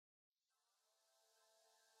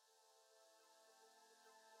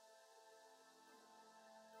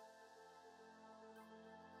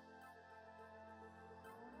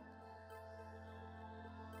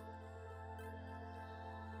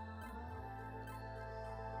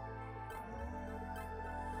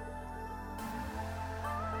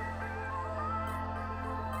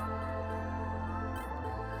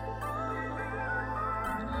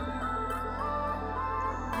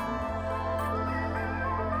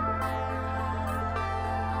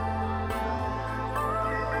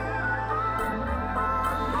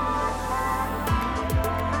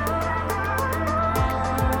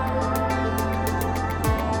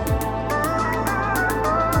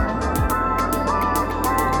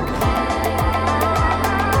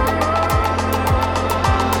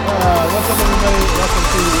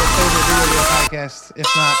Radio podcast. If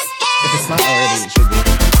it's not already, it should be.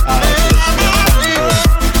 This is the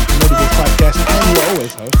Moby Bits podcast. I'm your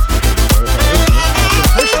always host.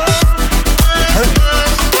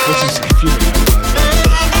 Which is confusing.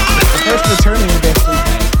 The first returning guest we've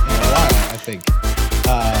had in a while, I think.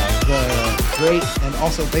 The great and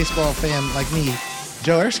also baseball fan like me,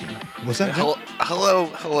 Joe Erskine. What's up, Joe?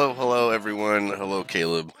 Hello, everyone. Hello,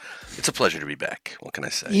 Caleb. It's a pleasure to be back. What can I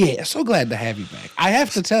say? Yeah, so glad to have you back. I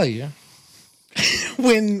have to tell you,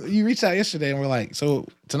 when you reached out yesterday and we're like, so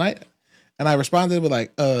tonight, and I responded with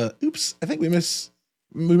like, oops, I think we messed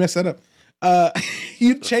that up.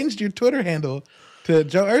 You changed your Twitter handle to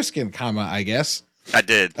Joe Erskine, I guess. I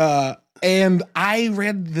did. And I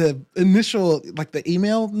read the initial, like the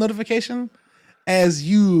email notification as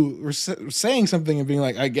you were saying something and being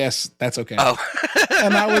like, I guess that's okay. Oh.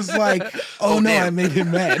 And I was like, oh no, damn. I made him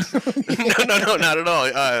mad. No, not at all.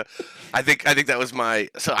 I think that was my.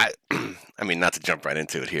 So I mean, not to jump right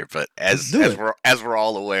into it here, but as we're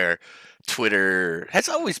all aware, Twitter has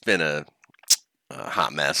always been a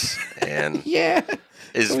hot mess, and yeah,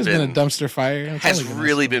 it's been a dumpster fire. Has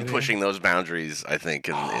really been pushing those boundaries, I think,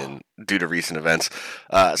 in due to recent events.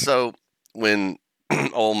 So when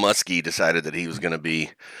old Muskie decided that he was going to be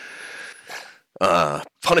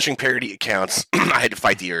punishing parody accounts, I had to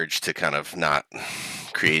fight the urge to kind of not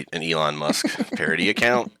create an Elon Musk parody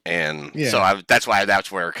account, and so that's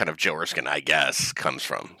where kind of Joe Erskine, I guess, comes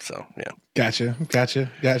from. So yeah, gotcha.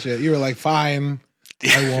 You were like, fine,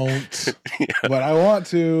 I won't, but I want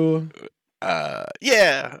to. I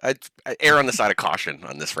err on the side of caution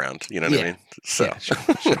on this round. You know what I mean? So sure.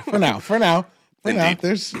 For now.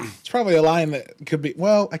 It's probably a line that could be,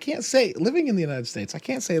 well, I can't say, living in the United States, I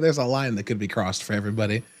can't say there's a line that could be crossed for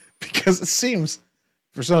everybody because it seems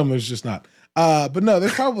for some it's just not. But no,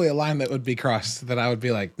 there's probably a line that would be crossed that I would be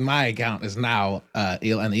like, my account is now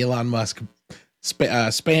an Elon Musk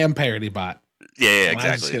spam parody bot. Yeah, exactly.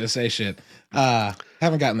 I'm just going to say shit.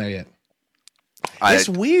 Haven't gotten there yet. It's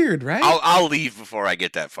weird, right? I'll leave before I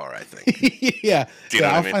get that far, I think. Yeah.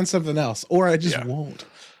 I'll mean? find something else, or I just won't.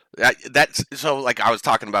 That's so. Like I was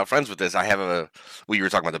talking about friends with this. I have you were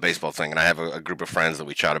talking about the baseball thing, and I have a group of friends that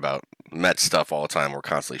we chat about Mets stuff all the time. We're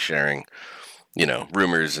constantly sharing,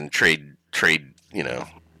 rumors and trade, scuttlebutt,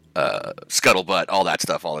 all that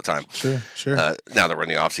stuff all the time. Sure. Now that we're in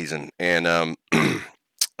the off season, and we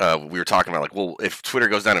were talking about like, well, if Twitter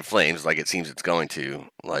goes down in flames, like it seems it's going to,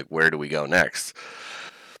 like, where do we go next?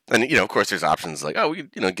 And of course, there's options like, we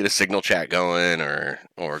get a Signal chat going, or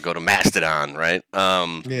go to Mastodon, right?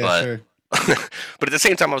 Sure. But at the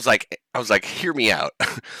same time, I was like, hear me out.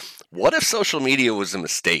 What if social media was a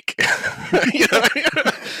mistake? You know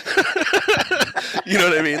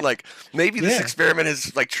what I mean? Like maybe this experiment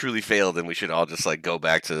has like truly failed, and we should all just like go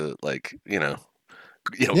back to like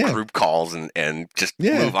group calls and just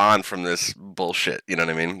move on from this bullshit. You know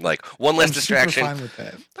what I mean? Like one less distraction. Fine with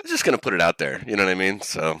that. I'm just gonna put it out there. You know what I mean?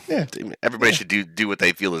 So everybody should do what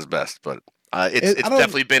they feel is best. But it's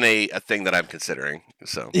definitely been a thing that I'm considering.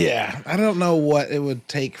 So I don't know what it would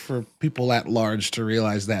take for people at large to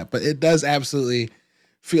realize that, but it does absolutely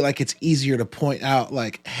feel like it's easier to point out,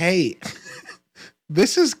 like, hey,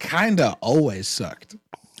 this has kind of always sucked.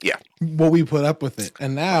 Yeah, what we put up with it,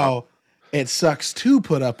 and now. It sucks to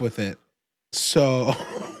put up with it. So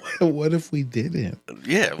what if we didn't?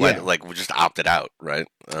 Like we just opted out, right?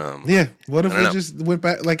 What if we just went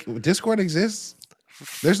back? Like Discord exists.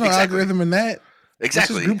 There's no algorithm in that.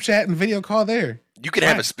 Exactly. It's just group chat and video call there. You could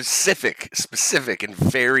have a specific and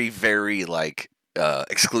very, very like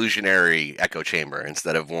exclusionary echo chamber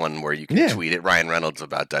instead of one where you can tweet at Ryan Reynolds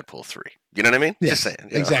about Deadpool 3. You know what I mean? Yeah, just saying.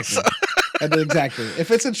 Exactly. Exactly. If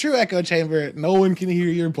it's a true echo chamber, no one can hear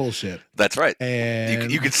your bullshit. That's right.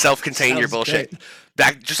 And you can self-contain your bullshit. Great.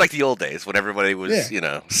 Back just like the old days when everybody was,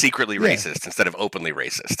 secretly racist instead of openly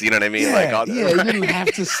racist. You know what I mean? You didn't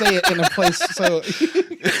have to say it in a place so.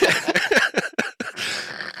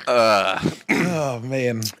 Oh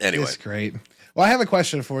man. Anyway, it's great. Well, I have a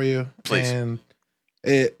question for you, please. And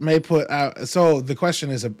it may put out. So the question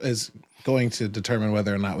is going to determine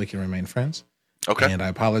whether or not we can remain friends. Okay. And I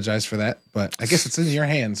apologize for that, but I guess it's in your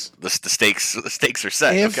hands. The stakes are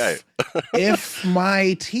set. Okay. If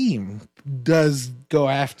my team does go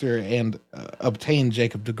after and obtain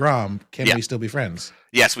Jacob deGrom, can we still be friends?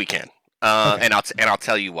 Yes, we can. Okay. And I'll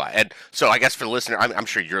tell you why. And so I guess for the listener, I'm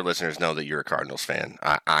sure your listeners know that you're a Cardinals fan.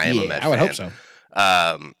 I am a Met fan. I would hope so.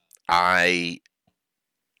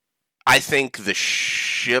 I think the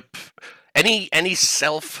ship, any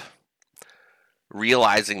self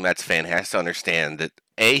realizing Mets fan has to understand that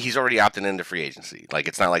he's already opted into free agency. Like,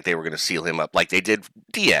 it's not like they were going to seal him up like they did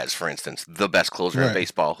Diaz, for instance, the best closer in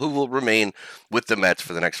baseball, who will remain with the Mets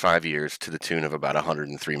for the next 5 years to the tune of about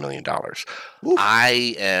 $103 million.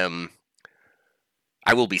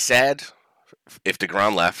 I will be sad if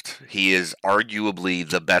DeGrom left. He is arguably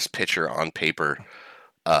the best pitcher on paper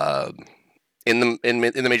in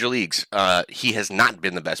the major leagues. He has not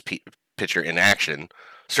been the best pitcher in action.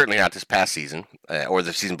 Certainly not this past season or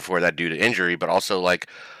the season before that due to injury, but also like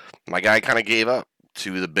my guy kind of gave up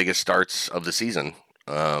to the biggest starts of the season.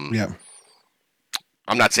 I'm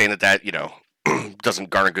not saying that doesn't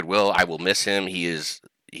garner goodwill. I will miss him. He is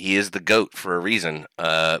the GOAT for a reason.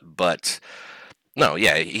 But no,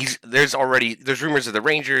 yeah, there's rumors of the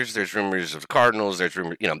Rangers, there's rumors of the Cardinals, there's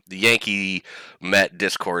rumors, the Yankee Met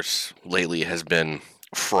discourse lately has been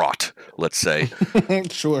fraught, let's say.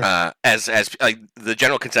 Sure. As like the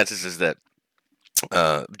general consensus is that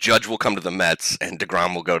Judge will come to the Mets and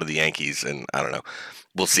DeGrom will go to the Yankees, and I don't know.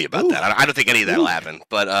 We'll see about that. I don't think any of that will happen,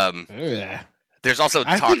 but there's also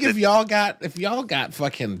talk. I think if y'all got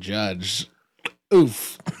fucking Judge,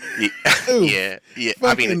 oof. Yeah.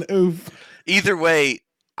 Fucking oof. Either way,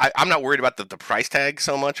 I'm not worried about the price tag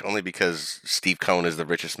so much, only because Steve Cohen is the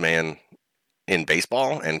richest man in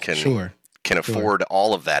baseball and can afford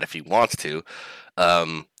all of that if he wants to.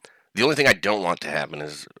 The only thing I don't want to happen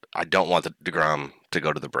is I don't want the DeGrom to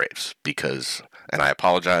go to the Braves because, and I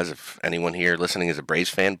apologize if anyone here listening is a Braves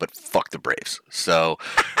fan, but fuck the Braves. So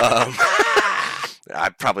I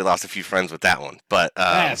probably lost a few friends with that one, but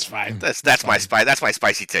that's fine. That's my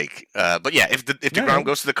spicy take. But yeah, if DeGrom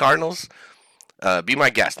goes to the Cardinals, be my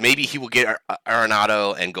guest. Maybe he will get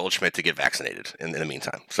Arenado and Goldschmidt to get vaccinated in the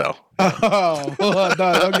meantime. So. Oh, no,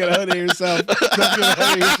 don't get ahead of yourself.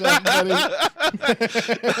 Buddy.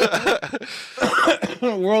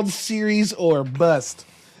 World Series or bust.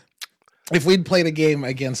 If we'd played a game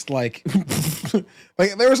against like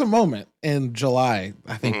there was a moment in July,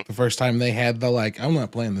 I think the first time they had the I'm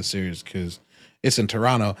not playing this series because it's in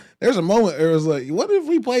Toronto. There's a moment where it was like, what if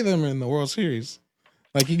we play them in the World Series?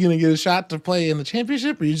 Like, you gonna get a shot to play in the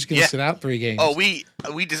championship, or you just gonna sit out 3 games? Oh,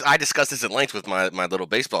 I discussed this at length with my little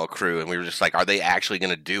baseball crew, and we were just like, are they actually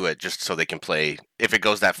gonna do it just so they can play? If it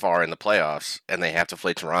goes that far in the playoffs and they have to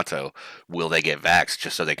play Toronto, will they get vaxxed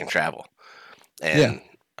just so they can travel? And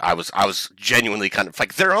I was genuinely kind of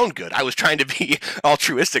like their own good. I was trying to be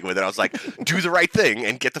altruistic with it. I was like, do the right thing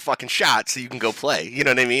and get the fucking shot so you can go play. You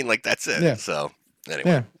know what I mean? Like, that's it. Yeah. So anyway.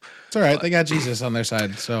 Yeah. It's all right. They got Jesus on their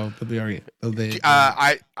side, so they'll be all right.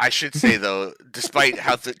 I should say, though, despite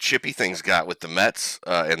how chippy things got with the Mets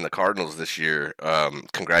and the Cardinals this year,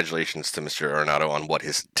 congratulations to Mr. Arenado on,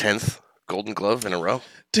 his 10th Golden Glove in a row?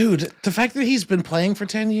 Dude, the fact that he's been playing for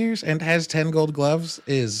 10 years and has 10 Gold Gloves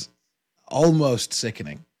is almost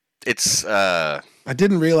sickening. It's... I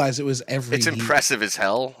didn't realize it was every... It's impressive as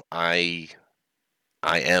hell. I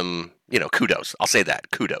am... kudos. I'll say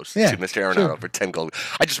that. Kudos to Mr. Arenado for 10 gold.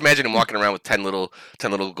 I just imagine him walking around with 10 little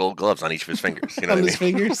gold gloves on each of his fingers. You know on his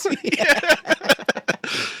fingers?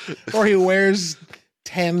 Or he wears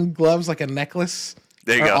 10 gloves like a necklace.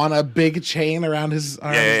 There you go. On a big chain around his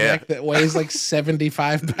neck that weighs like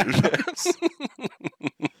 75 pounds.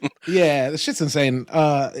 The shit's insane.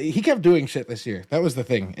 He kept doing shit this year. That was the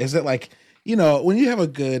thing. Is that when you have a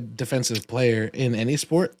good defensive player in any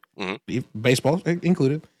sport, baseball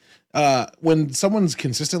included, when someone's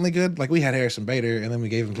consistently good, like we had Harrison Bader, and then we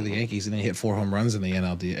gave him to the Yankees, and then he hit 4 home runs in the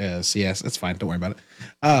NLCS. That's fine. Don't worry about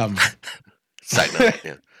it. Side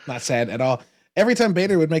note, not sad at all. Every time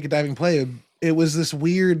Bader would make a diving play, it was this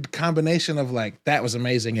weird combination of that was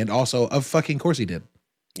amazing, and also of fucking course he did.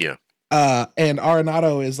 Yeah. And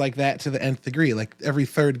Arenado is like that to the nth degree. Like every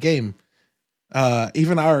third game,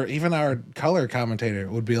 even our color commentator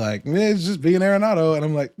would be like, "It's just being Arenado," and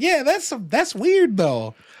I'm like, "Yeah, that's weird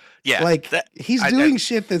though." Yeah, he's doing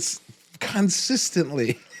shit that's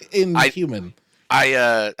consistently inhuman.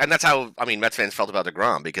 And that's how Mets fans felt about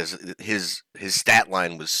DeGrom, because his stat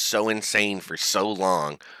line was so insane for so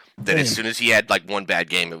long that as soon as he had one bad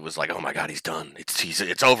game, it was like, oh my god, he's done.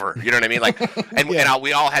 It's over. You know what I mean? And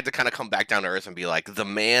we all had to kind of come back down to earth and be like, the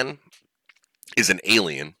man is an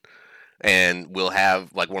alien, and will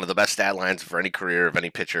have one of the best stat lines for any career of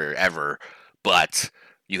any pitcher ever, but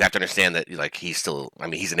you have to understand that he's still,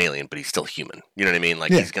 he's an alien, but he's still human. You know what I mean?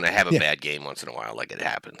 He's gonna have a bad game once in a while. It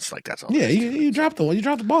happens. That's all. Yeah, you drop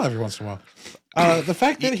the ball every once in a while. The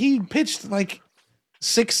fact that he pitched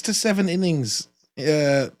 6 to 7 innings,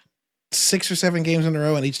 6 or 7 games in a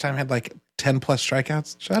row, and each time had 10 plus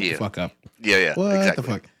strikeouts. Shut the fuck up. Yeah. What exactly.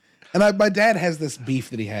 the fuck? And my dad has this beef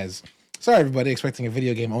that he has. Sorry, everybody, expecting a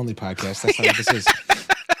video game only podcast. That's not what this is.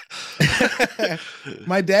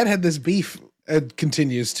 My dad had this beef. It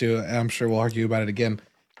continues to. I'm sure we'll argue about it again.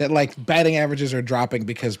 That like batting averages are dropping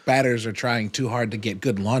because batters are trying too hard to get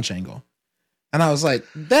good launch angle. And I was like,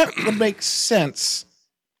 that would make sense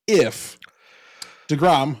if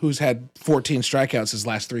DeGrom, who's had 14 strikeouts his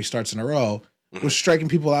last 3 starts in a row, was striking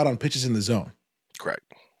people out on pitches in the zone. Correct.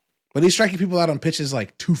 But he's striking people out on pitches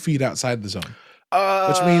like 2 feet outside the zone.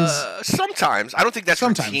 Which means sometimes I don't think that's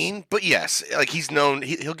routine, but yes, like he's known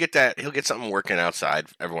he'll get something working outside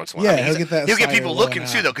every once in a while. Yeah, he'll get people looking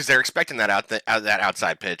too though because they're expecting that that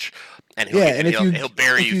outside pitch, and he'll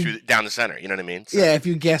bury you through down the center. You know what I mean? So. Yeah, if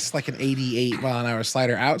you guess like an 88 mile an hour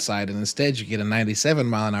slider outside, and instead you get a 97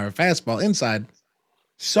 mile an hour fastball inside,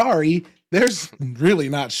 sorry, there's really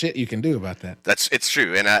not shit you can do about that. It's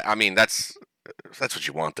true, and I mean that's what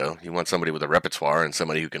you want, though. You want somebody with a repertoire and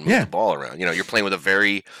somebody who can move the ball around. You know, you're playing with a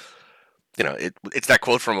very, you know, it's that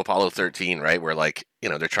quote from Apollo 13, right? Where like, you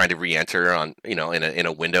know, they're trying to re-enter on, you know, in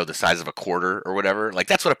a window the size of a quarter or whatever. Like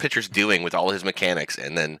that's what a pitcher's doing with all his mechanics,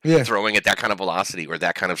 and then throwing at that kind of velocity or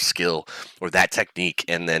that kind of skill or that technique,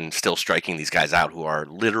 and then still striking these guys out who are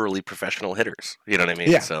literally professional hitters. You know what I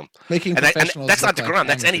mean? Yeah. So making and that's not DeGrom.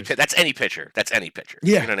 That's any pitcher. That's any pitcher.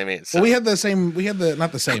 Yeah. You know what I mean? So, well, we had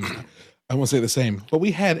not the same. I won't say the same, but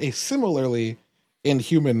we had a similarly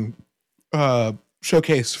inhuman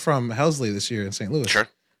showcase from Helsley this year in St. Louis. Sure.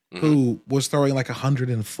 Who was throwing like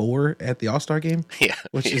 104 at the All-Star game. Yeah.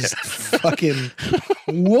 Which is fucking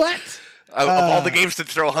what? Of all the games to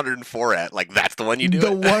throw 104 at, like that's the one you do.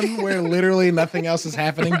 The one where literally nothing else is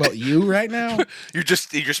happening but you right now. You're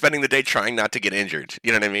spending the day trying not to get injured.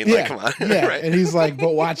 You know what I mean? Yeah. Like, come on. Yeah. Right? And he's like,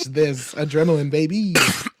 but watch this adrenaline, baby.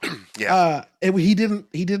 Yeah. He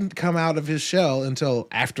didn't come out of his shell until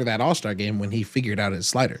after that All-Star game when he figured out his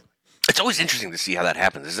slider. It's always interesting to see how that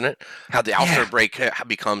happens, isn't it? How the All-Star break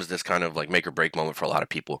becomes this kind of like make or break moment for a lot of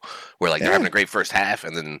people, where like they're having a great first half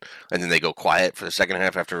and then they go quiet for the second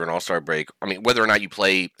half after an All-Star break. I mean, whether or not you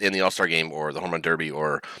play in the All-Star game or the Home Run Derby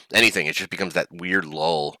or anything, it just becomes that weird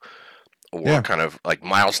lull or kind of like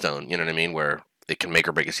milestone. You know what I mean? Where it can make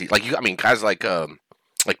or break a season. Guys like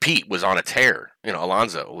Pete was on a tear. You know,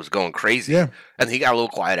 Alonso was going crazy. Yeah. And he got a little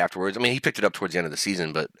quiet afterwards. I mean, he picked it up towards the end of the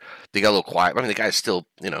season, but they got a little quiet. I mean, the guy's still,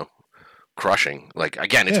 you know, crushing. Like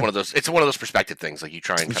again, it's one of those perspective things. Like you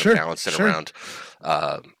try and kind of balance it around.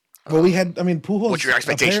 Well, we had, Pujols. What your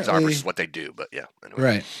expectations are versus what they do, but yeah. Anyway.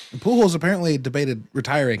 Right. Pujols apparently debated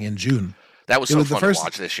retiring in June. That was so fun to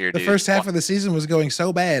watch this year, dude. The first half of the season was going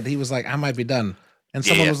so bad, he was like, I might be done. And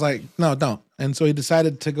someone was like, no, don't. And so he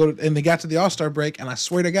decided to go, and they got to the All-Star break, and I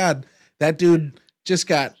swear to God, that dude just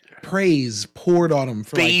got praise poured on him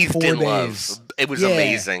for like 4 days. Love. It was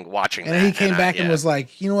amazing watching that. And he came back and was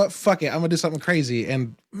like, you know what, fuck it, I'm going to do something crazy.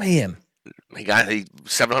 And man. He got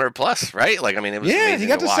 700 plus, right? Like, I mean, it was amazing he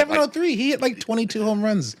got to 703. He hit like 22 home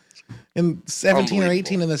runs in 17 or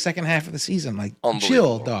 18 in the second half of the season. Like,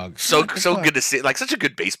 chill, dog. So good to see. Like, such a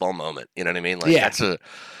good baseball moment. You know what I mean? Like, that's a,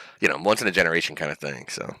 you know, once in a generation kind of thing.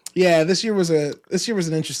 So yeah, this year was an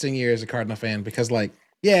interesting year as a Cardinal fan because, like,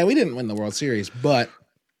 yeah, we didn't win the World Series, but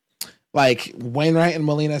like Wainwright and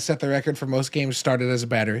Molina set the record for most games started as a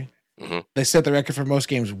battery. Mm-hmm. They set the record for most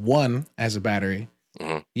games won as a battery.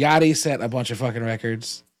 Mm-hmm. Yachty set a bunch of fucking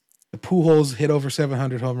records. The Pujols hit over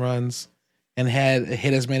 700 home runs and had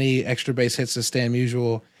hit as many extra base hits as Stan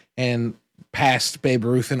Musial and passed Babe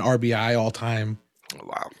Ruth in RBI all time. Oh,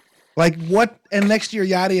 wow. Like what? And next year,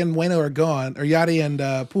 Yachty and Waino are gone, or Yachty and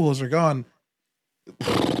Pujols are gone.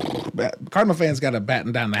 Cardinal fans got to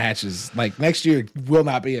batten down the hatches. Like next year will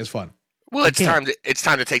not be as fun. Well, it's time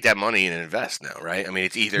to take that money and invest now, right? I mean,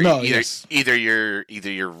 it's either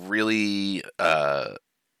you're really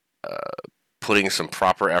putting some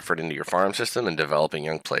proper effort into your farm system and developing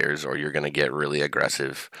young players, or you're going to get really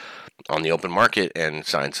aggressive on the open market and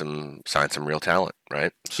sign some real talent,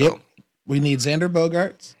 right? So. Yep. We need Xander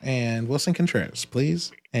Bogaerts and Wilson Contreras,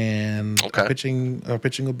 please, and our pitching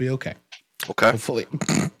will be okay. Okay, hopefully.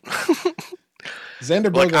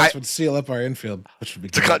 Xander Bogaerts would seal up our infield, which would be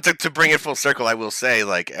great. To bring it full circle. I will say,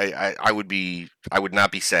 like, I would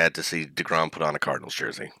not be sad to see DeGrom put on a Cardinals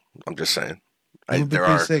jersey. I'm just saying. I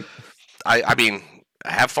mean,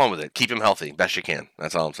 have fun with it. Keep him healthy, best you can.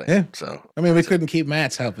 That's all I'm saying. Yeah. So I mean, we couldn't keep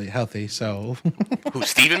Matz healthy. So who?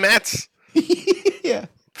 Steven Matz? Yeah.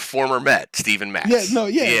 Former Met, Steven Matz.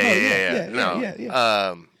 Yeah.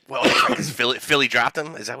 Well, Philly dropped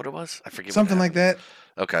him. Is that what it was? I forget. Something like that.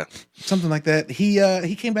 Okay. Something like that.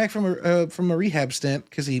 He came back from a rehab stint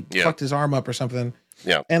because he fucked his arm up or something.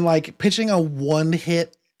 Yeah. And like pitching a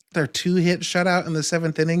 1-hit or 2-hit shutout in the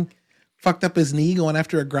 7th inning, fucked up his knee going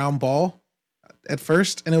after a ground ball at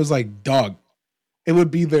first, and it was like, dog, it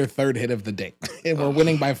would be their third hit of the day, and we're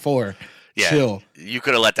winning by 4. Yeah, chill. You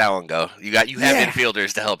could have let that one go. You have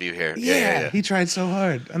infielders to help you here. Yeah, he tried so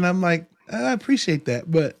hard, and I'm like, I appreciate that,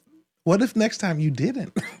 but what if next time you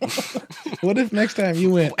didn't? What if next time you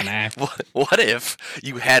went, nah? What if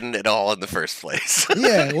you hadn't at all in the first place?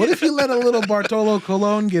 Yeah, what if you let a little Bartolo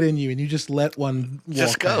Colon get in you and you just let one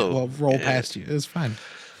roll past you? It's fine.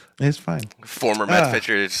 It's fine. Former Mets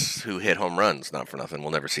pitchers who hit home runs, not for nothing.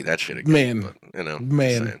 We'll never see that shit again.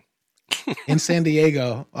 Man. In San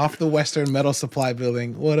Diego, off the Western Metal Supply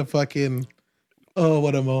Building. What a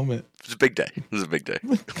moment. It was a big day.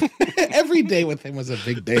 Every day with him was a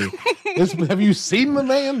big day. Have you seen the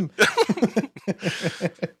man?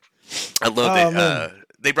 I loved it.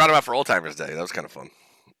 They brought him out for Old Timers Day. That was kind of fun.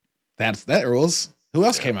 That rules. Who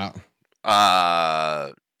else came out?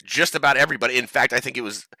 Just about everybody. In fact, I think it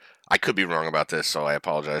was, I could be wrong about this, so I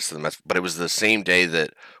apologize to the Mets, but it was the same day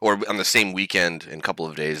or on the same weekend in a couple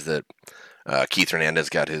of days that Keith Hernandez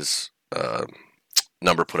got his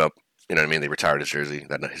number put up. You know what I mean? They retired his jersey,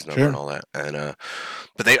 his number and all that. And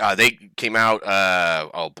but they came out.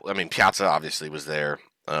 Piazza obviously was there.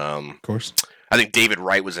 Of course. I think David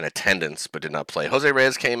Wright was in attendance but did not play. Jose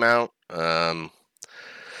Reyes came out.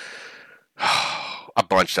 A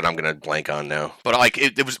bunch that I'm going to blank on now. But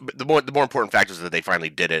it was the more important fact was that they finally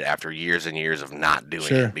did it after years and years of not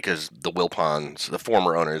doing it because the Wilpons, the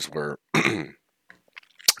former owners, were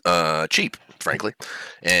cheap, frankly,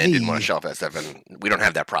 and didn't want to shelf that stuff. And we don't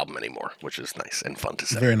have that problem anymore, which is nice and fun to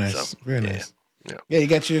say. Very nice. Very nice. Yeah, you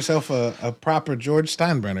got yourself a proper George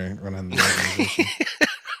Steinbrenner running the organization.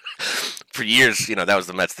 For years, that was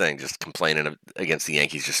the Mets thing, just complaining against the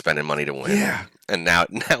Yankees, just spending money to win. Yeah. And now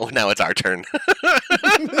it's our turn.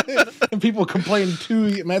 And people complain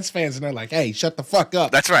to Mets fans, and they're like, "Hey, shut the fuck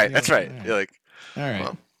up." That's right. That's right. Yeah. You're like, all right.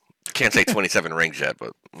 Well, can't say 27 rings yet,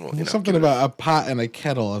 but something about a pot and a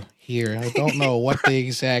kettle here. I don't know what the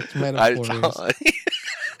exact metaphor is.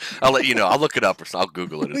 I'll let you know. I'll look it up or I'll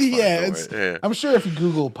Google it. Yeah, I'm sure if you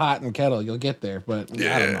Google pot and kettle, you'll get there. But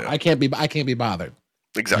I don't know. I can't be bothered.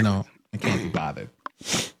 Exactly. I can't be bothered.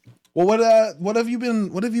 Well, what have you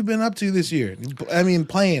been up to this year? I mean,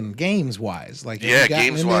 playing games wise, like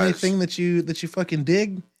games wise. Anything that you fucking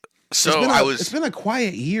dig? So it's been a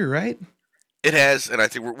quiet year, right? It has, and I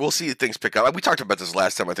think we'll see things pick up. We talked about this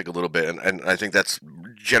last time, I think, a little bit, and I think that's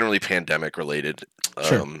generally pandemic related.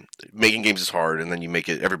 Sure. Making games is hard, and then you make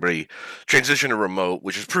everybody transition to remote,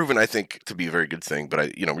 which is proven, I think, to be a very good thing.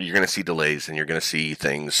 But you're going to see delays, and you're going to see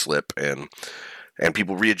things slip, and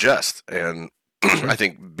people readjust. And I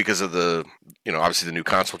think because of the, obviously the new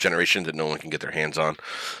console generation that no one can get their hands on,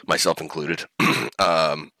 myself included, you're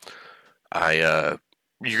going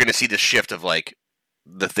to see this shift of like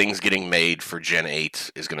the things getting made for Gen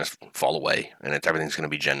 8 is going to fall away, and everything's going to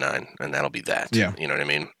be Gen 9, and that'll be that. Yeah. You know what I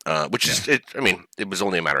mean? It was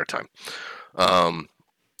only a matter of time.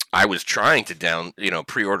 I was trying to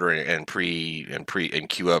pre-order and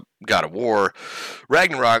queue up God of War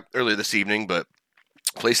Ragnarok earlier this evening, but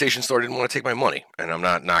PlayStation Store didn't want to take my money, and I'm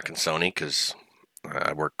not knocking Sony because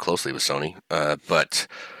I work closely with Sony, but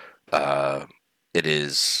it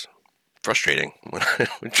is frustrating when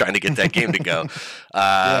I'm trying to get that game to go.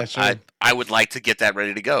 Sure. I would like to get that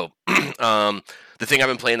ready to go. The thing I've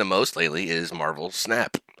been playing the most lately is Marvel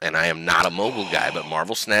Snap, and I am not a mobile guy, but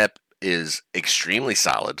Marvel Snap is extremely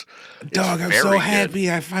solid. Dog, I'm so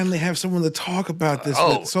happy I finally have someone to talk about this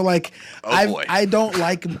with. So I don't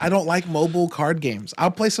like mobile card games.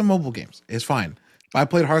 I'll play some mobile games. It's fine. I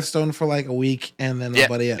played Hearthstone for like a week, and then a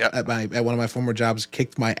buddy at one of my former jobs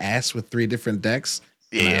kicked my ass with 3 different decks.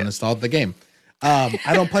 And I uninstalled the game.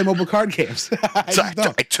 I don't play mobile card games.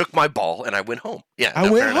 I took my ball and I went home. Yeah, I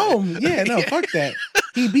went home. Yeah, no, fuck that.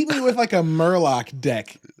 He beat me with like a Murloc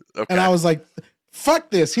deck, and I was like, fuck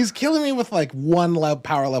this. He's killing me with like 1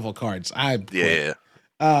 power level cards. Yeah.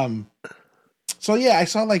 So yeah, I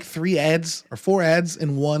saw like 3 ads or 4 ads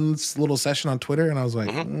in one little session on Twitter, and I was like,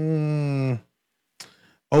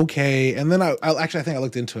 okay. And then I think I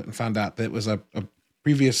looked into it and found out that it was a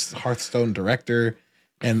previous Hearthstone director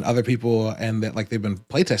and other people, and that like they've been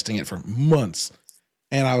playtesting it for months.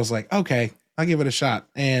 And I was like, okay, I'll give it a shot.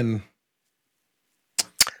 And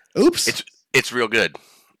oops, it's real good.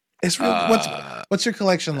 It's real. What's your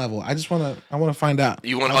collection level? I want to find out.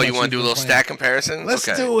 You want to do a little stat comparison? Let's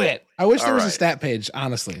do it. I wish there was a stat page,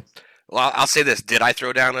 honestly. Well, I'll say this. Did I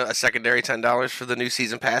throw down a secondary $10 for the new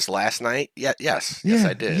season pass last night? Yes,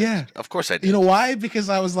 I did. Yeah. Of course I did. You know why? Because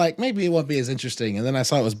I was like, maybe it won't be as interesting. And then I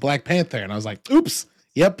saw it was Black Panther, and I was like, oops,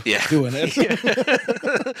 Yep, Yeah. doing it.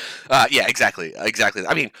 Yeah, exactly.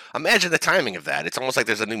 I mean, imagine the timing of that. It's almost like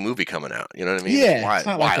there's a new movie coming out. You know what I mean? Yeah, it's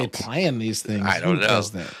not like they Wild. plan these things. I don't Who know.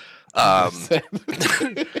 does that? Who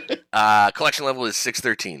does that? Collection level is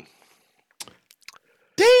 613.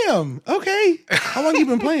 Damn. Okay. How long you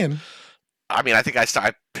been playing? I mean, I think I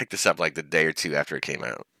picked this up like the day or two after it came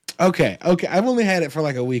out. Okay. I've only had it for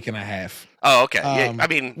like a week and a half. Oh, okay. Yeah, I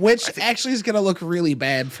mean, which actually is gonna look really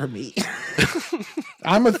bad for me.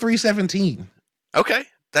 I'm a 317. Okay,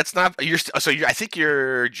 that's not I think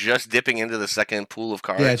you're just dipping into the second pool of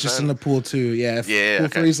cards. Yeah, just in the pool 2. Yeah. Pool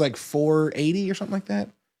 3 is like 480 or something like that.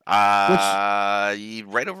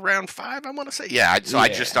 Right around 5, I want to say. Yeah, I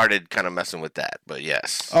just started kind of messing with that, but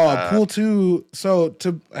yes. Pool 2. So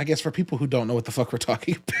I guess for people who don't know what the fuck we're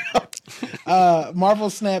talking about, Marvel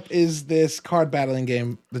Snap is this card battling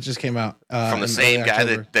game that just came out from the same guy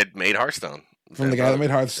that made Hearthstone. From the guy that made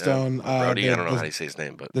Hearthstone. Brody, I don't know how you say his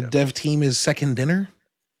name, but the dev team is Second Dinner,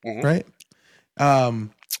 right?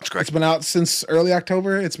 That's correct. It's been out since early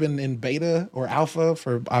October. It's been in beta or alpha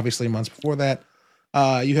for obviously months before that.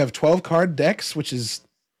 You have 12 card decks, which is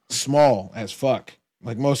small as fuck.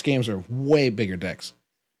 Like most games are way bigger decks.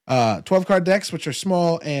 12 card decks, which are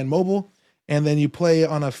small and mobile. And then you play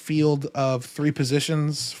on a field of 3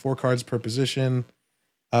 positions, 4 cards per position.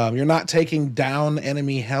 You're not taking down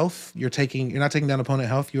enemy health. You're not taking down opponent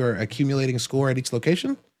health. You are accumulating score at each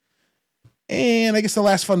location. And I guess the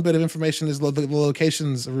last fun bit of information is the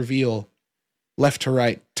locations reveal left to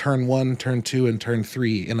right, turn 1, turn 2, and turn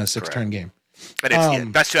 3 in a 6-turn game. And it's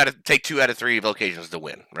best take 2 out of 3 locations to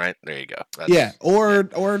win, right? There you go.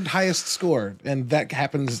 Or highest score, and that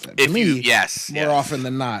happens to me more often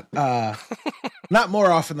than not. Not more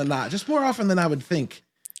often than not, just more often than I would think.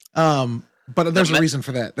 But there's a reason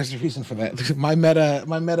for that. My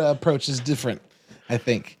meta approach is different, I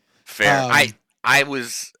think. Fair. I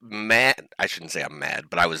was mad. I shouldn't say I'm mad,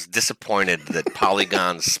 but I was disappointed that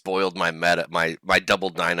Polygon spoiled my double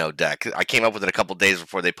dino deck. I came up with it a couple days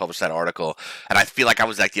before they published that article, and I feel like I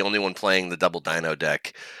was like the only one playing the double dino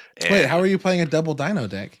deck. And wait, how are you playing a double dino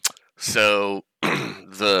deck? So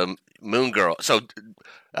the Moon Girl. So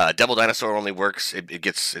Double Dinosaur only works.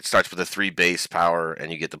 It starts with a 3 base power,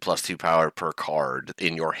 and you get the +2 power per card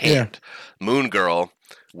in your hand. Yeah. Moon Girl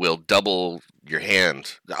will double your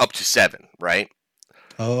hand up to 7, right?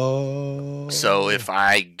 Oh. So if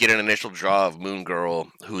I get an initial draw of Moon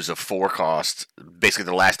Girl, who's a 4 cost, basically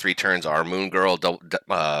the last 3 turns are Moon Girl, Double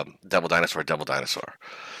Dinosaur,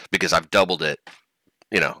 because I've doubled it.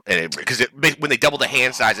 You know, because when they double the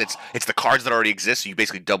hand size, it's the cards that already exist. So you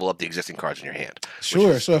basically double up the existing cards in your hand.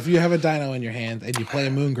 Sure. So if you have a dino in your hand and you play a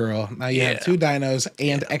Moon Girl, now you have 2 dinos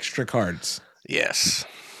and extra cards. Yes.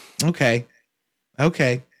 Okay.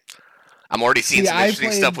 I'm already seeing some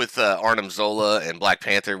interesting stuff with Arnim Zola and Black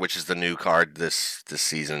Panther, which is the new card this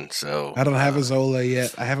season. So I don't have a Zola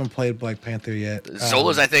yet. I haven't played Black Panther yet.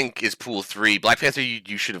 Zola's I think is pool 3. Black Panther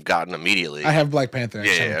you should have gotten immediately. I have Black Panther. I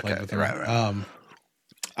haven't played with him. Right.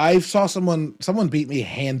 I saw someone beat me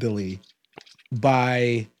handily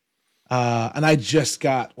by and I just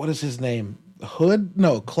got, what is his name? Hood?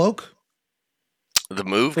 No, Cloak. The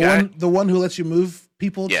move guy? The one who lets you move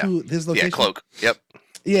people to his location. Yeah, Cloak. Yep.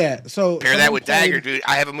 Yeah, so pair that with Dagger, dude.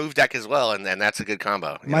 I have a move deck as well, and that's a good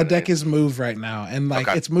combo. My deck is move right now, and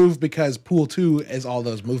it's move because pool 2 is all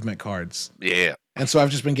those movement cards. Yeah. And so I've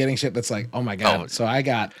just been getting shit that's like, oh my god. So I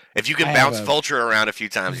got. If you can bounce Vulture around a few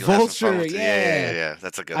times, you'll have some fun with it. Yeah.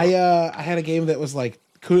 That's a good one. I had a game that was like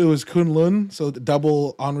it was Kunlun, so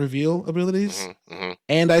double on reveal abilities,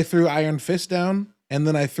 and I threw Iron Fist down, and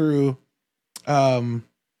then I threw, Vulture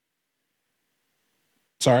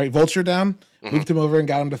down, moved him over and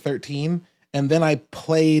got him to 13, and then I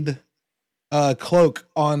played Cloak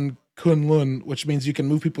on Kunlun, which means you can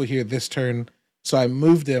move people here this turn. So I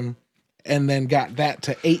moved him. And then got that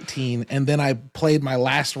to 18, and then I played my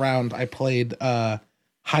last round. I played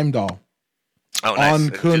Heimdall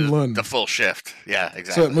on Kunlun. The full shift. Yeah,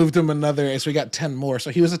 exactly. So it moved him another, so we got 10 more.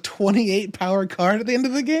 So he was a 28 power card at the end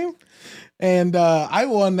of the game. And I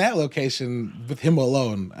won that location with him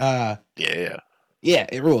alone. Yeah,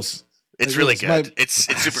 it rules. It's really good. It's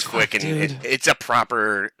super quick, and it's a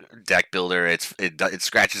proper deck builder. It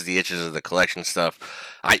scratches the itches of the collection stuff.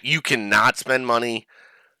 You cannot spend money.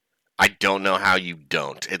 I don't know how you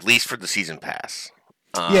don't, at least for the season pass.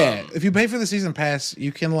 If you pay for the season pass,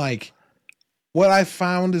 you can what I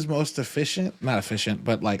found is most efficient, not efficient,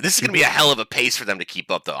 but this is going to be a hell of a pace for them to keep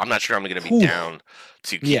up, though. I'm not sure I'm going to be down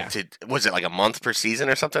to keep was it like a month per season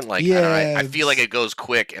or something? I feel like it goes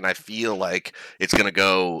quick, and I feel like it's going to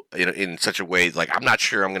go in such a way, I'm not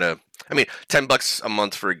sure I'm going to, $10 a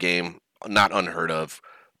month for a game not unheard of.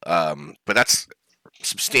 But that's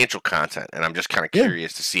substantial content, and I'm just kind of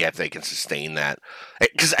curious to see if they can sustain that.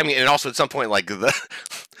 Because I mean, and also at some point, like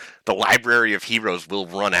the library of heroes will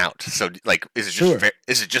run out. So like, is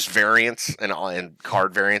it just variants and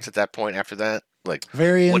card variants at that point after that? Like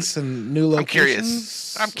variants and new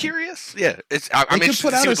locations. I'm curious. Yeah, I'm interested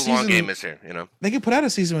to see what the long game is here. You know, they could put out a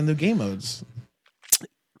season with new game modes.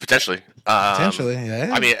 Potentially. Yeah.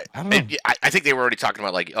 I mean, I don't know. I think they were already talking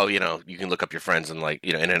about like, oh, you know, you can look up your friends and like,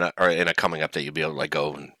 you know, in a coming update, you'll be able to like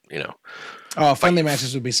go and, you know. Oh, friendly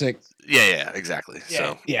matches would be sick. Yeah, exactly. Yeah,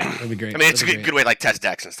 so yeah, that'd be great. I mean, it's a good way to like test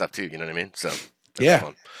decks and stuff too. You know what I mean? So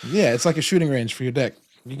yeah, it's like a shooting range for your deck.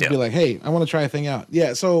 You can be like, hey, I want to try a thing out.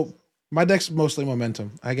 Yeah, so my deck's mostly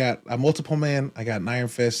momentum. I got a multiple man. I got an Iron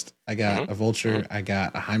Fist. I got a Vulture. I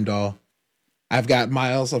got a Heimdall. I've got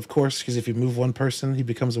Miles, of course, because if you move one person, he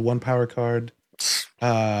becomes a 1 power card.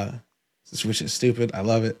 Which is stupid. I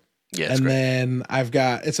love it. Yeah, and then I've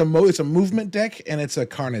got it's a movement deck and it's a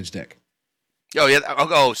Carnage deck. Oh yeah.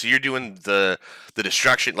 Oh, so you're doing the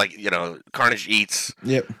destruction, like, you know, Carnage eats.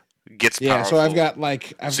 Yep. Gets powerful. Yeah. So I've got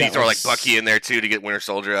you throw like Bucky in there too to get Winter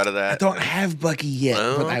Soldier out of that. I don't have Bucky yet,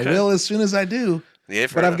 but okay. I will as soon as I do. Yeah.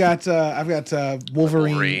 But I've got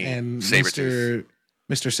Wolverine and Sabretooth.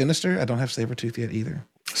 Mr. Sinister. I don't have Sabretooth yet either.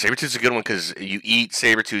 Sabretooth's a good one because you eat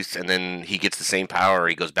Sabretooth and then he gets the same power.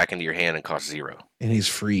 He goes back into your hand and costs 0. And he's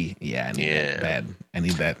free. Yeah, I need that bad. I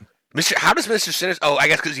need that. How does Mr. Sinister? Oh, I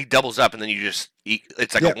guess because he doubles up and then you just eat.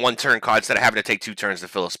 It's like a 1-turn card instead of having to take 2 turns to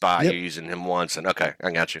fill a spot. You're using him once, and okay,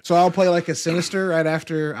 I got you. So I'll play like a Sinister right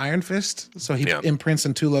after Iron Fist. So he imprints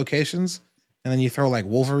in 2 locations, and then you throw like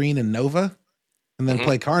Wolverine and Nova, and then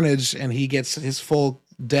play Carnage, and he gets his full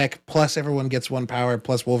deck plus everyone gets 1 power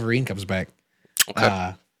plus Wolverine comes back.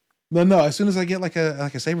 Okay. No. As soon as I get like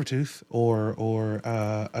a Sabretooth or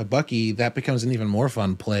a Bucky, that becomes an even more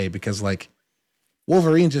fun play because like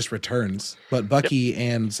Wolverine just returns, but Bucky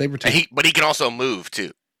and Sabretooth. But he can also move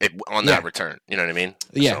too on that return. You know what I mean?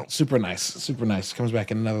 Yeah, so. Super nice. Comes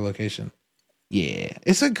back in another location. Yeah,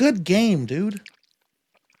 it's a good game, dude.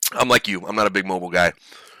 I'm like you. I'm not a big mobile guy.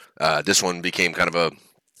 This one became kind of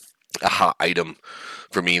a hot item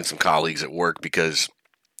for me and some colleagues at work because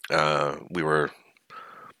we were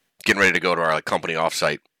getting ready to go to our like company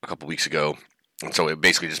offsite a couple weeks ago, and so it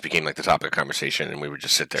basically just became like the topic of conversation, and we would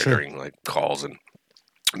just sit there during like calls and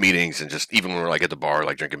meetings, and just even when we were like at the bar,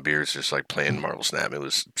 like drinking beers, just like playing Marvel Snap. It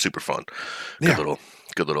was super fun. Good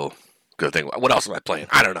little thing. What else am I playing?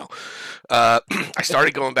 I don't know. I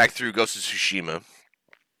started going back through Ghost of Tsushima.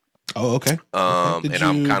 Oh, okay.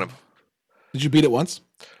 Did you beat it once?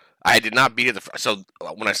 I did not beat it. So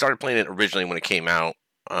when I started playing it originally, when it came out,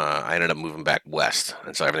 I ended up moving back west,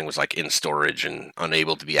 and so everything was like in storage and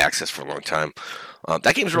unable to be accessed for a long time.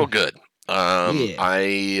 That game's real good.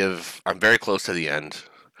 I'm very close to the end.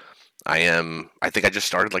 I think I just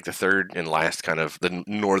started like the third and last kind of the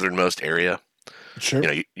northernmost area. Sure. You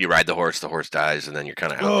know, you ride the horse dies, and then you're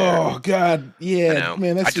kind of out there. Oh God, yeah,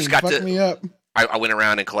 man, that just fucked me up. I went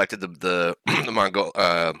around and collected the not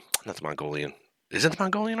the Mongolian. Is it the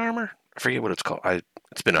Mongolian armor? I forget what it's called.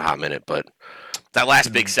 It's been a hot minute, but that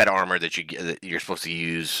last big set of armor that you're supposed to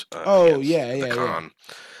use. Khan.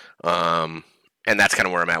 And that's kind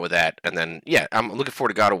of where I'm at with that. And then I'm looking forward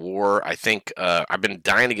to God of War. I think I've been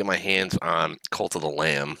dying to get my hands on Cult of the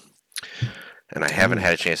Lamb, and I haven't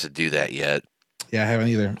had a chance to do that yet. Yeah, I haven't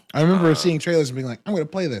either. I remember seeing trailers and being like, "I'm going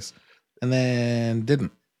to play this," and then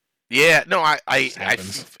didn't. Yeah, no, I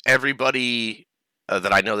everybody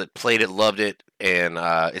that I know that played it loved it, and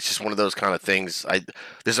it's just one of those kind of things.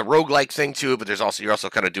 There's a roguelike thing to it, but you're also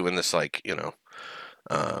kind of doing this like, you know,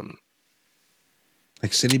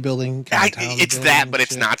 like city building. It's that, but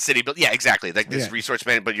it's not city building. Yeah, exactly. Like this resource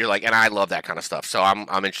management, but you're like, and I love that kind of stuff. So I'm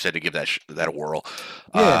interested to give that a whirl.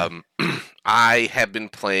 Yeah. I have been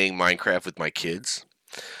playing Minecraft with my kids.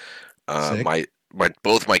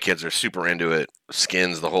 Both my kids are super into it.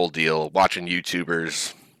 Skins, the whole deal. Watching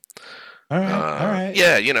YouTubers. All right.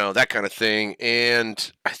 Yeah, you know, that kind of thing.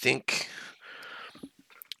 And I think,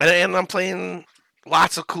 and I'm playing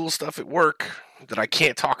lots of cool stuff at work that I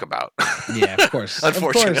can't talk about. Yeah, of course.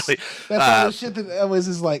 Unfortunately. Of course. That's all the shit that always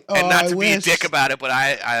is like, oh, and not to be a dick about it, but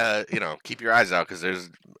I keep your eyes out because there's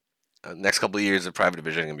next couple of years of Private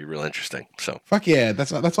Division going to be real interesting. So fuck yeah,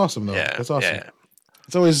 that's awesome though. Yeah, that's awesome. Yeah.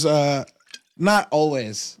 It's always not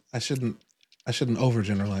always. I shouldn't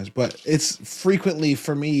overgeneralize, but it's frequently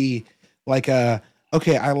for me like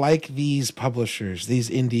okay, I like these publishers, these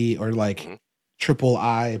indie or like triple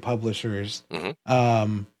I publishers.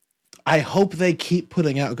 Mm-hmm. I hope they keep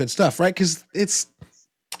putting out good stuff, right? Because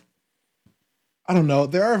I don't know,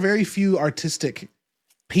 there are very few artistic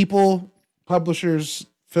people publishers,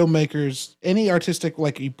 filmmakers, any artistic,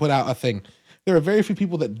 like you put out a thing. There are very few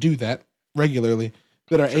people that do that regularly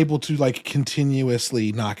that are able to like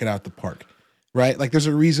continuously knock it out the park, right? Like there's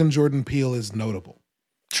a reason Jordan Peele is notable.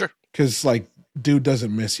 Sure. Because like dude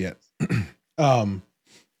doesn't miss yet.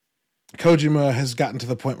 Kojima has gotten to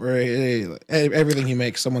the point where everything he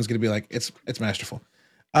makes, someone's going to be like, it's masterful.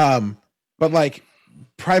 But like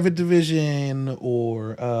Private Division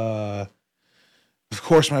or of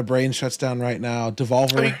course my brain shuts down right now.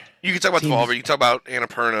 Devolver. I mean, you can talk about Devolver. You can talk about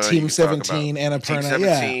Annapurna. Team 17, Annapurna. Team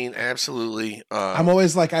 17, absolutely. I'm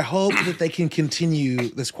always like, I hope that they can continue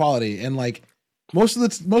this quality, and like most of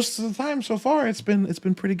the time so far, it's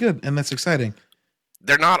been pretty good, and that's exciting.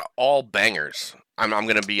 They're not all bangers. I'm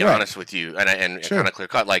going to be honest with you, and Sure. kind of clear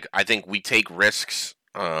cut. Like I think we take risks.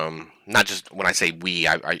 Not just when I say we,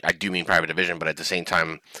 I do mean Private Division, but at the same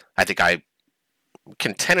time, I think I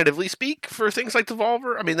can tentatively speak for things like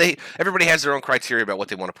Devolver. I mean, everybody has their own criteria about what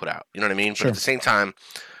they want to put out. You know what I mean? Sure. But at the same time,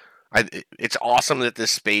 it's awesome that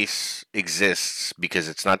this space exists because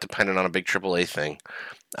it's not dependent on a big AAA thing.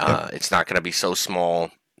 It's not going to be so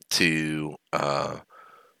small to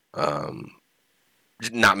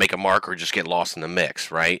not make a mark or just get lost in the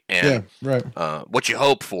mix, right? And what you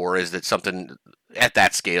hope for is that something at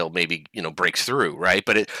that scale maybe breaks through, right?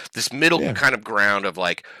 But this middle kind of ground of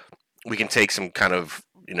like we can take some kind of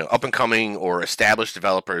up and coming or established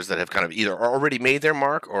developers that have kind of either already made their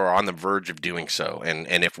mark or are on the verge of doing so, and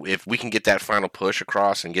if we can get that final push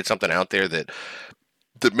across and get something out there that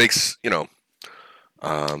makes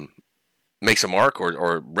makes a mark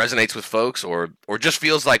or resonates with folks or just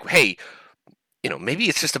feels like, hey, maybe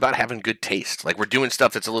it's just about having good taste. Like we're doing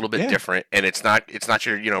stuff that's a little bit different, and it's not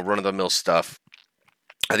your run of the mill stuff.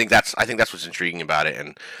 I think that's what's intriguing about it,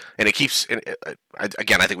 and it keeps.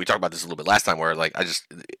 Again, I think we talked about this a little bit last time, where like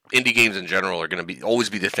indie games in general are going to always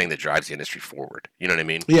be the thing that drives the industry forward. You know what I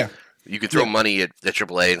mean? Yeah. You could throw money at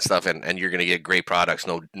AAA and stuff, and you're going to get great products,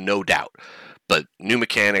 no doubt. But new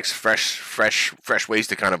mechanics, fresh ways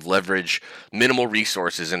to kind of leverage minimal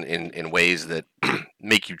resources in ways that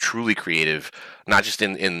make you truly creative, not just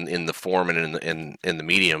in the form and in the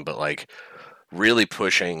medium, but like really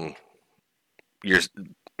pushing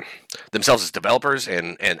themselves as developers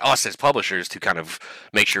and us as publishers to kind of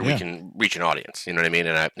make sure we can reach an audience. You know what I mean?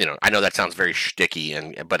 And I know that sounds very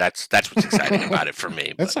shticky, but that's what's exciting about it for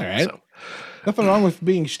me. That's all right. So. Nothing wrong with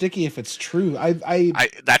being shticky if it's true. I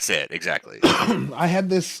that's it exactly. I had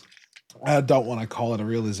this. I don't want to call it a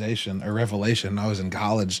revelation. I was in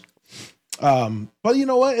college, but you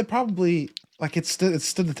know what? It probably it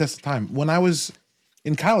stood the test of time. When I was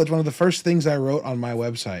in college, one of the first things I wrote on my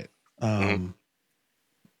website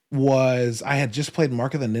was I had just played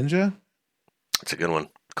Mark of the Ninja. That's a good one,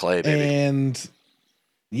 Clay, baby. And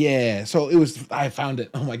so it was. I found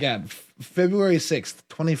it. Oh my god, February 6th,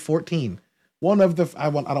 2014. One of the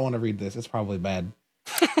I don't want to read this. It's probably bad.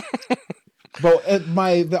 But the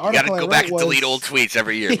article you got to go back and delete old tweets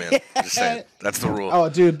every year, man. Just saying. That's the rule. Oh,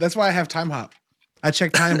 dude, that's why I have Time Hop. I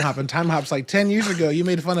checked Time Hop, and Time Hop's like 10 years ago. You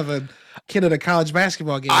made fun of a kid at a college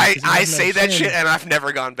basketball game. I say that shit, and I've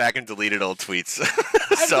never gone back and deleted old tweets.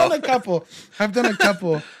 I've done a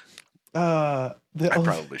couple. I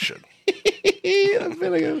probably should.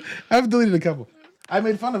 I've deleted a couple. I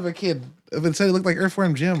made fun of a kid and said he looked like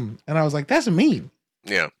Earthworm Jim, and I was like, "That's mean."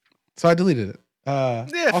 Yeah. So I deleted it.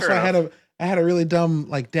 Also, I had a really dumb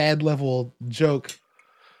dad level joke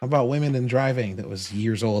about women and driving that was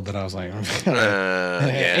years old. That I was like,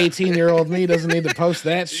 18-year-old me doesn't need to post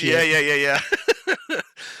that shit. Yeah.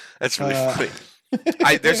 That's really funny.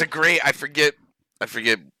 There's a great. I forget.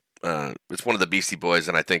 It's one of the Beastie Boys,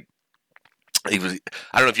 and I think. I don't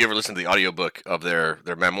know if you ever listened to the audiobook of their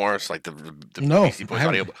memoirs, like the Beastie Boys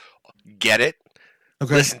audiobook. Get it?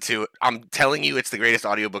 Okay. Listen to it. I'm telling you, it's the greatest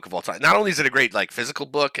audiobook of all time. Not only is it a great physical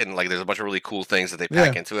book and there's a bunch of really cool things that they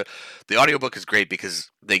pack into it. The audiobook is great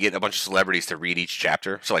because they get a bunch of celebrities to read each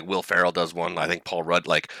chapter. So Will Ferrell does one. I think Paul Rudd,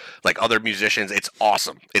 like other musicians. It's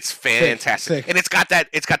awesome. It's fantastic. Sick. And it's got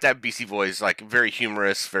that Beastie Boys very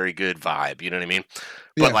humorous, very good vibe. You know what I mean?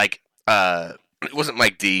 Yeah. But it wasn't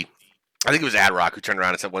Mike D. I think it was Ad Rock who turned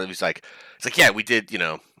around and said, it's like, yeah, we did,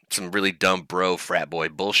 some really dumb bro frat boy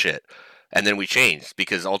bullshit. And then we changed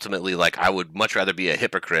because ultimately, I would much rather be a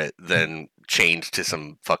hypocrite than change to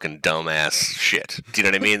some fucking dumbass shit. Do you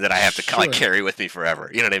know what I mean? That I have to carry with me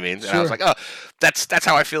forever. You know what I mean? And I was like, oh, that's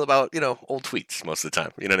how I feel about, old tweets most of the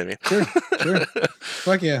time. You know what I mean? Sure.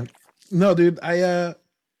 Fuck yeah. No, dude, in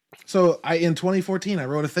 2014, I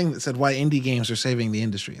wrote a thing that said why indie games are saving the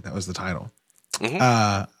industry. That was the title.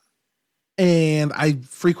 Mm-hmm. And I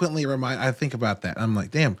frequently think about that. I'm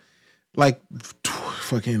like, damn,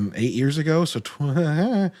 fucking 8 years ago. So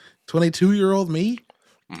 22-year-old me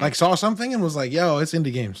like saw something and was like, yo, it's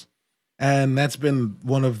indie games. And that's been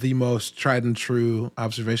one of the most tried and true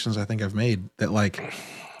observations I think I've made, that like,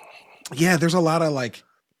 yeah, there's a lot of like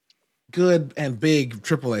good and big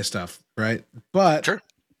AAA stuff, right? But Sure.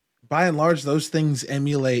 by and large, those things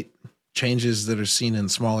emulate changes that are seen in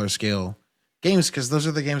smaller scale games, because those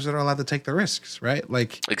are the games that are allowed to take the risks, right?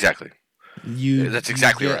 Like Exactly. That's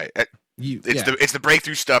exactly right. It's the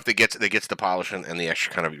breakthrough stuff that gets the polish and the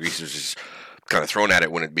extra kind of resources kind of thrown at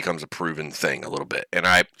it when it becomes a proven thing a little bit. And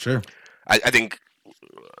I think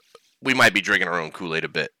we might be drinking our own Kool-Aid a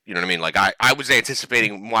bit. You know what I mean? Like I was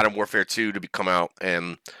anticipating Modern Warfare 2 to come out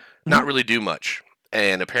and not really do much.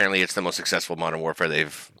 And apparently it's the most successful Modern Warfare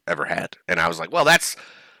they've ever had. And I was like, well, that's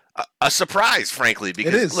a surprise, frankly,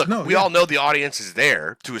 because look, we all know the audience is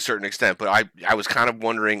there to a certain extent, but I was kind of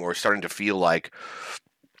wondering or starting to feel like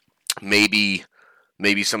maybe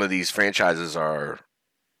some of these franchises are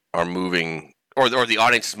moving, or the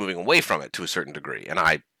audience is moving away from it to a certain degree. And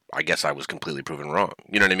I guess I was completely proven wrong.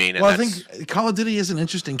 You know what I mean? And well, I think Call of Duty is an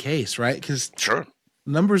interesting case, right? Because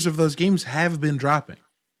numbers of those games have been dropping.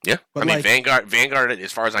 Yeah, but I mean, Vanguard,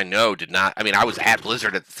 as far as I know, did not. I mean, I was at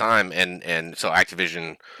Blizzard at the time, and so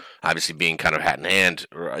Activision, obviously being kind of hat in hand,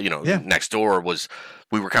 next door,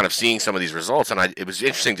 we were kind of seeing some of these results, and it was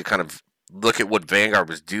interesting to kind of look at what Vanguard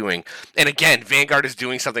was doing. And again, Vanguard is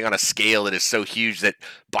doing something on a scale that is so huge that,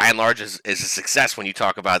 by and large, is a success when you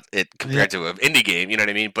talk about it compared to an indie game. You know what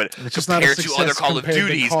I mean? But it's just compared not a to other Call of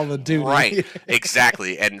Duties, right? Right?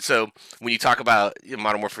 Exactly. And so when you talk about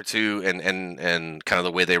Modern Warfare 2 and kind of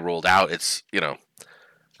the way they rolled out, it's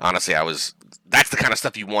honestly, that's the kind of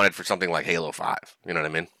stuff you wanted for something like Halo 5. You know what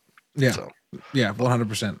I mean? Yeah. So. Yeah,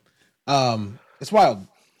 100%. It's wild.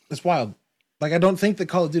 It's wild. Like, I don't think that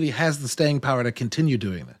Call of Duty has the staying power to continue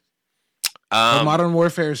doing this. But Modern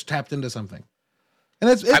Warfare's tapped into something,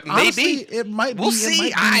 and honestly, it might be. We'll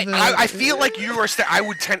see. I feel like you are. I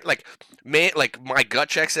would tend my gut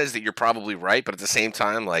check says that you're probably right, but at the same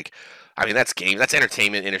time, like, I mean, that's games, that's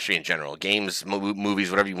entertainment industry in general, games,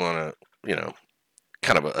 movies, whatever you want to,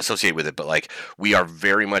 kind of associate with it. But like, we are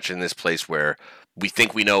very much in this place where we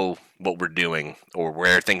think we know what we're doing or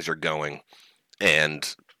where things are going,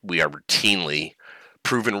 and we are routinely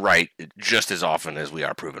proven right just as often as we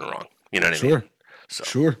are proven wrong. You know what I mean?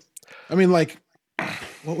 Sure. I mean, like,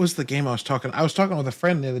 what was the game I was talking? I was talking with a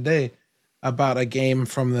friend the other day about a game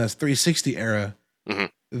from the 360 era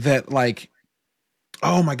that, like,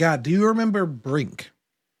 oh my God, do you remember Brink?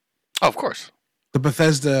 Oh, of course. The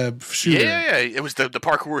Bethesda shooter. Yeah. It was the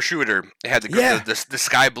parkour shooter. It had the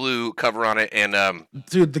sky blue cover on it, and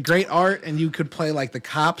dude, the great art, and you could play like the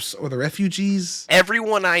cops or the refugees.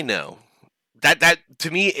 Everyone I know, that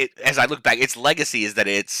to me, as I look back, its legacy is that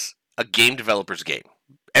it's a game developer's game.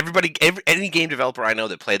 Any game developer I know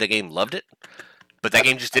that played the game loved it, but that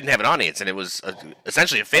game just didn't have an audience, and it was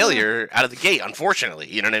essentially a failure out of the gate. Unfortunately,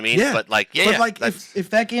 you know what I mean? Yeah. But if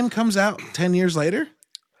that game comes out 10 years later.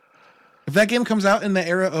 If that game comes out in the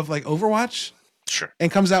era of like Overwatch, sure,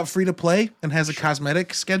 and comes out free to play and has a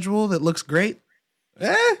cosmetic schedule that looks great,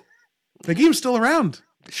 the game's still around.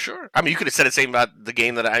 Sure. I mean, you could have said the same about the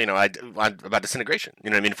game that I about Disintegration.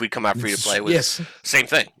 You know what I mean? If we come out free to play with same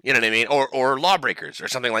thing. You know what I mean? Or Lawbreakers or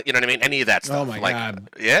something like, you know what I mean? Any of that stuff. Oh my God.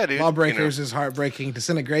 Yeah, dude. Lawbreakers is heartbreaking.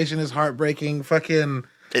 Disintegration is heartbreaking. Fucking.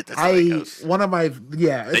 It's still one of my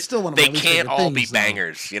They can't all be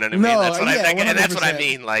bangers. You know what I mean? That's what that's what I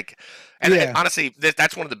mean. Like, and honestly,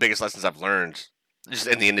 that's one of the biggest lessons I've learned just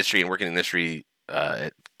in the industry and working in the industry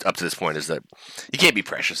up to this point is that you can't be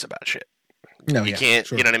precious about shit. No, you can't.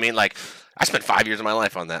 Sure. You know what I mean? Like, I spent 5 years of my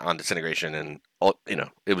life on Disintegration, and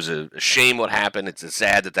it was a shame what happened. It's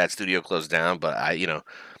sad that studio closed down, but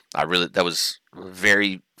that was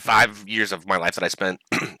 5 years of my life that I spent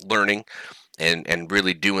learning and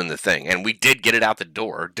really doing the thing. And we did get it out the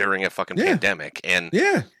door during a fucking pandemic, and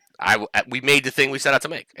we made the thing we set out to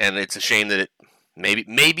make. And it's a shame that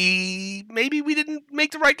maybe we didn't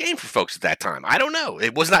make the right game for folks at that time. I don't know.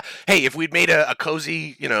 It was not. Hey, if we'd made a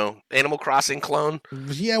cozy, Animal Crossing clone,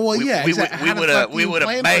 we would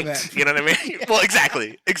have banked. You know what I mean? Well,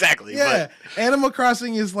 exactly. Yeah, but Animal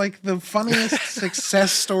Crossing is like the funniest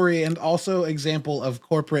success story and also example of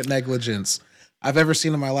corporate negligence I've ever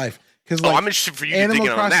seen in my life. I'm interested for you to dig in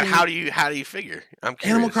on that. How do you figure? I'm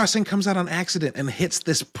curious. Animal Crossing comes out on accident and hits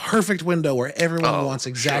this perfect window where everyone wants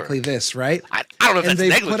exactly this, right? I don't know if that's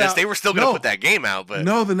negligence. They were still going to put that game out, but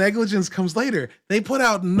no, the negligence comes later. They put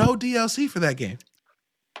out no DLC for that game.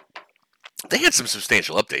 They had some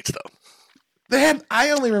substantial updates, though. They had. I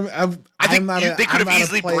only remember. I think they could have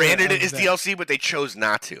easily branded it as DLC, but they chose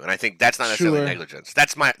not to, and I think that's not necessarily negligence.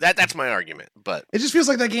 That's my argument. But it just feels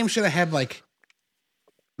like that game should have had like.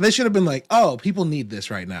 They should have been like, oh, people need this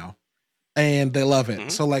right now, and they love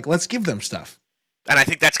it. So like, let's give them stuff. And I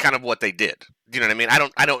think that's kind of what they did. Do you know what I mean?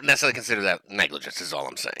 I don't necessarily consider that negligence. Is all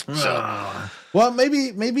I'm saying. So, well,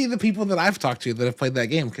 maybe the people that I've talked to that have played that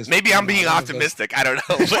game, because maybe I'm being optimistic. I don't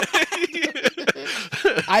know.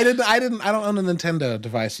 I don't own a Nintendo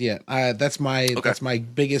device yet. That's my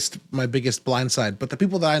biggest blind side. But the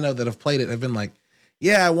people that I know that have played it have been like,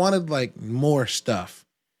 yeah, I wanted like more stuff.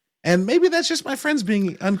 And maybe that's just my friends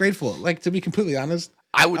being ungrateful. Like, to be completely honest,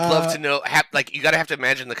 I would love to know. You got to have to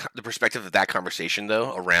imagine the perspective of that conversation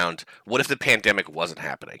though. Around what if the pandemic wasn't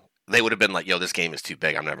happening? They would have been like, "Yo, this game is too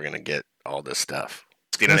big. I'm never gonna get all this stuff."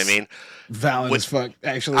 Do you know what I mean? Valid as fuck.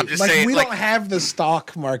 Actually, I'm just saying, we don't have the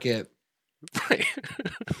stock market, right?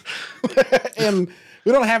 And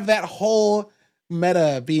we don't have that whole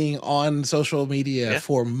meta being on social media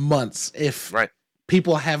for months. If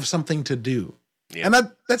people have something to do. Yeah.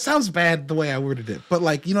 And that sounds bad the way I worded it, but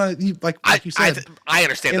like, you know, like you said, I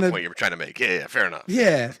understand the point you were trying to make. Yeah, fair enough.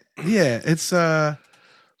 Yeah, it's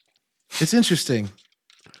interesting.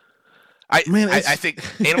 I think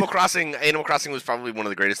Animal Crossing was probably one of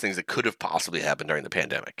the greatest things that could have possibly happened during the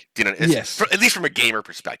pandemic. You know, yes, at least from a gamer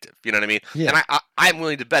perspective. You know what I mean? Yeah. And I'm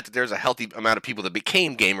willing to bet that there's a healthy amount of people that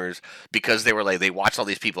became gamers because they were like, they watched all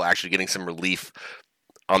these people actually getting some relief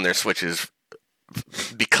on their Switches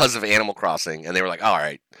because of Animal Crossing, and they were like, all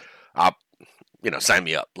right, sign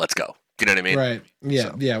me up, let's go. Do you know what I mean? Right. Yeah.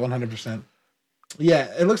 So. Yeah. 100%.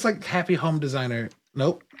 Yeah. It looks like Happy Home Designer.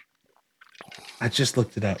 Nope. I just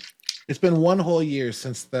looked it up. It's been one whole year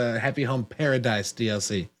since the Happy Home Paradise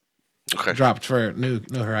DLC dropped for New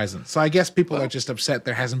Horizons. So I guess people are just upset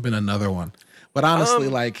there hasn't been another one. But honestly,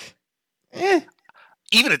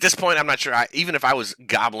 even at this point, I'm not sure. Even if I was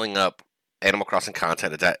gobbling up Animal Crossing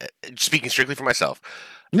content, speaking strictly for myself,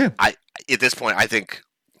 at this point, I think.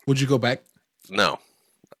 Would you go back? No,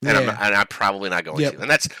 and I'm probably not going to. And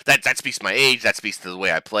that speaks to my age. That speaks to the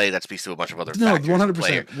way I play. That speaks to a bunch of other factors.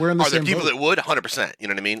 100%. We're in the same boat. Are there people that would? 100%. You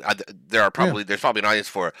know what I mean? There's probably an audience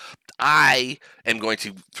for it. I am going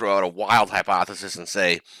to throw out a wild hypothesis and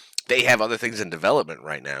say they have other things in development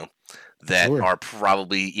right now that are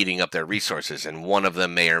probably eating up their resources, and one of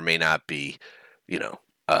them may or may not be,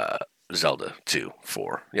 Zelda 2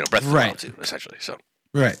 for Breath of the Wild 2 essentially. So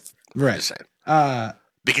right. Just saying.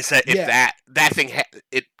 Because if that thing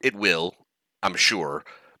it will, I'm sure,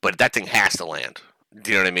 but that thing has to land.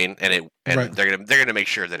 Do you know what I mean? And they're gonna make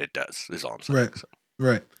sure that it does. Is all I'm saying. Right. So.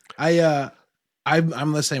 Right.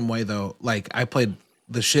 I'm the same way though. Like I played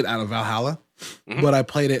the shit out of Valhalla, but I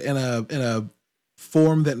played it in a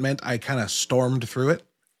form that meant I kind of stormed through it.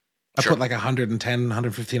 I put like 110,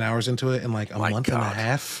 115 hours into it in like a month and a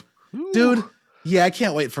half. Dude, yeah, I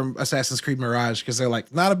can't wait for Assassin's Creed Mirage because they're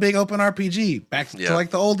like not a big open RPG back to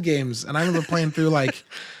like the old games. And I remember playing through like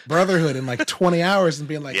Brotherhood in like 20 hours and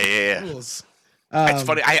being like, It's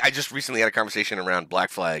funny. I just recently had a conversation around Black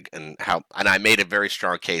Flag and I made a very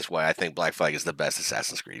strong case why I think Black Flag is the best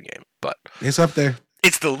Assassin's Creed game. But it's up there.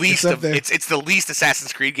 It's the least it's the least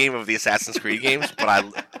Assassin's Creed game of the Assassin's Creed games.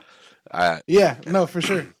 But for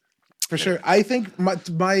sure. For sure. I think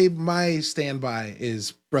my standby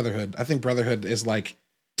is Brotherhood. I think Brotherhood is like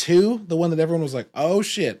 2, the one that everyone was like, oh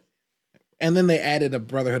shit. And then they added a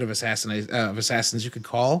Brotherhood of Assassins you could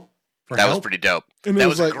call for help. Was pretty dope. And that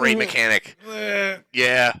was like, a great mechanic.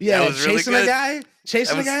 Yeah. That was chasing really good.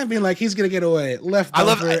 Chasing a guy and being like, he's going to get away. Left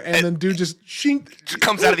bumper, and then dude just shink. Just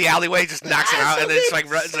comes out of the alleyway, just knocks him out, and then it's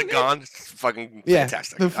like gone. It's fucking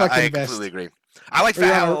fantastic. The fucking I best. completely agree. I like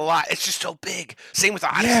Valhalla a lot. It's just so big. Same with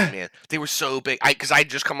Odyssey, man. They were so big. Because I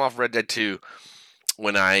just come off Red Dead 2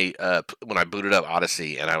 when I booted up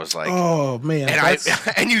Odyssey, and I was like, oh man.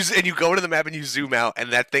 And you go to the map and you zoom out,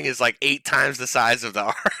 and that thing is like 8 times the size of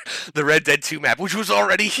the Red Dead 2 map, which was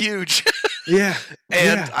already huge. Yeah.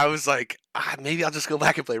 And I was like, maybe I'll just go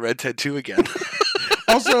back and play Red Dead 2 again.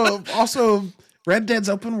 Also, Red Dead's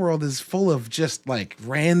open world is full of just like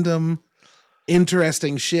random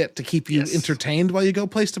interesting shit to keep you entertained while you go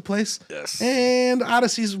place to place. Yes. And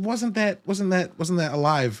Odyssey's wasn't that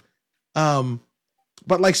alive.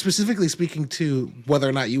 But like specifically speaking to whether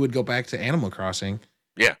or not you would go back to Animal Crossing.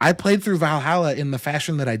 Yeah. I played through Valhalla in the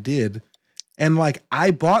fashion that I did. And like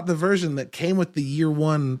I bought the version that came with the year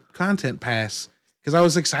 1 content pass because I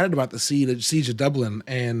was excited about the Siege of Dublin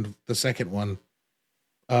and the second one.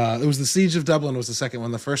 It was the Siege of Dublin was the second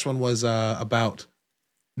one. The first one was about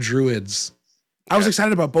druids. I was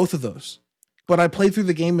excited about both of those, but I played through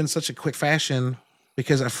the game in such a quick fashion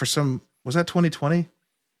because for some Was that 2020?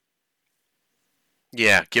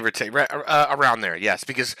 Yeah, give or take, right, around there. Yes,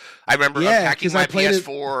 because I remember unpacking my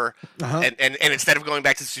PS4, and instead of going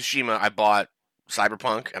back to Tsushima, I bought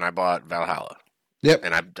Cyberpunk and I bought Valhalla. Yep.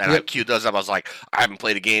 And I queued those up. I was like, I haven't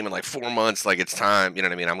played a game in like 4 months. Like, it's time. You know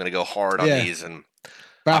what I mean? I'm going to go hard on these. And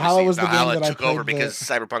Valhalla was the game Valhalla that took over because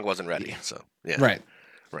Cyberpunk wasn't ready. So yeah, right.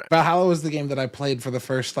 Valhalla was the game that I played for the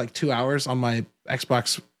first like 2 hours on my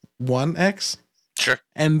Xbox One X. Sure.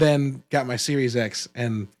 And then got my Series X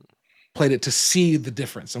and played it to see the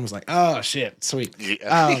difference and was like, oh shit, sweet.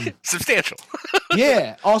 Yeah. Substantial.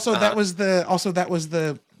 Yeah. Also, that was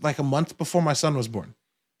the like a month before my son was born.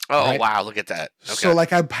 Oh, right? Wow, look at that. Okay. So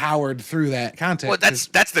like I powered through that content. Well,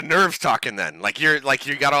 that's the nerves talking then. Like you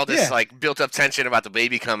got all this like built up tension about the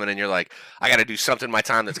baby coming, and you're like, I got to do something in my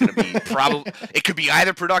time that's going to be probably it could be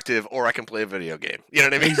either productive or I can play a video game. You know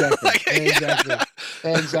what I mean?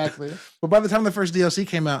 Exactly. Exactly. But by the time the first DLC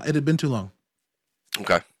came out, it had been too long.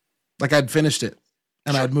 Okay. Like I'd finished it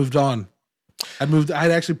and I'd moved on.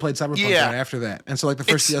 I'd actually played Cyberpunk right after that. And so like the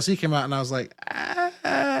first DLC came out and I was like,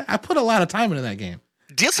 I put a lot of time into that game.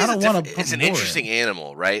 DLC is an interesting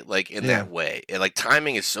animal, right? Like in that way. And like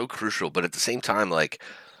timing is so crucial, but at the same time, like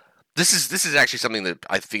this is actually something that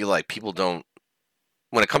I feel like people don't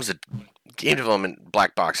when it comes to game development,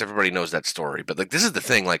 black box, everybody knows that story. But like this is the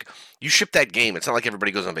thing, like you ship that game, it's not like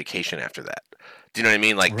everybody goes on vacation after that. Do you know what I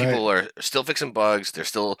mean? Like people are still fixing bugs.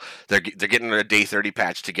 They're getting a day 30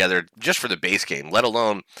 patch together just for the base game. Let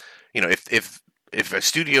alone, you know, if a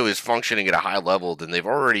studio is functioning at a high level, then they've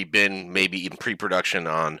already been maybe in pre-production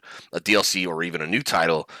on a DLC or even a new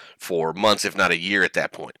title for months, if not a year, at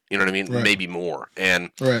that point. You know what I mean? Maybe more.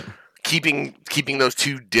 And keeping those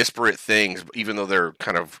two disparate things, even though they're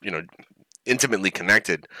kind of intimately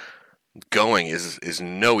connected, going is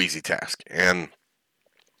no easy task. And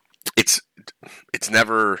it's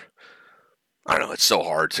never, I don't know, it's so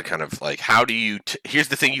hard to kind of like, how do you here's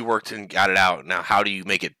the thing, you worked and got it out, now how do you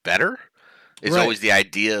make it better is always the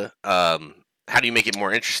idea. How do you make it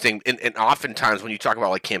more interesting? And oftentimes when you talk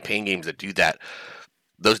about like campaign games that do that,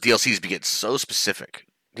 those DLCs get so specific,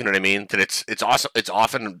 you know what I mean, that it's awesome. It's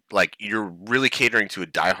often like you're really catering to a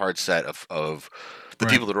diehard set of the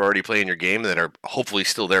people that are already playing your game that are hopefully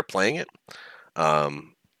still there playing it.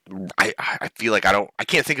 I feel like I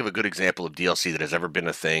can't think of a good example of DLC that has ever been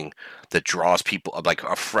a thing that draws people, like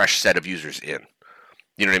a fresh set of users in.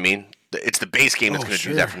 You know what I mean? It's the base game that's going to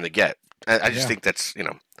do that from the get. I just think that's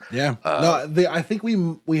I think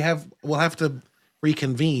we'll have to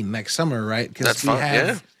reconvene next summer, right? Because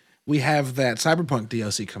we have that Cyberpunk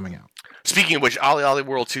DLC coming out. Speaking of which, Ollie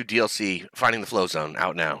World 2 DLC, Finding the Flow Zone,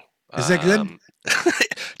 out now. Is that good?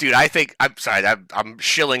 Dude, I think I'm sorry. I'm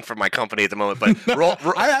shilling for my company at the moment, but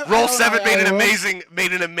Roll 7 made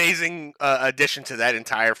an amazing addition to that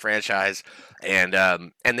entire franchise, and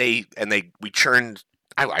we churned.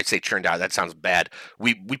 I'd say churned out. That sounds bad.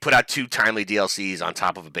 We put out 2 timely DLCs on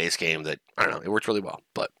top of a base game that I don't know. It worked really well,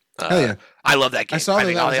 but. I love that game. I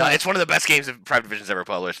think it's one of the best games that Private Division's ever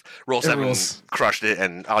published. Roll 7 crushed it,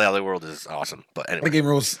 and Ollie World is awesome. But anyway, the game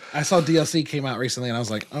rules. I saw DLC came out recently, and I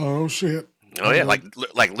was like, oh shit. Oh yeah, like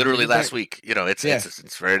literally last week. You know,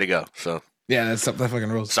 it's ready to go. So yeah, that fucking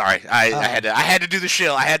rules. Sorry, I had to do the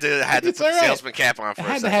shill. I had to put the salesman cap on for a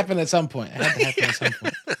second. It had to happen at some point.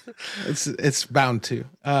 It's bound to.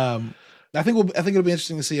 I think it'll be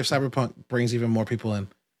interesting to see if Cyberpunk brings even more people in.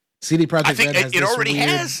 CD Projekt Red has it already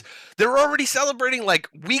has. They're already celebrating like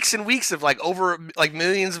weeks and weeks of like over like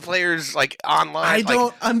millions of players like online. I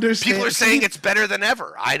don't understand. People are saying it's better than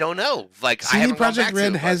ever. I don't know. Like CD Projekt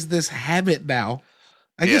Red has this habit now.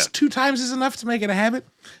 I guess 2 times is enough to make it a habit.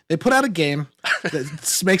 They put out a game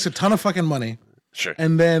that makes a ton of fucking money. Sure.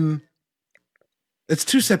 And then it's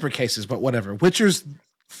 2 separate cases, but whatever. Witcher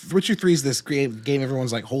 3 is this game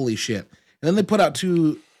everyone's like, holy shit. And then they put out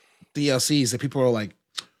 2 DLCs that people are like,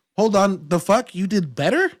 hold on, the fuck? You did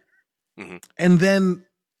better? Mm-hmm. And then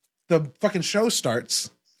the fucking show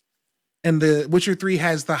starts, and the Witcher 3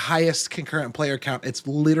 has the highest concurrent player count it's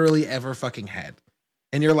literally ever fucking had.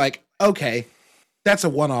 And you're like, okay, that's a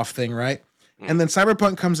one-off thing, right? Mm-hmm. And then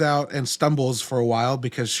Cyberpunk comes out and stumbles for a while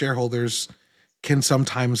because shareholders can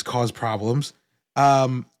sometimes cause problems.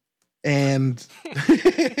 And and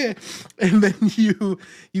then you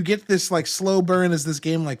get this like slow burn as this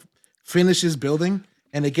game like finishes building.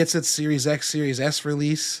 And it gets its Series X, Series S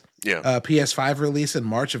release, PS5 release in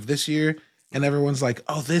March of this year. And everyone's like,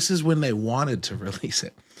 oh, this is when they wanted to release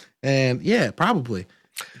it. And yeah, probably.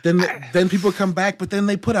 Then people come back, but then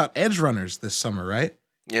they put out Edge Runners this summer, right?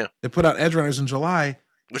 Yeah. They put out Edge Runners in July.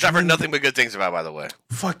 Which I've heard nothing but good things about, by the way.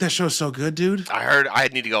 Fuck, that show's so good, dude. I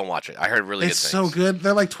need to go and watch it. I heard really good things. It's so good.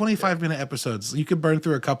 They're like 25-minute episodes. You could burn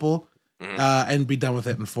through a couple and be done with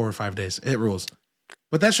it in 4 or 5 days. It rules.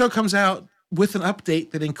 But that show comes out with an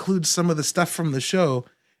update that includes some of the stuff from the show,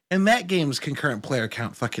 and that game's concurrent player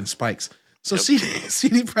count fucking spikes. So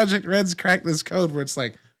CD Projekt Red's cracked this code where it's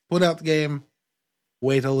like, put out the game,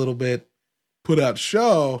 wait a little bit, put out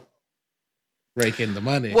show, rake in the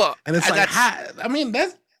money. Well, and it's like, I mean,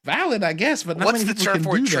 that's valid, I guess, but not what's many the people term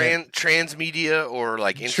for it? Transmedia or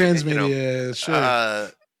like transmedia?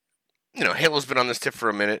 Sure. Halo's been on this tip for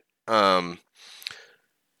a minute.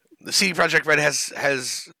 The CD Projekt Red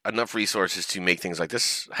has enough resources to make things like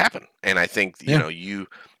this happen, and I think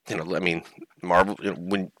I mean, Marvel,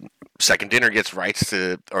 when Second Dinner gets rights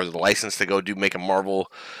to or the license to go make a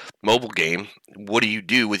Marvel mobile game, what do you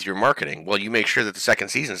do with your marketing? Well, you make sure that the second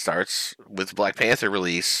season starts with Black Panther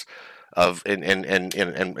release of and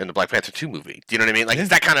the Black Panther 2 movie. Do you know what I mean? Like it's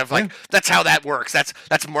that kind of like that's how that works.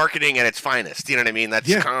 That's marketing at its finest. Do you know what I mean? That's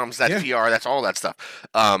comms, that's PR, that's all that stuff.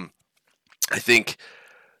 I think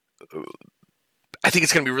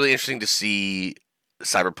it's going to be really interesting to see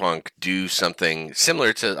Cyberpunk do something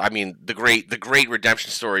similar to, I mean, the great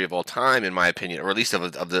redemption story of all time, in my opinion, or at least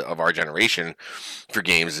of our generation for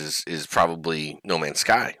games is probably No Man's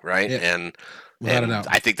Sky, right? Yeah. And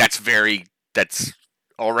I think that's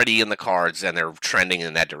already in the cards, and they're trending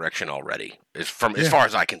in that direction already. As far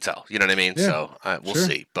as I can tell, you know what I mean. Yeah. So we'll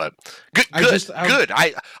see. But good.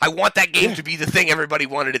 I want that game to be the thing everybody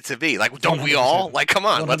wanted it to be. Like, don't 100%. We all? Like, come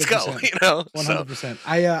on, 100%. Let's go. 100%.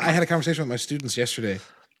 I had a conversation with my students yesterday,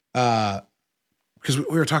 because we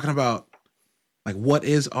were talking about like what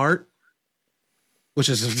is art, which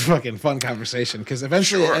is a fucking fun conversation. Because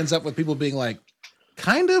eventually it ends up with people being like,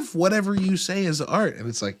 kind of whatever you say is art, and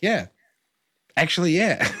it's like, actually,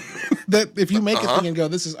 that if you make a thing and go,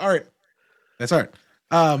 this is art, that's art.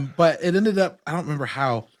 But it ended up, I don't remember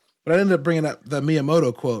how, but I ended up bringing up the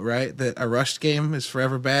Miyamoto quote, right? That a rushed game is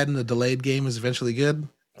forever bad and a delayed game is eventually good.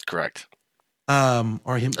 Correct.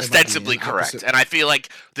 Or him ostensibly correct. And I feel like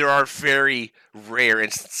there are very rare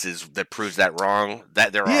instances that proves that wrong.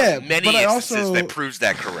 That there are many instances that proves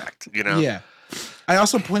that correct. You know? Yeah. I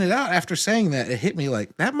also pointed out after saying that, it hit me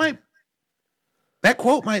like that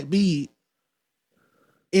quote might be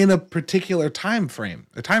in a particular time frame,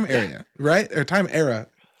 a time area, right? Or time era.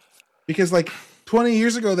 Because like 20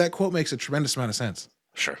 years ago, that quote makes a tremendous amount of sense.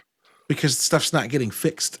 Sure. Because stuff's not getting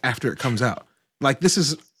fixed after it comes out. Like this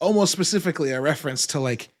is almost specifically a reference to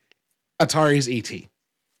like Atari's ET,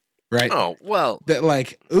 right? Oh, well. That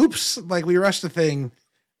like, oops, like we rushed the thing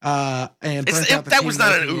and that was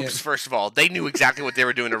not an oops, first of all. They knew exactly what they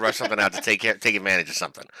were doing to rush something out to take advantage of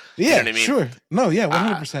something. Yeah, you know what I mean? Sure. No,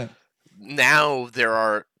 100%. Now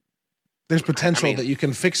there's potential that you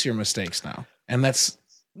can fix your mistakes now, and that's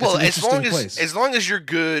as long as you're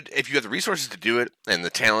good, if you have the resources to do it and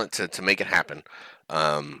the talent to make it happen,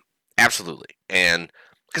 absolutely. And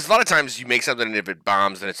because a lot of times you make something and if it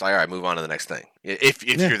bombs, then it's like, all right, move on to the next thing. If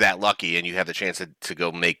you're that lucky and you have the chance to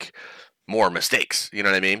go make more mistakes, you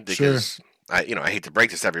know what I mean? Because I hate to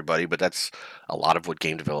break this to everybody, but that's a lot of what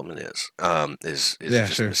game development is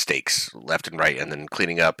just mistakes left and right, and then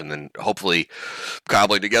cleaning up, and then hopefully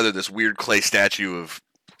cobbling together this weird clay statue of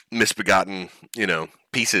misbegotten,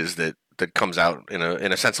 pieces that comes out in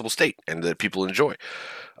a sensible state and that people enjoy.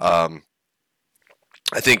 I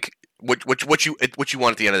think what you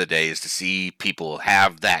want at the end of the day is to see people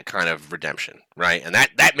have that kind of redemption, right? And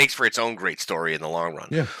that makes for its own great story in the long run.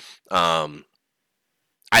 Yeah.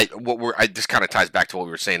 This kind of ties back to what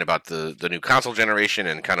we were saying about the new console generation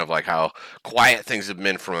and kind of like how quiet things have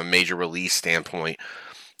been from a major release standpoint.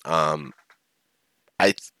 A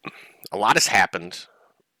lot has happened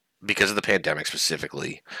because of the pandemic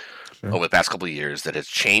specifically over the past couple of years that has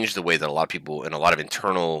changed the way that a lot of people and a lot of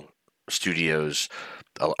internal studios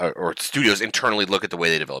or studios internally look at the way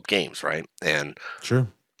they develop games, right? And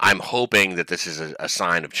I'm hoping that this is a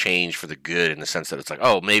sign of change for the good in the sense that it's like,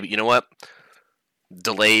 oh, maybe, you know what?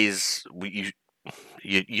 Delays,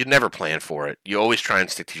 you never plan for it. You always try and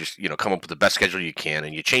stick to just come up with the best schedule you can,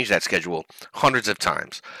 and you change that schedule hundreds of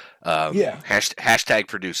times. Hashtag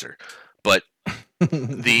producer. But at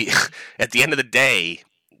the end of the day,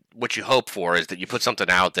 what you hope for is that you put something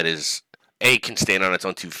out that is can stand on its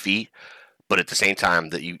own 2 feet, but at the same time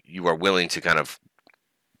that you are willing to kind of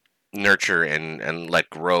nurture and let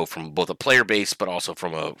grow from both a player base, but also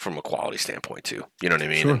from a quality standpoint too. You know what I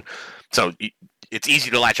mean? Sure. And so it's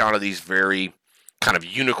easy to latch onto these very kind of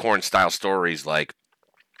unicorn style stories like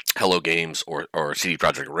Hello Games or CD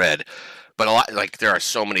Projekt Red, but a lot there are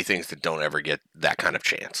so many things that don't ever get that kind of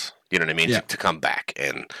chance. You know what I mean? Yeah. To come back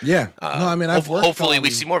and No, I mean, hopefully we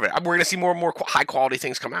see more of it. We're going to see more and more high quality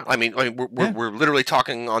things come out. I mean we're literally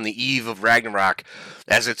talking on the eve of Ragnarok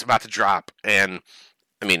as it's about to drop, and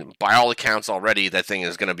I mean, by all accounts, already that thing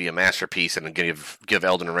is going to be a masterpiece and give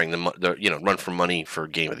Elden Ring the run for money for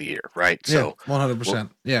Game of the Year, right? So 100%.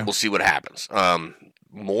 We'll see what happens.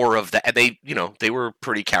 More of that. They were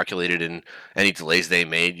pretty calculated in any delays they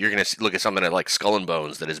made. You're going to look at something like Skull and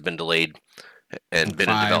Bones that has been delayed and been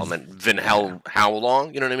in development. How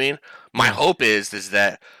long? You know what I mean? My hope is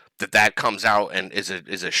that comes out and is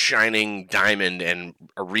a shining diamond and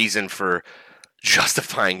a reason for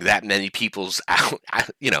justifying that many people's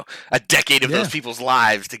a decade of those people's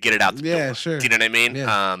lives to get it out the door. Sure. Do you know what I mean?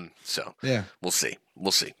 Yeah. We'll see.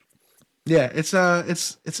 Yeah,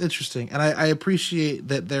 it's interesting, and I appreciate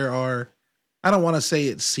that there are. I don't want to say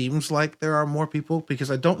it seems like there are more people, because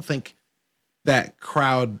I don't think that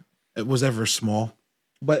crowd was ever small,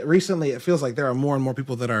 but recently it feels like there are more and more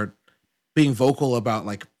people that are being vocal about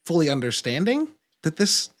like fully understanding that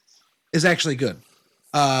this is actually good.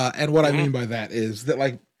 And what I mean by that is that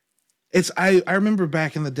like I remember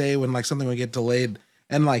back in the day when like something would get delayed,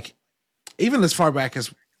 and like even as far back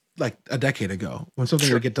as like a decade ago, when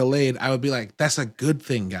something would get delayed, I would be like, that's a good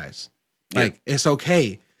thing, guys. Like it's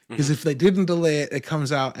okay, because if they didn't delay it, it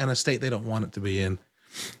comes out in a state they don't want it to be in.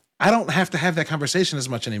 I don't have to have that conversation as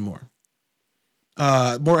much anymore.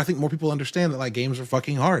 I think more people understand that like games are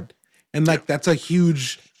fucking hard, and like that's a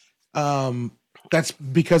huge that's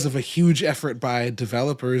because of a huge effort by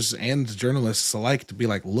developers and journalists alike to be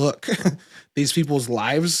like, look, these people's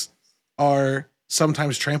lives are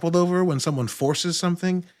sometimes trampled over when someone forces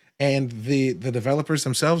something, and the developers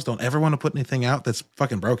themselves don't ever want to put anything out that's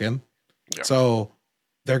fucking broken. Yeah. So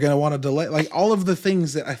they're going to want to delay, like all of the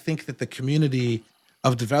things that I think that the community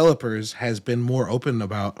of developers has been more open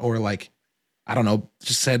about, or like, I don't know,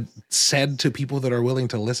 just said to people that are willing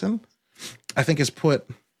to listen, I think has put,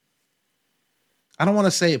 I don't want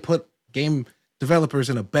to say it put game developers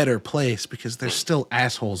in a better place, because there's still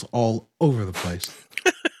assholes all over the place.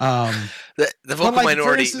 The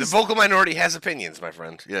vocal minority has opinions, my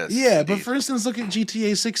friend. Yes. Yeah, indeed. But for instance, look at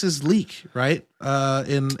GTA 6's leak, right?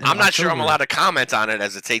 I'm not October. Sure I'm allowed to comment on it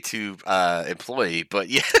as a Take-Two employee, but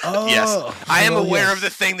yes, I am aware of the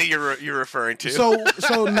thing that you're referring to.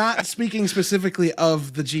 So not speaking specifically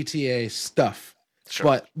of the GTA stuff,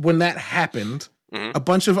 but when that happened, a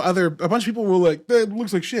bunch of people were like, "That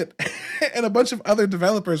looks like shit," and a bunch of other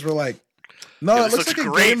developers were like, "No, it looks like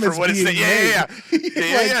a game that's being made."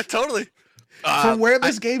 Yeah, totally. From where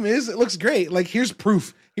this game is, it looks great. Like, here's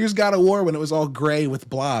proof. Here's God of War when it was all gray with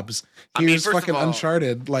blobs. Here's fucking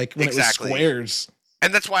Uncharted, like when it was squares.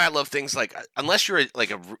 And that's why I love things like, unless you're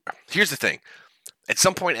like here's the thing. At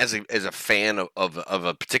some point, as a fan of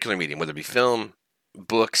a particular medium, whether it be film,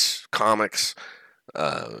 books, comics,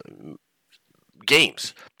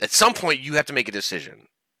 games, at some point you have to make a decision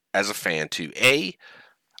as a fan to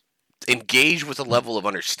engage with a level of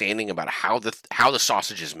understanding about how the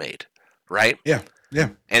sausage is made, right? Yeah.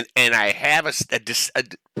 And I have a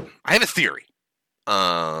theory,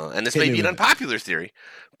 and this may be an unpopular theory,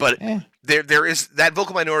 but there is that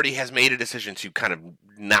vocal minority has made a decision to kind of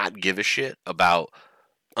not give a shit about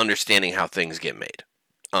understanding how things get made.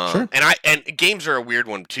 Sure. And games are a weird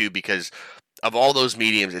one too, because of all those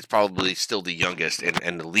mediums, it's probably still the youngest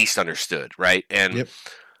and the least understood, right? And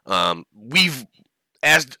we've,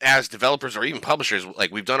 as developers or even publishers,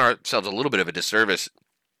 like we've done ourselves a little bit of a disservice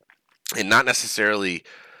in not necessarily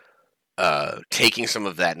taking some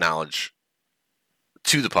of that knowledge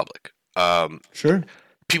to the public. Sure.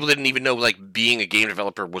 People didn't even know like being a game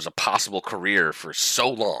developer was a possible career for so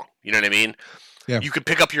long. You know what I mean? Yeah. You could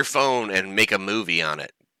pick up your phone and make a movie on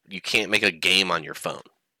it. You can't make a game on your phone.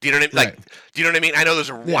 Do you know what I mean? Right. Like, do you know what I mean? I know those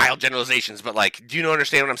are wild generalizations, but like, do you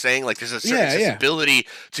understand what I'm saying? Like, there's a certain accessibility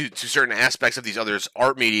to certain aspects of these others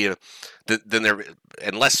art media than there,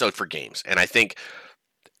 and less so for games. And I think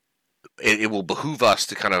it will behoove us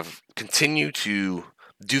to kind of continue to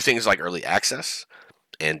do things like early access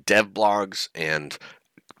and dev blogs and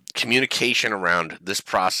communication around this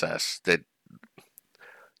process that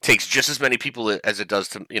takes just as many people as it does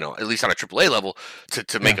to, at least on a AAA level,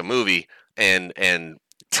 to make a movie and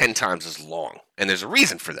 10 times as long. And there's a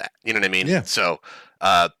reason for that. You know what I mean? Yeah. So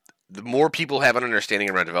the more people have an understanding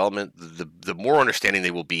around development, the more understanding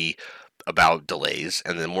they will be about delays,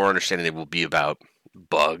 and the more understanding they will be about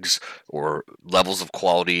bugs or levels of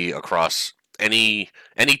quality across any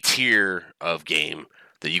tier of game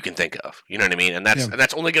that you can think of. You know what I mean? And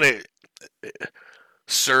that's only going to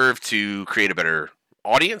serve to create a better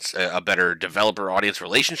audience, a better developer audience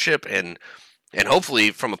relationship, and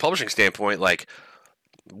hopefully from a publishing standpoint, like,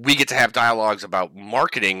 we get to have dialogues about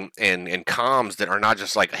marketing and comms that are not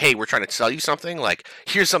just like, hey, we're trying to sell you something. Like,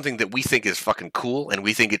 here's something that we think is fucking cool, and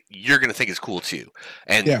we think you're going to think is cool too.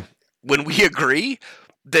 And when we agree,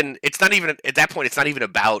 then it's not even at that point. It's not even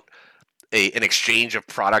about an exchange of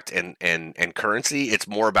product and currency. It's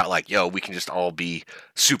more about like, yo, we can just all be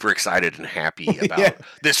super excited and happy about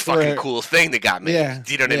this fucking cool thing that got made. Yeah.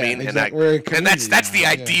 Do you know what I mean? Exactly. And that's the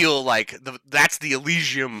ideal, like that's the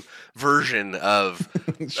Elysium version of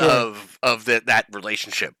that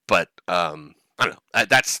relationship. But I don't know.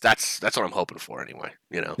 That's what I'm hoping for anyway.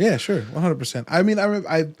 You know? Yeah, sure, 100%. I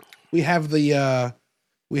mean, we have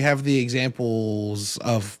the examples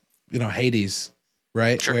of Hades,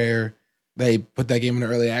 right? Sure. Where they put that game in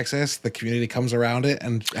early access, the community comes around it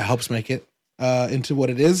and helps make it into what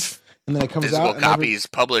it is, and then it comes Physical out. Copies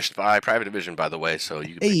published by Private Division, by the way, so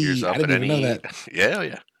you can pick yours up I didn't at even any. know that.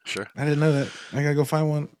 Yeah, sure. I didn't know that. I gotta go find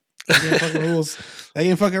one. That game fucking rules. That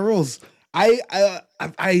game fucking rules. I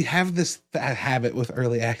have this habit with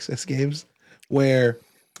early access games where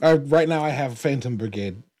right now I have Phantom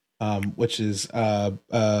Brigade, which is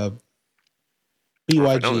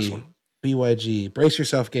BYG Brace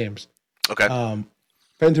Yourself Games. Okay.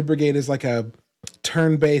 Phantom Brigade is like a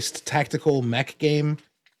turn-based tactical mech game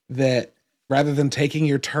that rather than taking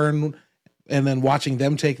your turn and then watching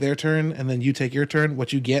them take their turn and then you take your turn,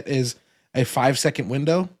 what you get is a 5-second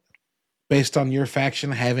window based on your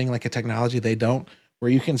faction having like a technology they don't,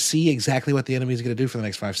 where you can see exactly what the enemy is going to do for the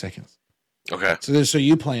next 5 seconds. Okay. So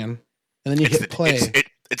you plan, and then you hit play.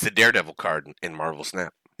 It's the Daredevil card in Marvel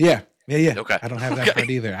Snap. Yeah. Okay. I don't have that card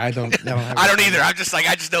either. I don't have I don't either. I'm just like,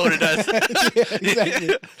 I just know what it does. Yeah,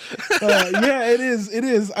 exactly. It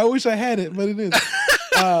is. I wish I had it, but it is.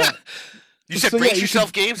 You said Brace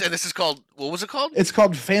Yourself Games, and this is called, what was it called? It's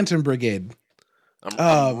called Phantom Brigade.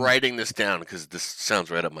 I'm writing this down because this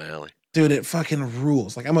sounds right up my alley. Dude, it fucking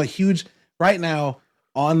rules. Like, I'm a huge, right now,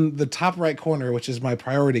 on the top right corner, which is my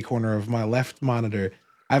priority corner of my left monitor,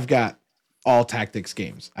 I've got all tactics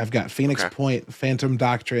games. I've got Phoenix Point, Phantom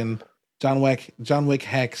Doctrine, John Wick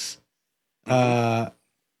Hex, Wildermyth,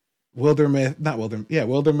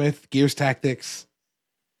 Wildermyth, Gears Tactics,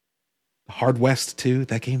 Hard West 2.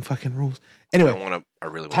 That game fucking rules. Anyway, I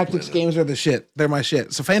really want tactics games are the shit. They're my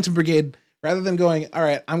shit. So Phantom Brigade, rather than going, all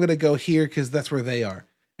right, I'm gonna go here because that's where they are,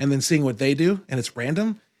 and then seeing what they do, and it's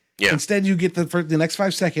random. Yeah. Instead, you get the next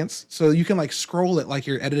 5 seconds, so you can like scroll it like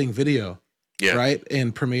you're editing video. Yeah. Right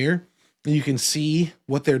in Premiere. And you can see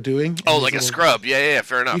what they're doing. Oh, like a scrub. Yeah,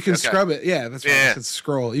 fair enough. You can scrub it. Yeah, that's why I said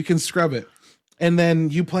scroll. You can scrub it. And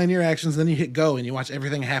then you plan your actions, then you hit go and you watch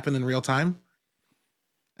everything happen in real time.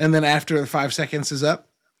 And then after the 5 seconds is up,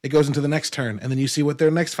 it goes into the next turn. And then you see what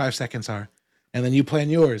their next 5 seconds are. And then you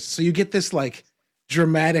plan yours. So you get this like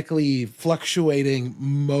dramatically fluctuating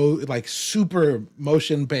like super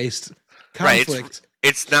motion-based conflict. Right,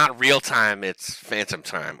 it's not real time, it's phantom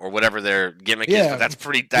time or whatever their gimmick is, but that's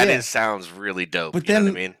sounds really dope. But you then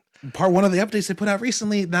know what I mean? Part one of the updates they put out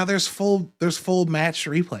recently, now there's full match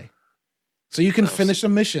replay. So you can finish a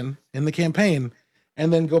mission in the campaign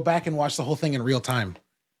and then go back and watch the whole thing in real time.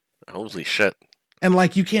 Holy shit. And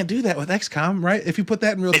like you can't do that with XCOM, right? If you put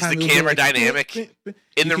that in real time, it's the camera dynamic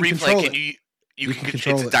in the replay. Can you can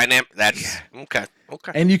control it. It's a dynamic. That's okay.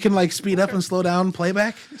 And you can like speed up and slow down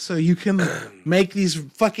playback, so you can make these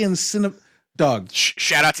fucking dog.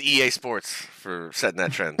 Shout out to EA Sports for setting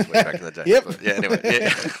that trend way back in the day. Yep. But yeah. Anyway.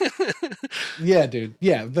 Yeah, dude.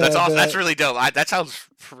 Yeah. That's awesome. That's really dope. That sounds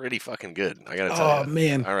pretty fucking good. I gotta tell you. Oh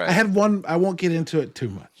man. All right. I had one. I won't get into it too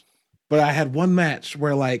much, but I had one match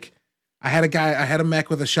where like I had a mech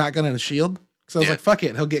with a shotgun and a shield. So I was like, fuck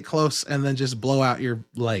it, he'll get close and then just blow out your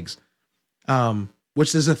legs.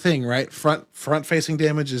 Which is a thing, right? Front facing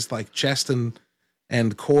damage is like chest and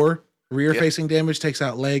core. Rear facing damage takes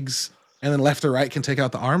out legs, and then left or right can take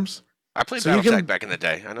out the arms. I played BattleTech back in the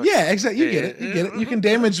day. I know. Yeah, exactly. You get it. You can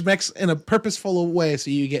damage mechs in a purposeful way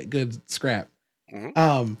so you get good scrap.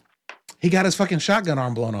 Mm-hmm. He got his fucking shotgun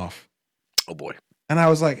arm blown off. Oh boy. And I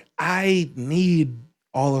was like, I need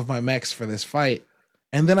all of my mechs for this fight.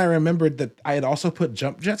 And then I remembered that I had also put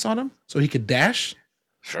jump jets on him so he could dash.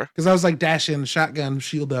 Sure. Because I was like dashing, shotgun,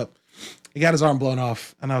 shield up. He got his arm blown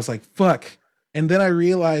off. And I was like, fuck. And then I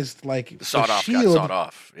realized like the sawed-off shield, got sawed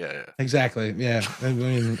off. Yeah. Exactly. Yeah. I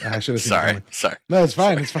mean, I should have seen Sorry. No, it's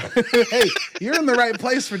fine. It's fine. Hey, you're in the right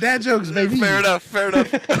place for dad jokes, baby. Fair enough.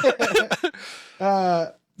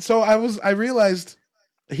 So I realized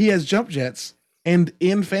he has jump jets, and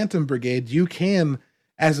in Phantom Brigade, you can,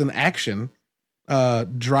 as an action,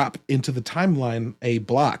 drop into the timeline a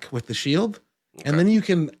block with the shield, and then you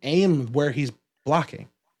can aim where he's blocking.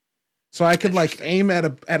 So I could like aim at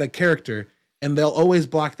a character and they'll always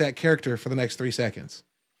block that character for the next 3 seconds.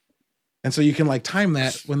 And so you can like time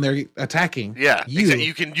that when they're attacking. Yeah, exactly.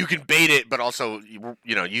 You can bait it, but also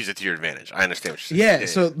use it to your advantage. I understand what you're saying. Yeah,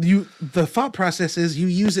 so the thought process is you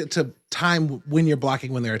use it to time when you're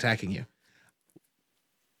blocking when they're attacking you.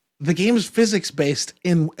 The game's physics based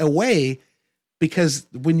in a way because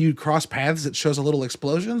when you cross paths, it shows a little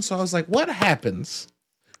explosion. So I was like, what happens?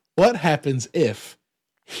 What happens if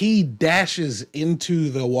he dashes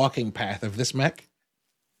into the walking path of this mech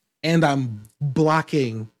and I'm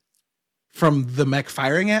blocking from the mech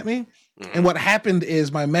firing at me? And what happened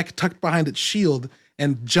is my mech tucked behind its shield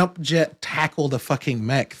and jump jet tackled a fucking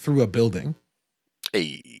mech through a building.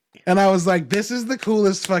 Hey. And I was like, this is the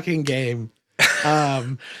coolest fucking game.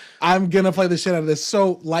 I'm gonna play the shit out of this.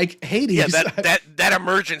 So like Hades, that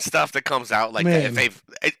emergent stuff that comes out, like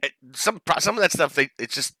some of that stuff,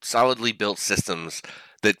 it's just solidly built systems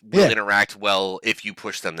that will interact well if you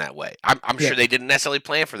push them that way. I'm sure they didn't necessarily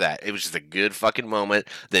plan for that. It was just a good fucking moment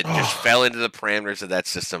that just fell into the parameters of that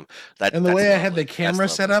system. And the way I had the camera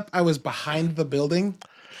set up, I was behind the building,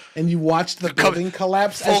 and you watched the building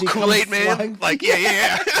collapse. Full Kool-Aid man, like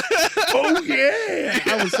yeah. Oh yeah,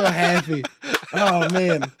 I was so happy. Oh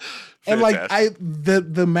man, and like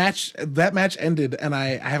that match ended, and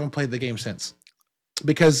I haven't played the game since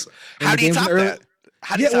because how do you top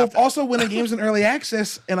that? Also when a game's in early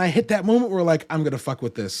access and I hit that moment where like I'm gonna fuck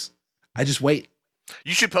with this, I just wait.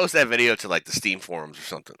 You should post that video to like the Steam forums or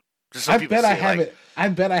something. Just so I bet I have it. I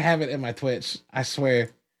bet I have it in my Twitch. I swear.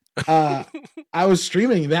 I was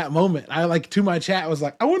streaming that moment. I like to my chat. I was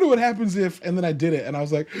like, I wonder what happens if, and then I did it, and I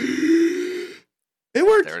was like, it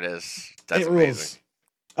worked. There it is. That's amazing.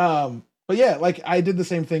 But yeah, like I did the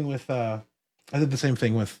same thing with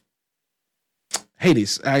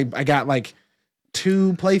Hades. I got like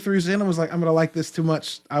 2 playthroughs in and was like, I'm gonna like this too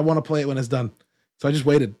much. I want to play it when it's done. So I just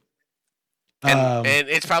waited. And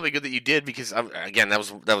it's probably good that you did because again, that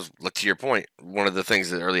was to your point, one of the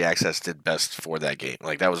things that early access did best for that game.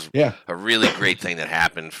 Like that was a really great thing that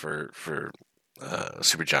happened for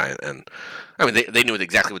Supergiant, and I mean they knew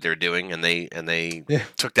exactly what they were doing, and they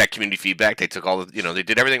took that community feedback. They took all the they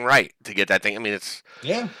did everything right to get that thing. I mean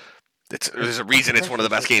there's a reason it's one of the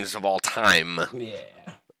best games of all time.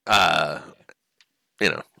 Yeah.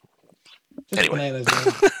 Just anyway. Bananas,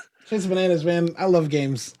 man. Just bananas, man. I love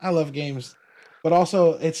games. But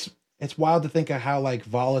also it's wild to think of how like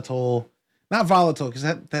volatile, not volatile, because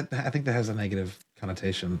that I think that has a negative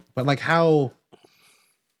connotation, but like how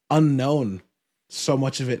unknown so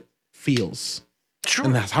much of it feels. Sure.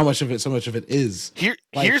 And that's so much of it is.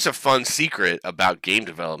 Here's a fun secret about game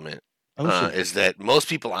development. Is that most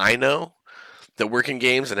people I know that work in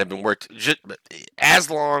games and have been worked just as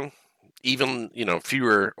long, even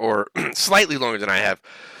fewer or slightly longer than I have,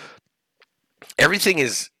 everything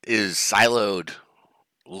is siloed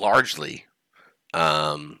largely,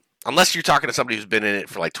 unless you're talking to somebody who's been in it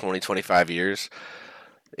for like 20, 25 years.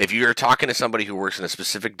 If you're talking to somebody who works in a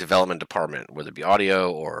specific development department, whether it be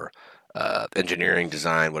audio or engineering,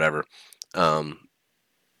 design, whatever,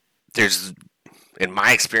 there's, in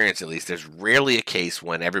my experience at least, there's rarely a case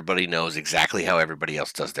when everybody knows exactly how everybody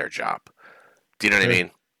else does their job. Do you know what I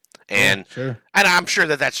mean? And and I'm sure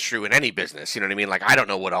that that's true in any business. You know what I mean? Like, I don't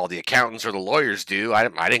know what all the accountants or the lawyers do. I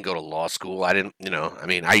didn't go to law school. I didn't, I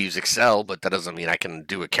mean, I use Excel, but that doesn't mean I can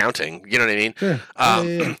do accounting. You know what I mean? Sure.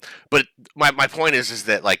 But my point is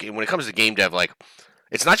that, like, when it comes to game dev, like,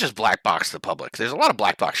 it's not just black box to the public. There's a lot of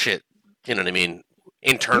black box shit, you know what I mean,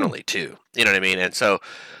 internally, too. You know what I mean? And so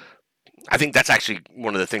I think that's actually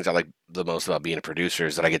one of the things I like the most about being a producer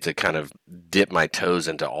is that I get to kind of dip my toes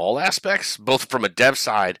into all aspects, both from a dev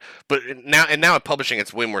side, but now at publishing,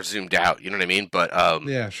 it's way more zoomed out. You know what I mean? But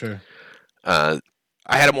yeah, sure. I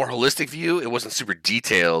had a more holistic view. It wasn't super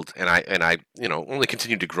detailed, and I only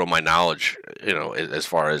continued to grow my knowledge. As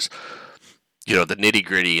far as the nitty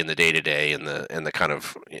gritty and the day to day and the kind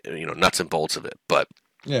of nuts and bolts of it. But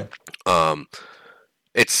yeah,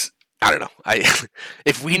 it's. I don't know.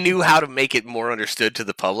 If we knew how to make it more understood to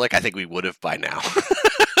the public, I think we would have by now.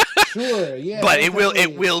 Sure, yeah. But it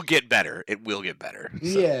will get better. It will get better. So.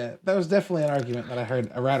 Yeah, that was definitely an argument that I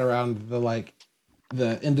heard right around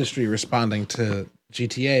the industry responding to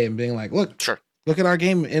GTA and being like, look at our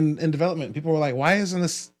game in development. People were like, why isn't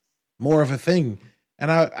this more of a thing?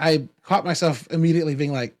 And I caught myself immediately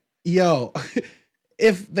being like, yo,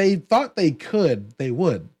 if they thought they could, they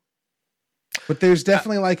would. But there's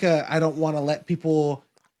definitely like I don't want to let people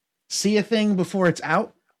see a thing before it's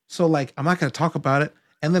out. So like, I'm not going to talk about it.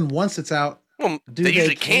 And then once it's out, they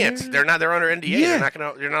usually can't. They're under NDA. Yeah.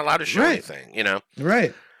 They're not allowed to show anything,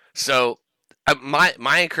 Right. So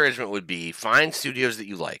My encouragement would be find studios that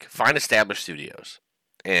you like, find established studios,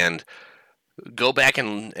 and go back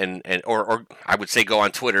or I would say go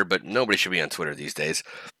on Twitter, but nobody should be on Twitter these days.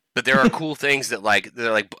 But there are cool things that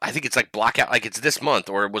they're like I think it's like blockout, like it's this month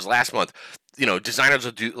or it was last month. Designers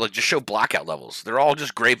will do like just show blockout levels. They're all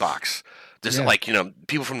just gray box. Just like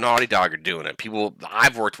people from Naughty Dog are doing it. People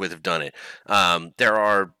I've worked with have done it. There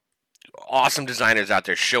are awesome designers out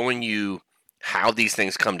there showing you how these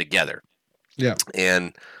things come together. Yeah,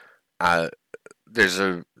 and there's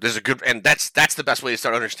a good, and that's the best way to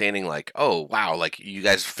start understanding. Like, oh wow, like you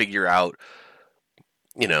guys figure out.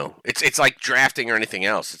 It's like drafting or anything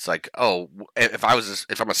else. It's like, oh, if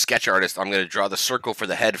I'm a sketch artist, I'm going to draw the circle for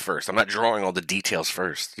the head first. I'm not drawing all the details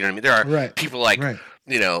first. You know what I mean? There are people like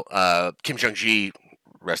Kim Jong-gi,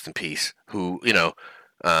 rest in peace, who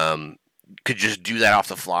could just do that off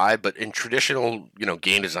the fly. But in traditional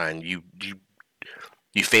game design, you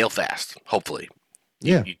fail fast. Hopefully.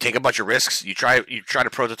 Yeah. You take a bunch of risks. You try to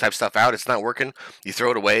prototype stuff out. It's not working. You throw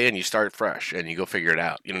it away and you start fresh and you go figure it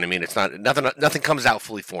out. You know what I mean? It's not nothing comes out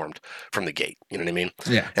fully formed from the gate. You know what I mean?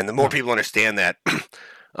 Yeah. And the more people understand that,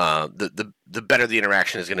 the better the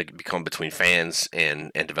interaction is going to become between fans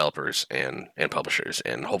and developers and publishers.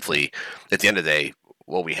 And hopefully, at the end of the day,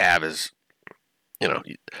 what we have is,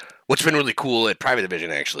 what's been really cool at Private Division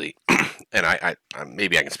actually. And I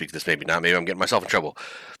maybe I can speak to this, maybe not. Maybe I'm getting myself in trouble.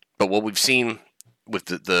 But what we've seen with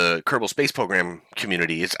the Kerbal Space Program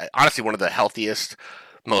community is honestly one of the healthiest,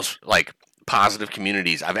 most like positive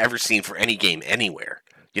communities I've ever seen for any game anywhere.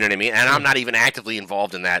 You know what I mean? And I'm not even actively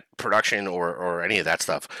involved in that production or any of that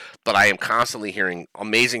stuff, but I am constantly hearing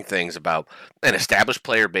amazing things about an established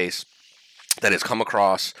player base that has come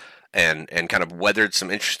across and kind of weathered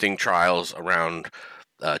some interesting trials around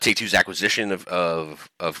Take-Two's acquisition of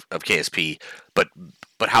KSP,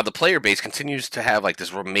 but how the player base continues to have like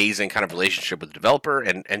this amazing kind of relationship with the developer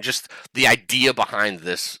and just the idea behind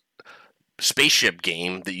this spaceship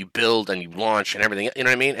game that you build and you launch and everything, you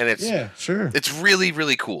know what I mean? And it's really,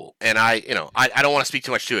 really cool. And I don't want to speak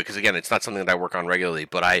too much to it because again, it's not something that I work on regularly,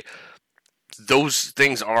 but those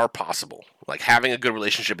things are possible. Like having a good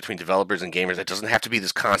relationship between developers and gamers, that doesn't have to be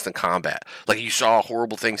this constant combat. Like you saw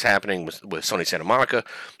horrible things happening with Sony Santa Monica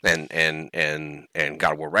and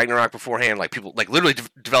God of War Ragnarok beforehand. Like people, like literally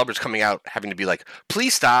developers coming out having to be like,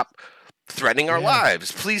 please stop threatening our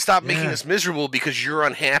lives. Please stop making us miserable because you're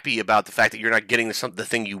unhappy about the fact that you're not getting the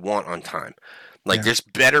thing you want on time. Like there's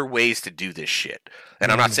better ways to do this shit.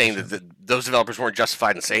 And I'm not saying that those developers weren't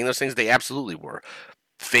justified in saying those things. They absolutely were.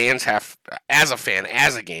 Fans have, as a fan,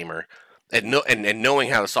 as a gamer, and knowing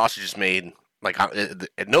how the sausage is made, like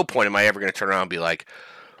at no point am I ever going to turn around and be like,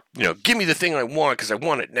 give me the thing I want because I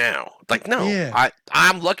want it now. Like no,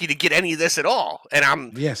 I'm lucky to get any of this at all, and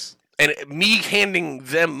and me handing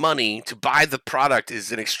them money to buy the product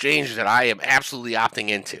is an exchange that I am absolutely opting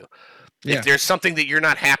into. Yeah. If there's something that you're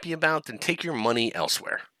not happy about, then take your money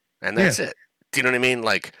elsewhere, and that's it. Do you know what I mean?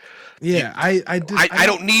 Like. Yeah, I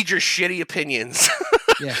don't need your shitty opinions.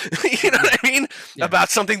 Yeah. You know what I mean? Yeah. About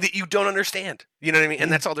something that you don't understand. You know what I mean?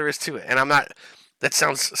 And that's all there is to it. And I'm not, that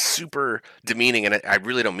sounds super demeaning, and I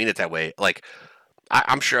really don't mean it that way. Like,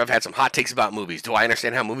 I'm sure I've had some hot takes about movies. Do I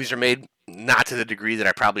understand how movies are made? Not to the degree that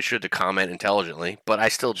I probably should to comment intelligently, but I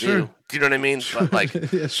still do. Sure. Do you know what I mean? But like,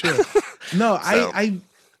 yeah, sure. No, so.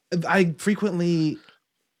 I frequently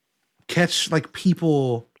catch like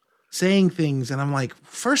people saying things and I'm like,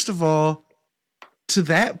 first of all, to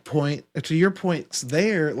that point, to your points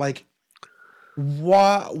there, like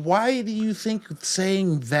why do you think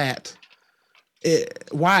saying that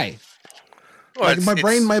why? Well,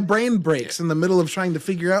 like my brain breaks in the middle of trying to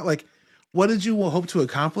figure out like what did you hope to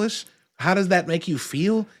accomplish? How does that make you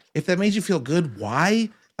feel? If that made you feel good, why?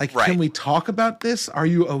 Like can we talk about this? Are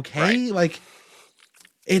you okay? Like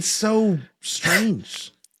it's so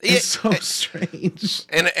strange. It's so strange.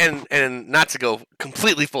 And not to go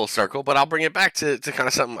completely full circle, but I'll bring it back to kind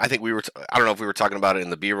of something I think I don't know if we were talking about it in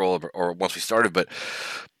the B-roll or once we started, but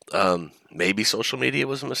maybe social media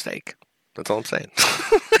was a mistake. That's all I'm saying.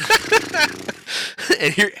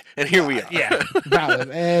 and here we are. Yeah, valid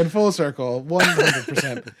and full circle,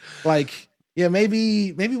 100%. Like, yeah,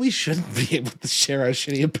 maybe we shouldn't be able to share our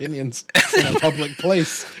shitty opinions in a public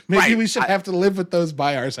place. Maybe we should have to live with those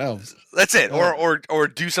by ourselves. That's it. Or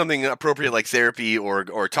do something appropriate like therapy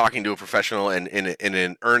or talking to a professional and in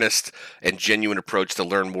an earnest and genuine approach to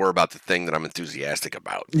learn more about the thing that I'm enthusiastic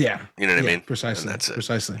about. Yeah. You know what I mean? Precisely. And that's it.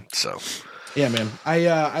 Precisely. So yeah, man.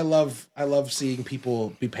 I love seeing people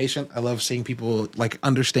be patient. I love seeing people like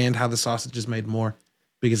understand how the sausage is made more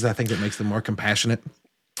because I think it makes them more compassionate.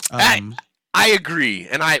 I agree,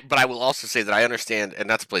 but I will also say that I understand, and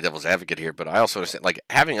not to play devil's advocate here, but I also understand, like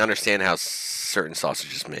understand how certain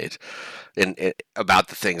sausage is made, and about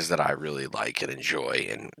the things that I really like and enjoy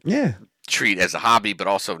and Yeah. treat as a hobby, but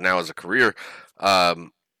also now as a career.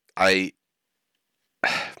 I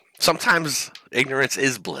sometimes ignorance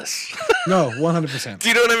is bliss. No, 100%. Do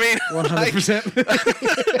you know what I mean?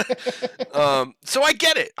 100%. So I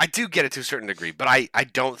get it. I do get it to a certain degree, but I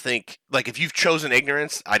don't think, like, if you've chosen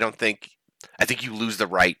ignorance, I think you lose the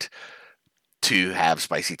right to have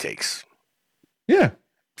spicy takes. Yeah.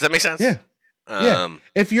 Does that make sense? Yeah. Yeah.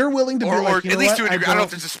 If you're willing to, or at least to a degree, I don't know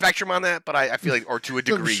if there's a spectrum on that, but I feel like, or to a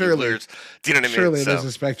degree, surely, do you know what I mean? Surely there's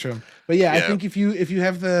a spectrum, but yeah, I think if you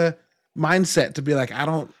have the mindset to be like, I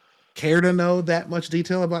don't care to know that much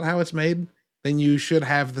detail about how it's made, then you should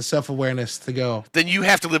have the self-awareness to go. Then you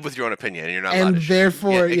have to live with your own opinion, and you're not. And allowed to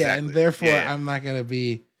therefore, I'm not going to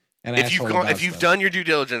be an asshole. If you've done your due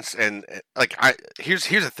diligence, and like, here's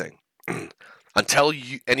the thing. Until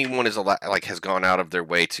anyone is has gone out of their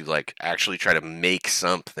way to like actually try to make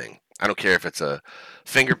something. I don't care if it's a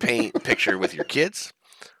finger paint picture with your kids,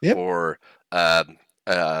 or a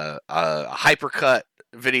hypercut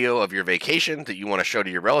video of your vacation that you want to show to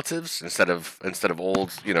your relatives instead of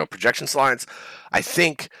old projection slides. I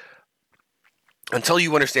think until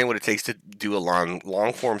you understand what it takes to do a long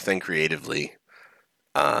form thing creatively,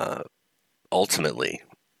 ultimately,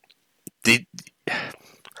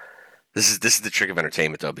 This is the trick of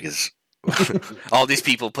entertainment, though, because all these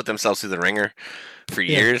people put themselves through the ringer for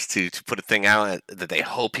years to put a thing out that they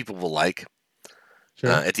hope people will like.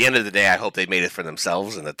 Sure. At the end of the day, I hope they made it for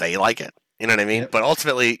themselves and that they like it. You know what I mean? Yep. But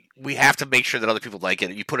ultimately, we have to make sure that other people like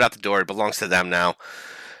it. You put it out the door; it belongs to them now,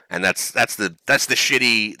 and that's the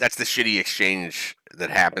shitty exchange that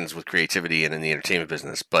happens with creativity and in the entertainment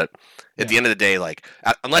business. But at the end of the day, like,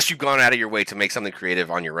 unless you've gone out of your way to make something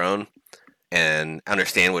creative on your own, and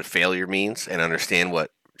understand what failure means, and understand what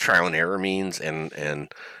trial and error means,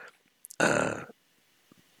 and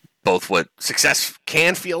both what success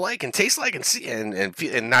can feel like and taste like, and see,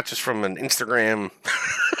 and not just from an Instagram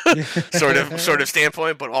sort of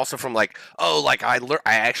standpoint, but also from like, I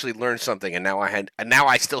actually learned something, and now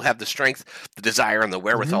I still have the strength, the desire, and the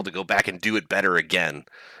wherewithal to go back and do it better again.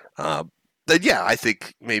 Then I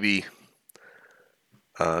think maybe.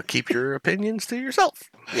 Keep your opinions to yourself,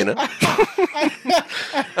 until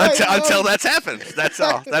that's happened. That's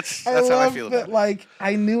all. That's how I feel about it. Like,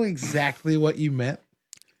 I knew exactly what you meant.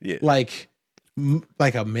 Yeah. Like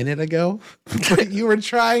a minute ago, but you were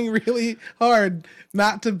trying really hard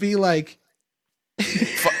not to be like,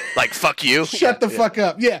 fuck you. Shut the fuck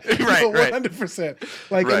up. Yeah. Right.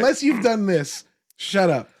 100%. Like, unless you've done this, shut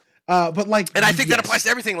up. But like, and I think that applies to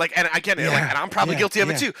everything. Like, and again, and I'm probably guilty of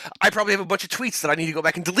it too. I probably have a bunch of tweets that I need to go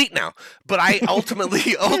back and delete now. But I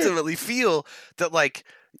ultimately feel that, like,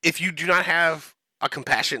 if you do not have a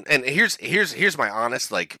compassion, and here's my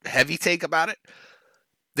honest, like, heavy take about it.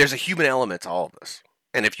 There's a human element to all of this,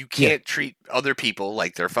 and if you can't treat other people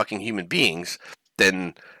like they're fucking human beings,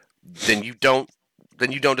 then you don't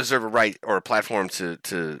deserve a right or a platform to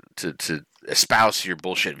espouse your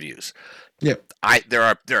bullshit views. Yeah, there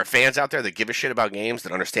are fans out there that give a shit about games,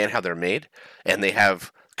 that understand how they're made, and they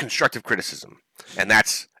have constructive criticism, and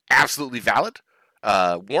that's absolutely valid,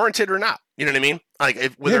 warranted or not. You know what I mean?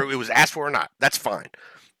 Like, whether it was asked for or not, that's fine.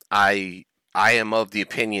 I am of the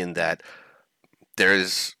opinion that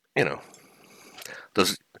there's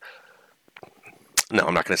those. No,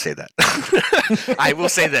 I'm not going to say that. I will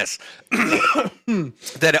say this: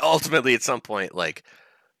 that ultimately, at some point, like,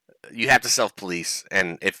 you have to self-police,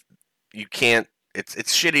 and if you can't, it's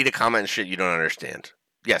shitty to comment on shit you don't understand.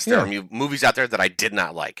 Yes, there are movies out there that I did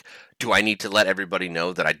not like. Do I need to let everybody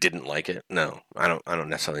know that I didn't like it? No, I don't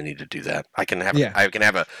necessarily need to do that. I can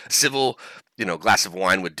have a civil, glass of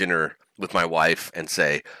wine with dinner with my wife and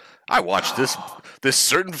say, I watched this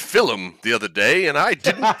certain film the other day, and I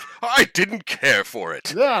didn't care for it.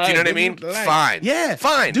 Do you know what I mean? Fine. Yeah.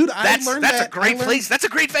 Fine. Dude, that's a great place. That's a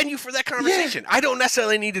great venue for that conversation. Yeah. I don't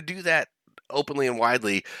necessarily need to do that openly and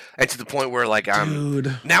widely, and to the point where, like, I'm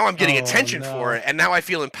getting attention for it, and now I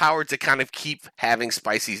feel empowered to kind of keep having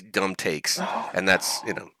spicy, dumb takes, and that's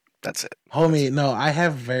that's it. Homie, no, I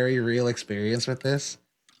have very real experience with this.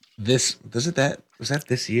 Was that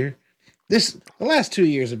this year? The last 2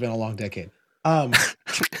 years have been a long decade.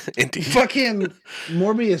 Indeed. Fucking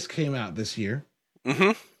Morbius came out this year.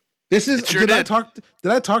 Mm-hmm. This is. Did I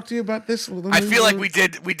talk to you about this? I feel like we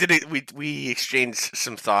did. We exchanged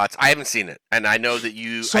some thoughts. I haven't seen it, and I know that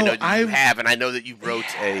you. So I know that you have, and I know that you wrote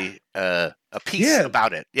a piece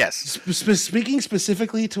about it. Yes. Speaking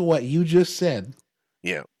specifically to what you just said.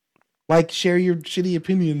 Yeah. Like, share your shitty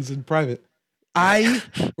opinions in private. I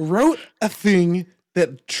wrote a thing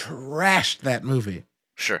that trashed that movie.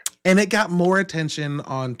 Sure. And it got more attention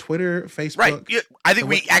on Twitter, Facebook. Right. Yeah, I think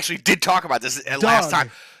we actually did talk about this last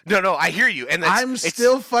time. No, I hear you. And I'm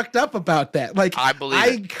still fucked up about that. Like,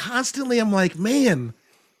 I constantly am like, man,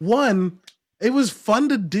 one, it was fun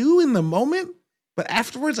to do in the moment, but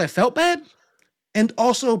afterwards I felt bad. And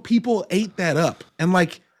also people ate that up. And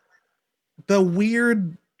like the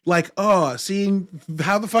weird, like, oh, seeing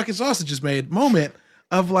how the fucking sausage is made moment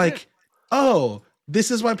of like, oh,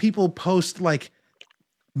 this is why people post like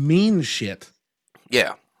mean shit.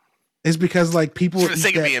 Yeah. Is because like people for the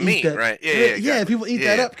sake of being mean, right? Yeah, people eat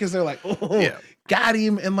that up because they're like, oh, got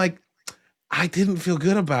him. And like, I didn't feel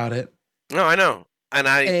good about it. No, I know. And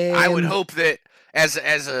I would hope that as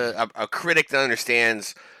a critic that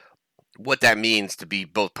understands what that means to be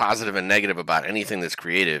both positive and negative about anything that's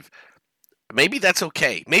creative, maybe that's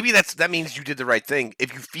okay. Maybe that means you did the right thing.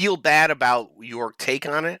 If you feel bad about your take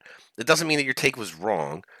on it, that doesn't mean that your take was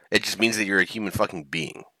wrong. It just means that you're a human fucking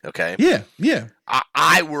being. Okay. Yeah. Yeah.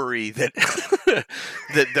 I worry that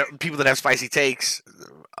that the people that have spicy takes,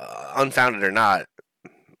 unfounded or not,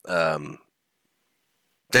 that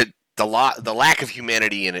the lack of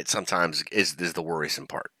humanity in it sometimes is the worrisome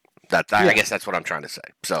part. I guess that's what I'm trying to say.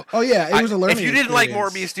 So, oh yeah, it was a learning. If you didn't like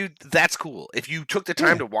Morbius, dude, that's cool. If you took the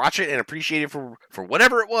time to watch it and appreciate it for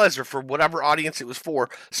whatever it was or for whatever audience it was for,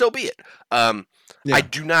 so be it. I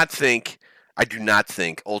do not think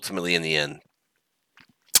ultimately in the end,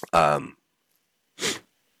 that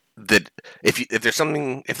if there's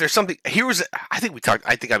something I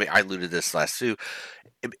alluded to this last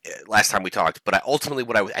time we talked, but ultimately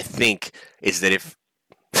what I think is that if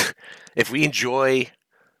we enjoy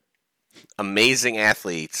amazing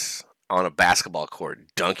athletes on a basketball court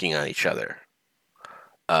dunking on each other,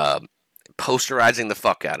 posterizing the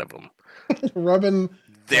fuck out of them, rubbing,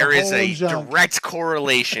 there is a direct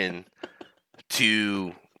correlation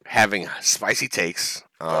to having spicy takes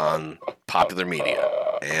on popular media,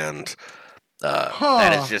 and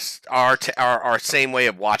that is just our same way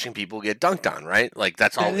of watching people get dunked on, right? Like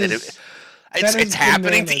that's all. It's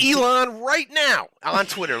happening to Elon right now on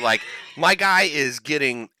Twitter. Like, my guy is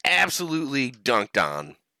getting absolutely dunked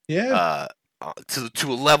on. Yeah. To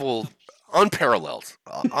a level unparalleled,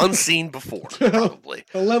 unseen before, probably.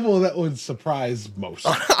 A level that would surprise most.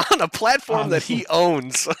 On a platform that he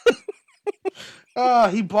owns.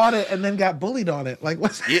 He bought it and then got bullied on it. Like,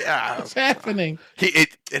 what's happening?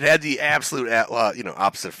 It had the absolute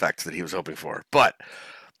opposite effects that he was hoping for. But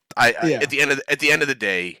at the end of the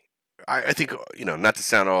day, I think, not to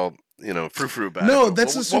sound all, frou-frou about it. No,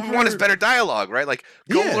 that's what we want is better dialogue, right? Like,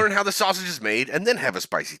 go learn how the sausage is made and then have a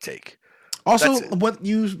spicy take. Also,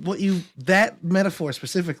 that metaphor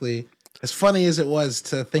specifically, as funny as it was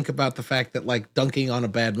to think about the fact that like dunking on a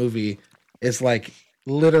bad movie is like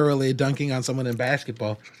literally dunking on someone in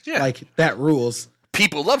basketball. Yeah. Like, that rules.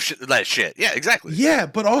 People love that shit. Yeah, exactly. Yeah,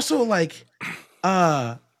 but also like,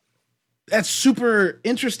 that's super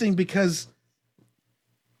interesting because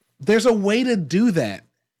there's a way to do that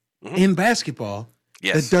in basketball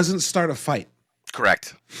that doesn't start a fight.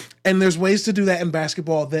 Correct. And there's ways to do that in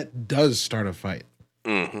basketball that does start a fight.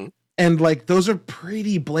 Mm-hmm. And like, those are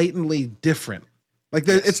pretty blatantly different. Like,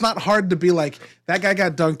 it's not hard to be like, that guy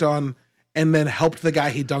got dunked on and then helped the guy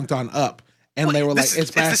he dunked on up. And they were like,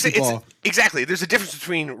 it's basketball. Exactly. There's a difference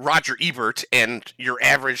between Roger Ebert and your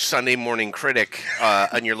average Sunday morning critic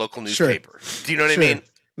on your local newspaper. Sure. Do you know what I mean?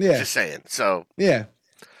 Yeah. Just saying. So. Yeah.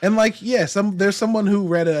 And like, there's someone who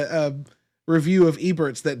read a review of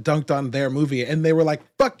Ebert's that dunked on their movie, and they were like,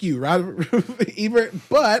 "Fuck you, Robert Ebert."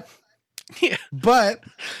 But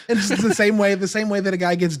it's the same way that a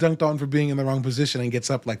guy gets dunked on for being in the wrong position and gets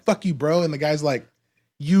up like, "Fuck you, bro," and the guy's like,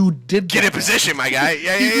 "You did get in position, my guy."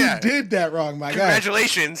 Yeah. You did that wrong, my guy.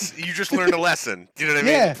 Congratulations, you just learned a lesson. Do you know what I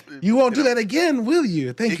mean? Yeah, you won't do that again, will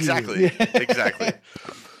you? Thank you. Exactly.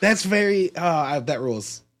 That's very. That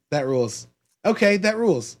rules. That rules. Okay, that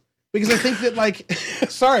rules. Because I think that, like,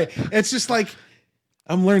 sorry, it's just like,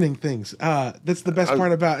 I'm learning things. That's the best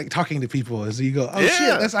part about talking to people is you go, oh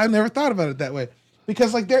shit, I never thought about it that way.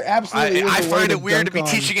 Because like they're absolutely. I find it weird to be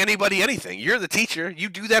teaching anybody anything. You're the teacher. You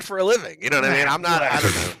do that for a living. You know what I mean? I'm not. I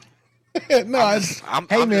don't know. No, I'm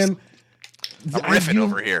man. I'm riffing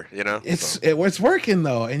over here. It's working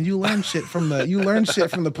though, and you learn shit from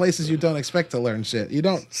the places you don't expect to learn shit. You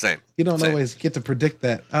don't always get to predict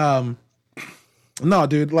that. No,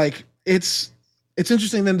 dude, like it's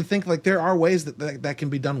interesting then to think like there are ways that can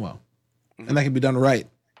be done well, and that can be done right,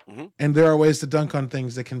 and there are ways to dunk on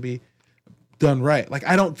things that can be done right. Like,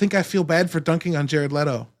 I don't think I feel bad for dunking on Jared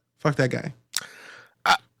Leto. Fuck that guy.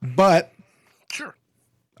 But sure,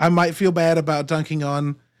 I might feel bad about dunking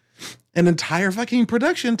on an entire fucking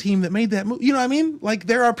production team that made that movie. You know what I mean? Like,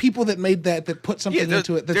 there are people that made that put something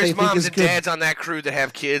into it that they think is good. There's moms and dads on that crew that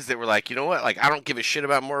have kids that were like, you know what? Like, I don't give a shit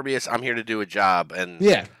about Morbius. I'm here to do a job, and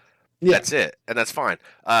that's it, and that's fine.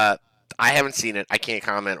 I haven't seen it. I can't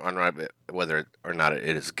comment on whether or not it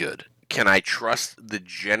is good. Can I trust the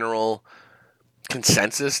general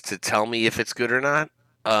consensus to tell me if it's good or not?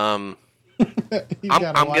 I'm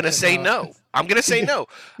going to say no. I'm going to say no.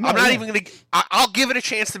 I'm not even going to. I'll give it a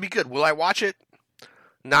chance to be good. Will I watch it?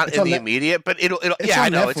 Not in the immediate, but it'll. Yeah, I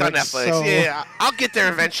know it's on Netflix. So... Yeah, I'll get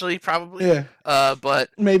there eventually, probably. Yeah. But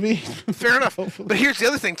maybe. Fair enough. But here's the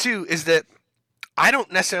other thing too: is that I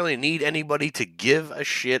don't necessarily need anybody to give a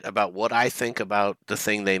shit about what I think about the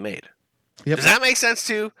thing they made. Yep. Does that make sense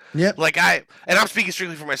too? Yep. Like I'm speaking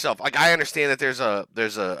strictly for myself. Like, I understand that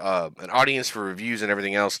there's an audience for reviews and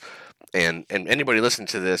everything else, and anybody listening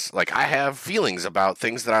to this, like, I have feelings about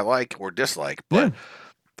things that I like or dislike, but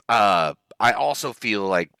I also feel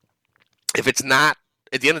like if it's not,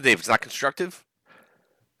 at the end of the day, if it's not constructive,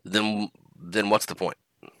 then what's the point?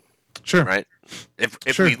 Sure. Right?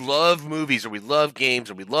 If we love movies or we love games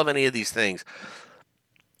or we love any of these things,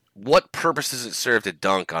 what purpose does it serve to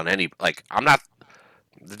dunk on any? Like, I'm not.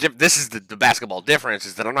 This is the basketball difference,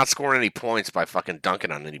 is that I'm not scoring any points by fucking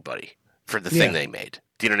dunking on anybody for the thing they made.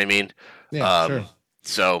 Do you know what I mean? Yeah, sure.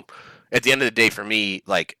 So, at the end of the day, for me,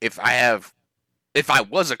 like, if I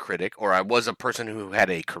was a critic or I was a person who had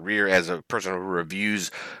a career as a person who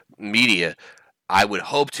reviews media, I would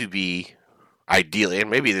hope to be, ideally,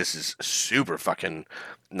 and maybe this is super fucking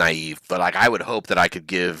naive, but like, I would hope that I could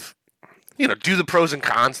give, do the pros and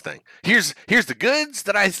cons thing. Here's the goods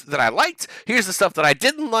that I liked. Here's the stuff that I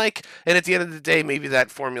didn't like. And at the end of the day, maybe that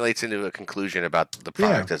formulates into a conclusion about the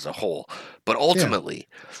product as a whole. But ultimately,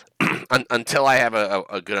 until I have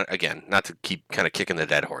a good, again, not to keep kind of kicking the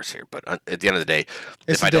dead horse here, but at the end of the day,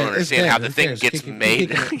 if I don't understand how the thing gets made,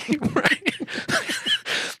 right?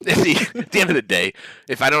 At the end of the day,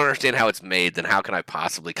 if I don't understand how it's made, then how can I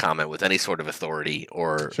possibly comment with any sort of authority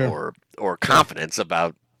or confidence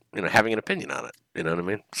about having an opinion on it? You know what I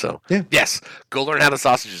mean? So yes, go learn how the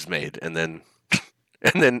sausage is made, and then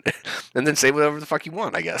say whatever the fuck you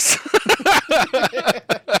want, I guess.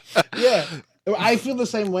 Yeah, I feel the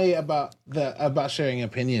same way about sharing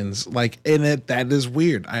opinions. Like, in it, that is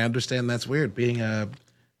weird. I understand that's weird, being an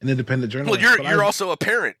independent journalist. Well, you're also a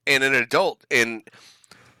parent and an adult, and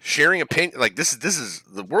sharing opinion, like, this is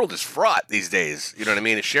the world is fraught these days. You know what I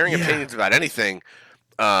mean? And sharing opinions about anything.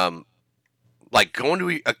 Like going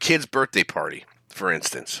to a kid's birthday party, for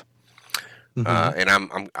instance, and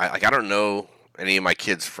I don't know any of my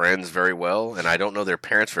kids' friends very well, and I don't know their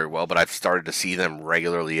parents very well, but I've started to see them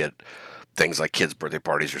regularly at things like kids' birthday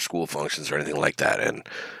parties or school functions or anything like that, and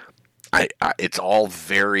I it's all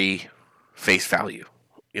very face value.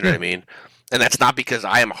 You know what I mean? And that's not because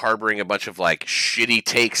I am harboring a bunch of like shitty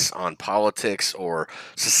takes on politics or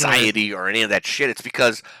society or any of that shit. It's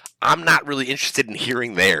because I'm not really interested in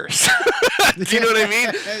hearing theirs. Do you know what I mean?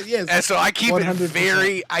 Yes. And so I keep 100%.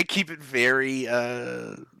 it very,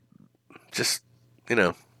 just,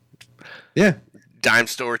 dime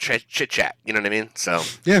store chit chat. You know what I mean? So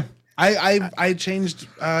yeah, I changed.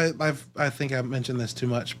 I think I mentioned this too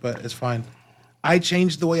much, but it's fine. I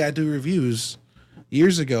changed the way I do reviews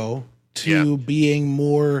years ago to being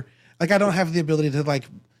more like, I don't have the ability to like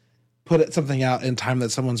put something out in time that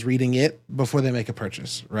someone's reading it before they make a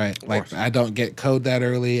purchase, right? Like, I don't get code that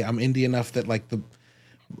early. I'm indie enough that like the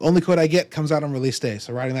only code I get comes out on release day.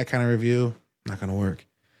 So writing that kind of review, not going to work.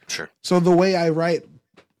 Sure. So the way I write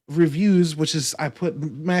reviews, which is I put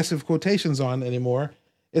massive quotations on anymore,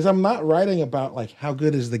 is I'm not writing about like, how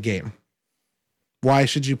good is the game? Why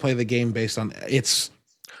should you play the game based on its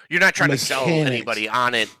You're not trying mechanics. To sell anybody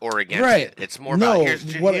on it or against it. It's more about, here's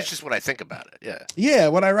just what I think about it. Yeah. Yeah,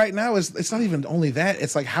 what I write now is, it's not even only that.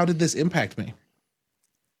 It's like, how did this impact me?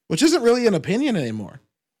 Which isn't really an opinion anymore.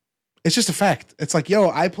 It's just a fact. It's like,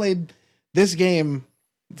 I played this game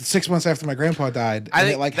 6 months after my grandpa died, and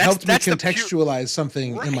it like helped me contextualize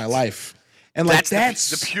something in my life. And like, that's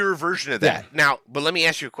the pure version of that. Yeah. Now, but let me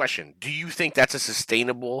ask you a question. Do you think that's a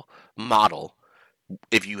sustainable model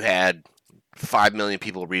if you had 5 million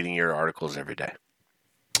people reading your articles every day?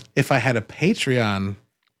 If I had a Patreon,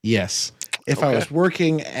 yes. If I was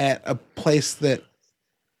working at a place that,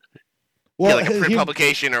 like a print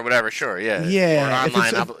publication or whatever, sure, yeah. Yeah. Or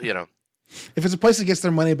online, If it's a place that gets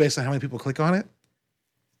their money based on how many people click on it,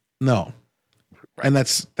 no. Right. And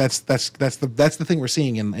that's the thing we're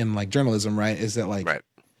seeing in like journalism, right? Is that like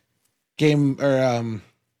game or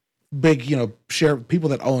big, share people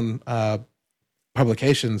that own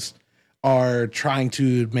publications are trying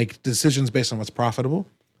to make decisions based on what's profitable,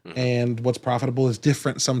 and what's profitable is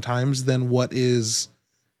different sometimes than what is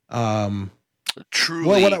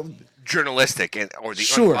truly journalistic or the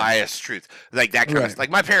unbiased truth, like that kind of. Like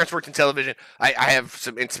my parents worked in television. I have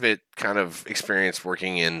some intimate kind of experience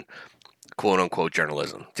working in quote unquote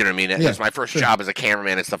journalism. Do you know what I mean? It was my first job as a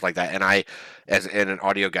cameraman and stuff like that, and I as an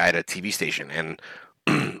audio guy at a TV station. And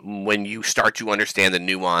when you start to understand the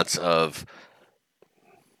nuance of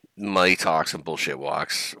money talks and bullshit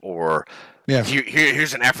walks, or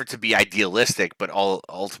here's an effort to be idealistic, but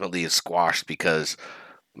ultimately is squashed because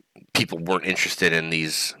people weren't interested in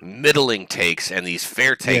these middling takes and these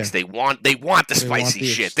fair takes. They want the spicy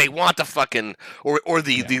shit. They want the fucking or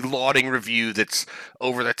the lauding review that's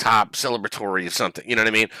over the top, celebratory of something. You know what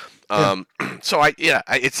I mean? So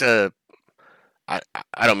it's a.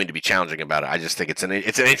 I don't mean to be challenging about it. I just think it's an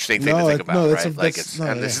interesting thing to think about, right?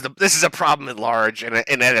 This is a problem at large and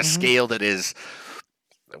at a scale that is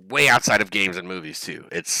way outside of games and movies too.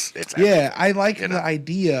 It's I like the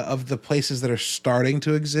idea of the places that are starting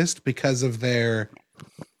to exist because of their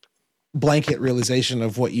blanket realization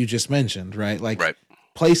of what you just mentioned, right? Like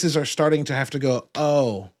places are starting to have to go,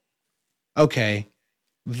 oh, okay,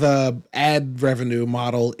 the ad revenue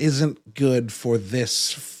model isn't good for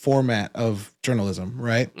this format of journalism,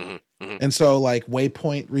 right? And so like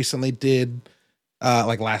Waypoint recently did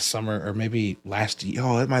like last summer or maybe last year.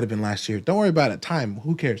 Oh, it might have been last year. Don't worry about it. Time.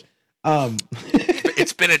 Who cares?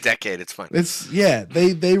 It's been a decade. It's fine.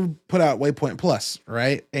 They put out Waypoint Plus,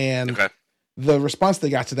 right? And the response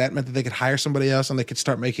they got to that meant that they could hire somebody else and they could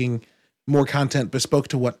start making more content bespoke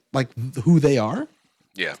to what like who they are.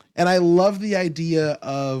 Yeah. And I love the idea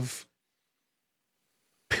of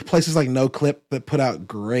places like NoClip that put out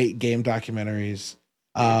great game documentaries.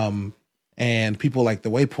 And people like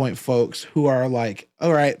the Waypoint folks who are like,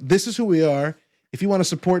 all right, this is who we are. If you want to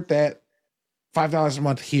support that, $5 a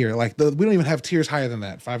month here. Like we don't even have tiers higher than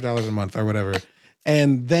that, $5 a month or whatever.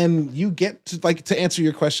 And then you get to answer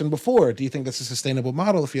your question before. Do you think that's a sustainable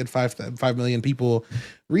model if you had 5 million people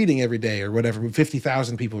reading every day or whatever,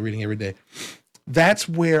 50,000 people reading every day? That's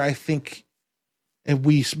where I think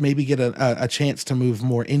we maybe get a chance to move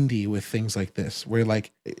more indie with things like this, where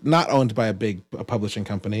like not owned by a big publishing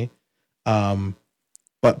company,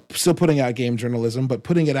 but still putting out game journalism, but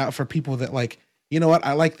putting it out for people that like, you know what,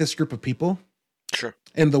 I like this group of people,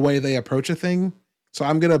 and the way they approach a thing. So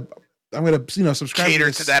I'm gonna subscribe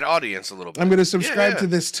to that audience a little bit. I'm gonna subscribe to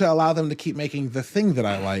this to allow them to keep making the thing that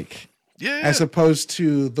I like. As opposed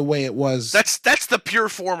to the way it was. That's the pure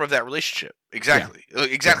form of that relationship. Exactly.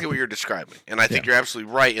 Exactly what you're describing. And I think you're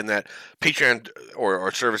absolutely right in that Patreon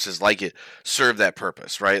or services like it serve that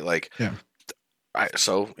purpose, right? Like, time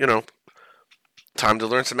to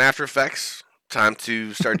learn some After Effects, time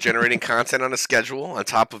to start generating content on a schedule on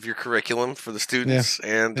top of your curriculum for the students.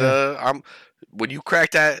 And when you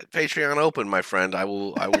crack that Patreon open, my friend, I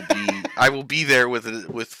will be there with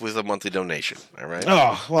a monthly donation. All right.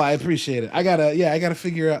 Oh, well, I appreciate it. I gotta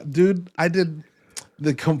figure out, dude. I did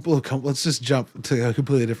let's just jump to a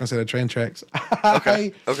completely different set of train tracks.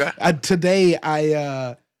 Okay. Today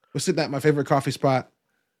I was sitting at my favorite coffee spot,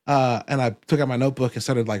 and I took out my notebook and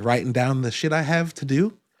started like writing down the shit I have to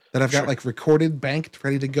do that I've got like recorded, banked,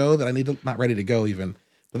 ready to go, that I need to, not ready to go even,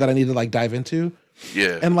 but that I need to like dive into.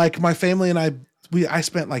 Yeah. And like my family and I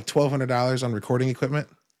spent like $1,200 on recording equipment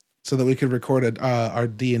so that we could record our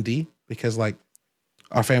D&D, because like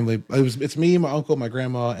our family, it's me, my uncle, my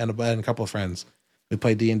grandma, and a couple of friends. We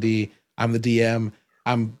play D&D. I'm the DM.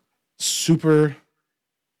 I'm such a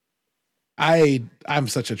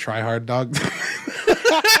tryhard dog.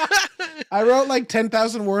 I wrote like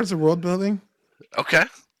 10,000 words of world building. Okay.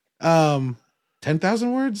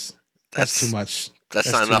 10,000 words? That's too much.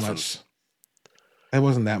 That's not enough. It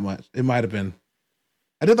wasn't that much. It might have been.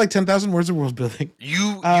 I did like 10,000 words of world building.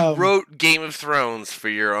 You wrote Game of Thrones for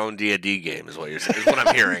your own D&D game, is what you're saying. Is what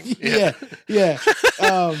I'm hearing. Yeah.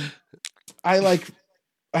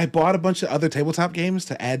 I bought a bunch of other tabletop games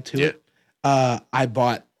to add to it. I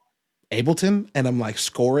bought Ableton, and I'm like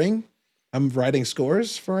scoring. I'm writing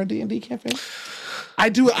scores for our D&D campaign. I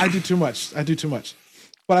do too much.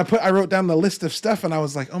 But I wrote down the list of stuff, and I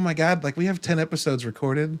was like, oh my God, like we have 10 episodes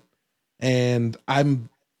recorded, and I'm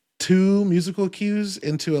 2 musical cues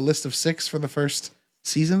into a list of 6 for the first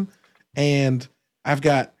season. And I've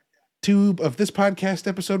got 2 of this podcast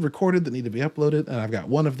episode recorded that need to be uploaded. And I've got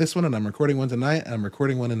 1 of this one, and I'm recording one tonight, and I'm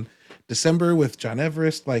recording one in December with John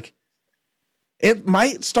Everest. Like, it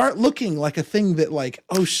might start looking like a thing that like,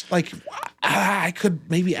 I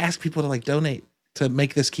could maybe ask people to like donate to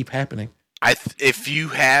make this keep happening. If you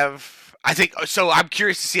have I think so. I'm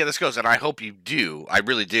curious to see how this goes, and I hope you do. I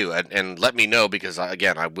really do, and let me know because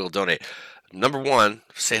again, I will donate. Number one,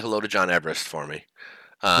 say hello to John Everest for me.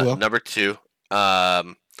 I will. Number two,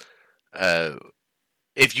 um, uh,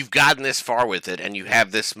 if you've gotten this far with it and you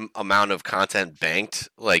have this amount of content banked,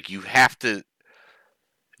 like you have to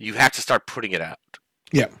start putting it out.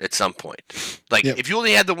 Yeah. At some point, like if you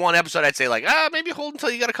only had the one episode, I'd say like maybe hold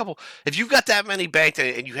until you got a couple. If you've got that many banked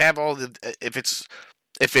and you have all the if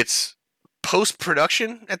it's post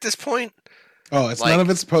production at this point. Oh, it's none of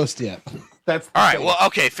it's post yet. That's all right. Well,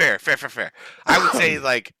 okay, fair. I would say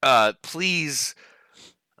like please.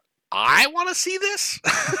 I want to see this.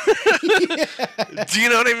 Do you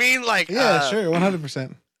know what I mean? Like sure,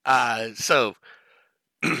 100%. So.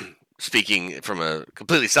 Speaking from a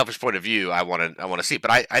completely selfish point of view, I want to see it.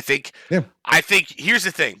 But I think here's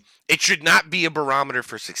the thing: it should not be a barometer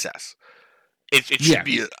for success. It should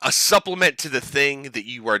be a supplement to the thing that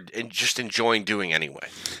you are just enjoying doing anyway.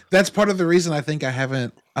 That's part of the reason I think I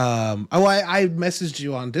haven't. I messaged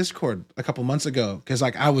you on Discord a couple months ago because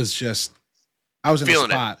like I was in feeling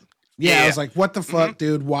a spot. It. Yeah, I was like, "What the fuck,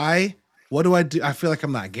 dude? Why? What do I do? I feel like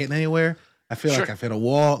I'm not getting anywhere. I feel like I've hit a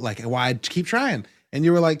wall. Like, why keep trying?" And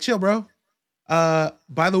you were like, "Chill, bro."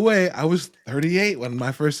 By the way, I was 38 when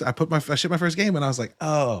I shipped my first game, and I was like,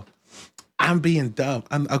 "Oh, I'm being dumb.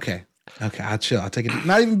 I'm okay. I'll chill. I'll take it."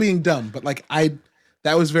 Not even being dumb, but like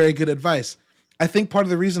that was very good advice. I think part of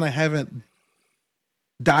the reason I haven't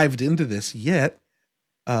dived into this yet,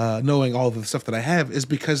 knowing all the stuff that I have, is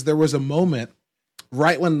because there was a moment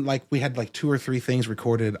right when like we had like 2 or 3 things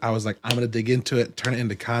recorded. I was like, I'm gonna dig into it, turn it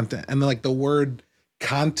into content, and then like the word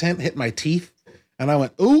content hit my teeth. And I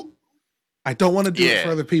went, ooh, I don't want to do it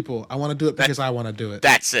for other people. I want to do it because I want to do it.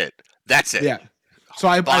 That's it. Yeah. So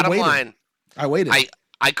I waited. Line, I waited.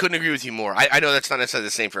 I couldn't agree with you more. I know that's not necessarily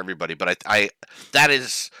the same for everybody, but I that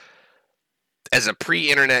is, as a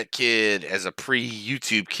pre-internet kid, as a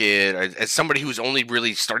pre-YouTube kid, as somebody who's only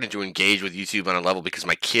really starting to engage with YouTube on a level because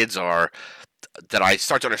my kids are, that I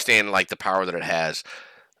start to understand like the power that it has.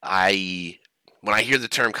 When I hear the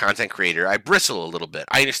term content creator, I bristle a little bit.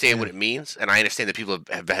 I understand what it means, and I understand that people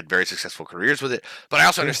have had very successful careers with it. But I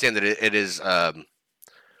also understand that it is a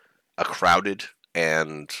crowded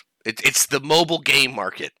and it's the mobile game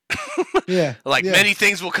market. Many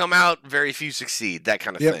things will come out, very few succeed, that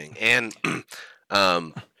kind of thing. And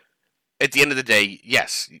at the end of the day,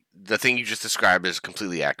 yes, the thing you just described is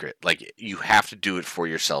completely accurate. Like you have to do it for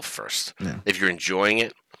yourself first. Yeah. If you're enjoying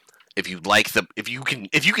it. If you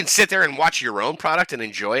can sit there and watch your own product and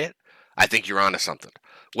enjoy it, I think you're onto something.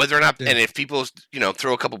 Whether or not, and if people,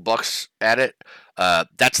 throw a couple bucks at it,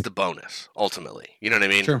 that's the bonus ultimately. You know what I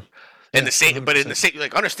mean? Sure. And the same, 100%. But in the same,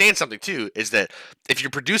 like understand something too is that if you're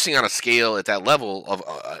producing on a scale at that level of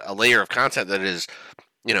a layer of content that is,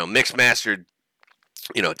 mixed, mastered,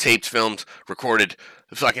 taped, filmed, recorded,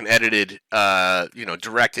 fucking edited,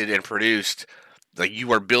 directed and produced, like you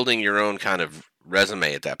are building your own kind of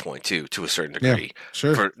resume at that point too, to a certain degree. Yeah,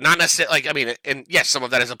 sure. For not necessarily and yes, some of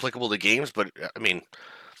that is applicable to games, but I mean,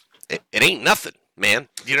 it ain't nothing, man.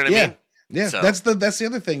 You know what I mean? Yeah. So. That's the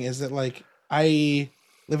other thing is that like I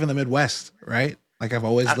live in the Midwest, right? Like I've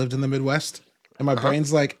always lived in the Midwest, and my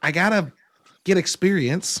brain's like I gotta get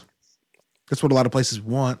experience. That's what a lot of places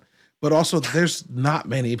want, but also there's not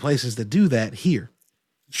many places that do that here.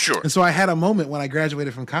 Sure. And so I had a moment when I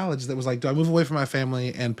graduated from college that was like, do I move away from my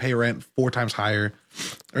family and pay rent 4 times higher?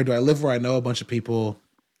 Or do I live where I know a bunch of people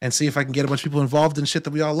and see if I can get a bunch of people involved in shit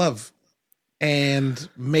that we all love? And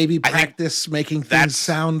maybe practice making things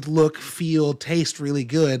sound, look, feel, taste really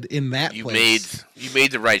good in that place. You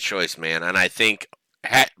made the right choice, man. And I think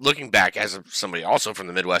looking back as somebody also from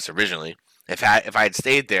the Midwest originally, if I had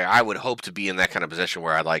stayed there, I would hope to be in that kind of position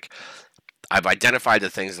where I've identified the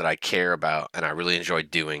things that I care about and I really enjoy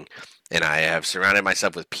doing, and I have surrounded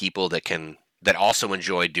myself with people that also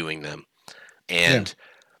enjoy doing them. And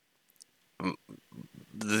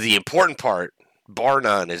the important part, bar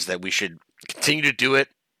none, is that we should continue to do it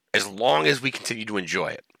as long as we continue to enjoy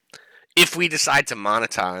it. If we decide to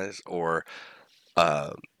monetize or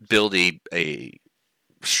build a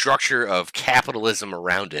structure of capitalism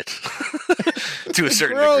around it to a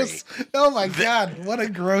certain degree. Oh my God, what a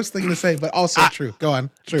gross thing to say, but also true. Go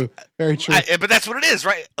on. True. Very true. But that's what it is,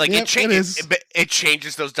 right? Like it changes. It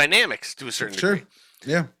changes those dynamics to a certain degree.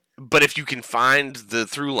 Yeah. But if you can find the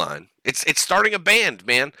through line, it's starting a band,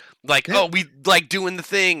 man. Like, we like doing the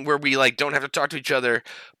thing where we like don't have to talk to each other,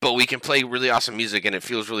 but we can play really awesome music, and it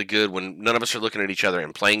feels really good when none of us are looking at each other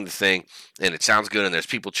and playing the thing, and it sounds good, and there's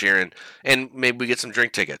people cheering, and maybe we get some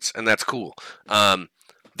drink tickets, and that's cool.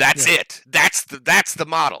 That's it. That's the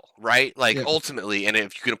model, right? Like Yeah. ultimately, and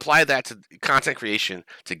if you can apply that to content creation,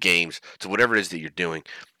 to games, to whatever it is that you're doing,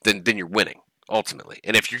 then you're winning ultimately.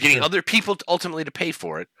 And if you're getting Sure. other people ultimately to pay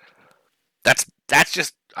for it, that's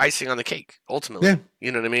just icing on the cake. Ultimately, Yeah.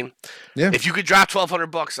 you know what I mean? Yeah. If you could drop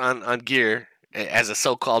 $1,200 on gear as a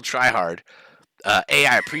so-called tryhard,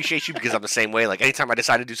 I appreciate you because I'm the same way. Like anytime I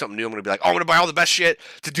decide to do something new, I'm gonna be like, oh, I'm gonna buy all the best shit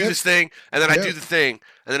to do this thing, and then I do the thing,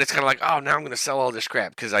 and then it's kind of like, oh, now I'm gonna sell all this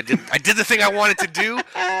crap because I did the thing I wanted to do,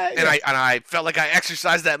 and I felt like I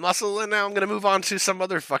exercised that muscle, and now I'm gonna move on to some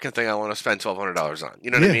other fucking thing I want to spend $1,200 on. You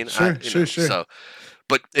know what I mean? Sure. So,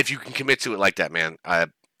 but if you can commit to it like that, man, I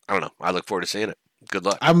don't know. I look forward to seeing it. Good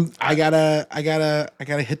luck. I gotta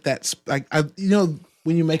hit that.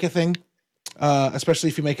 When you make a thing, especially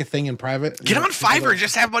if you make a thing in private, get on Fiverr.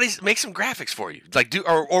 Just have buddies make some graphics for you, like do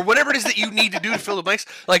or whatever it is that you need to do to fill the blanks.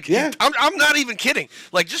 Like, I'm not even kidding.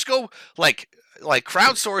 Like, just go like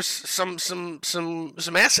crowdsource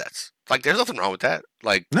some assets. Like, there's nothing wrong with that.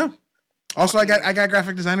 Like, no. Also, I got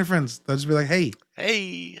graphic designer friends. They'll just be like,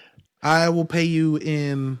 hey, I will pay you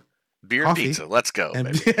in beer coffee. And pizza. Let's go.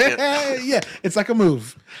 Yeah, it's like a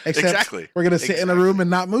move. Except exactly. We're gonna sit in a room and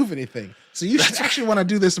not move anything. So you should actually want to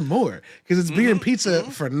do this more because it's beer and pizza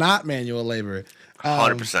for not manual labor.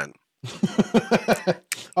 100%.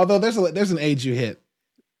 Although there's an age you hit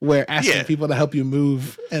where asking people to help you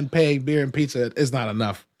move and paying beer and pizza is not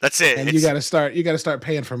enough. That's it. And you got to start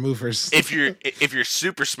paying for movers. If you're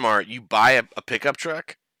super smart, you buy a pickup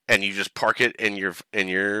truck and you just park it in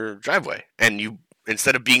your driveway, and you,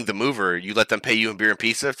 instead of being the mover, you let them pay you in beer and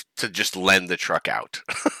pizza to just lend the truck out.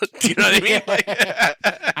 Do you know what I mean? Like,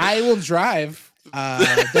 I will drive.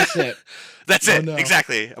 That's it. That's it. No.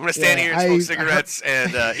 Exactly. I'm gonna stand here and smoke cigarettes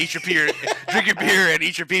and eat your beer, drink your beer, and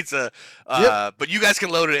eat your pizza. But you guys can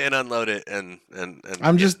load it and unload it, and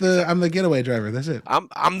I'm just I'm the getaway driver. That's it.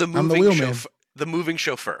 I'm the moving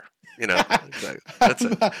chauffeur. You know, exactly. That's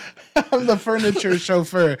it. I'm the furniture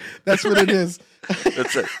chauffeur. That's what it is.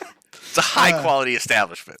 That's it. It's a high quality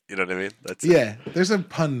establishment. You know what I mean? That's it. There's a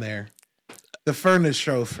pun there. The furniture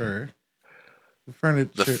chauffeur. The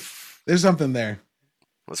furniture. There's something there.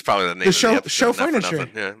 That's probably the name. The show furniture.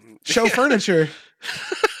 Yeah. Show furniture.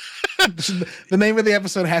 The name of the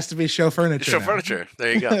episode has to be show furniture. Show furniture.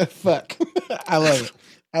 There you go. Fuck. I love it.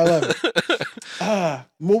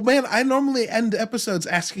 Well, man, I normally end episodes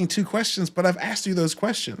asking 2 questions, but I've asked you those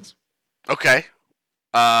questions. Okay.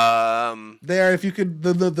 They are, if you could,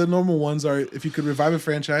 the normal ones are, if you could revive a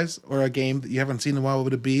franchise or a game that you haven't seen in a while, what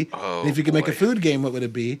would it be? And if you could make a food game, what would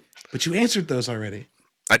it be? But you answered those already.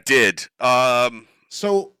 I did.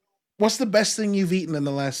 So what's the best thing you've eaten in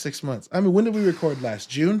the last 6 months? I mean, when did we record last?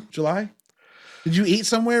 June? July? Did you eat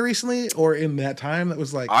somewhere recently or in that time that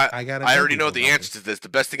was like, I already know the answer to this. The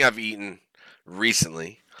best thing I've eaten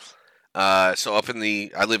recently. So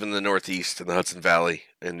I live in the Northeast in the Hudson Valley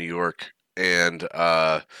in New York. And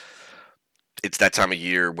it's that time of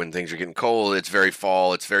year when things are getting cold. It's very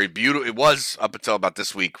fall. It's very beautiful. It was up until about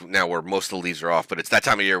this week now where most of the leaves are off. But it's that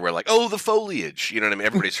time of year where, like, oh, the foliage. You know what I mean?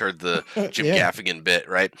 Everybody's heard the Jim Gaffigan bit,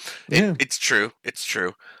 right? It's true. It's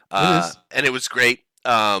true. And it was great.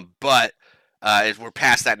 But we're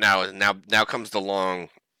past that now. And now comes the long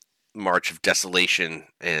march of desolation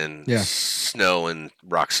and snow and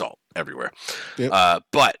rock salt everywhere.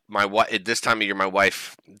 But this time of year, my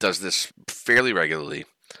wife does this fairly regularly.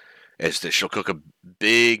 Is that she'll cook a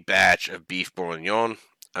big batch of beef bourguignon,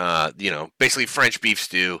 basically French beef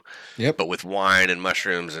stew, but with wine and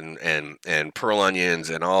mushrooms and pearl onions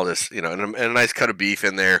and all this, and a nice cut of beef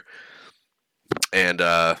in there. And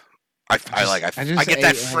I get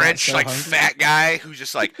that French fat guy who's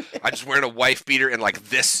just like, I just wearing a wife beater and like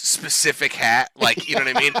this specific hat, like, you know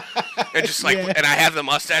what I mean? And just like, and I have the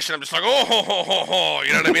mustache and I'm just like, oh, ho, ho, ho, ho,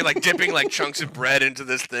 you know what I mean? Like dipping like chunks of bread into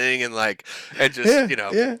this thing and like, and just,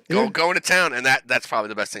 going to town. And that's probably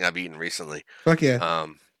the best thing I've eaten recently. Fuck yeah.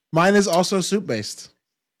 Mine is also soup based.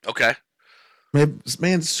 Okay.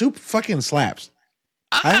 Man, soup fucking slaps.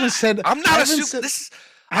 I haven't said, I'm not a soup.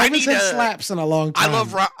 I haven't said slaps in a long time. I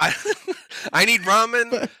love I need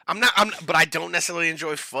ramen. But I don't necessarily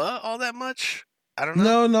enjoy pho all that much. I don't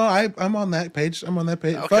know. No, I'm on that page.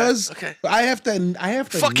 Okay. Fuzz. Okay. I have to.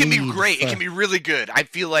 Pho can be great. Pho. It can be really good. I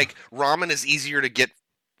feel like ramen is easier to get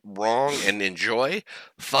wrong and enjoy.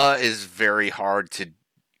 Pho is very hard to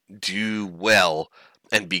do well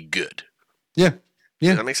and be good. Yeah.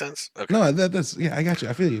 Does that make sense? Okay. No, that's I got you.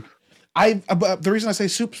 I feel you. The reason I say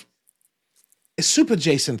soups. Soup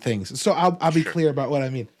adjacent things. So I'll be clear about what I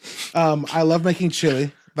mean. I love making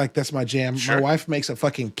chili. Like that's my jam. Sure. My wife makes a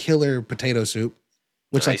fucking killer potato soup,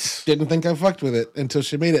 which I didn't think I fucked with it until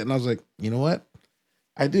she made it. And I was like, you know what?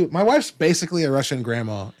 I do. My wife's basically a Russian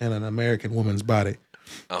grandma in an American woman's body.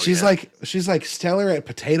 Oh, she's yeah. like stellar at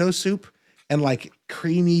potato soup and like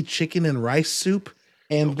creamy chicken and rice soup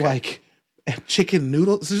and like and chicken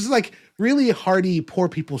noodles. So it's like really hearty poor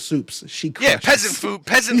people soups. She crushes.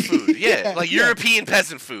 Peasant food. Yeah, Yeah, like yeah. European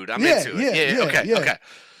peasant food. I'm into it. Yeah. Okay.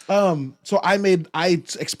 So I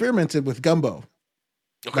experimented with gumbo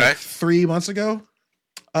Okay. like 3 months ago.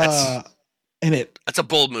 And That's a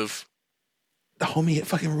bold move. homie, it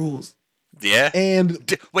fucking rules. Yeah.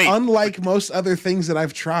 And Wait. unlike most other things that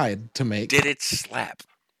I've tried to make, Did it slap?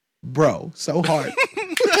 bro, so hard.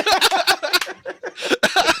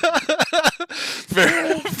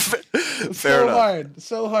 Fair enough.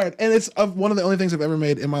 So hard. And it's one of the only things I've ever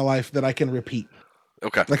made in my life that I can repeat.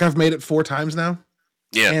 Okay. Like I've made it 4 times now.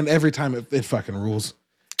 Yeah. And every time it fucking rules.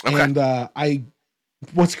 Okay. And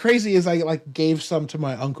what's crazy is I like gave some to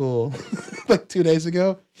my uncle like 2 days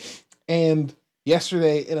ago. And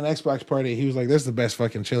yesterday in an Xbox party, he was like, "This is the best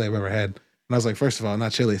fucking chili I've ever had." And I was like, "First of all,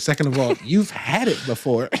 not chili. Second of all, you've had it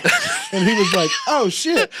before." And he was like, "Oh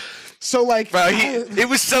shit." So like, Bro, it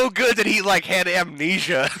was so good that he like had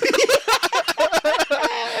amnesia.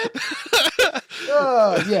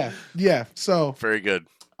 yeah. So Very good.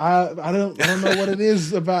 I don't know what it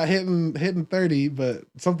is about hitting 30, but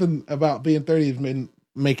something about being 30 has been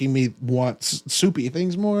making me want soupy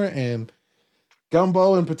things more. And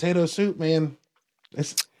gumbo and potato soup, man,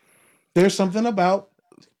 there's something about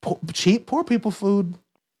cheap poor people food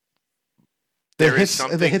that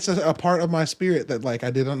hits a part of my spirit that like I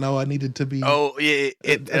didn't know I needed to be. Oh yeah,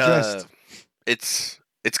 addressed. It's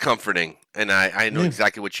comforting, and I know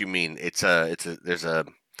exactly what you mean. There's a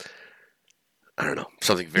I don't know,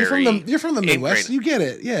 something very. You're from the Midwest. You get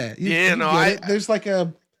it. Yeah. You get it. There's like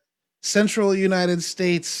a central United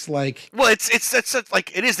States, like. Well, it's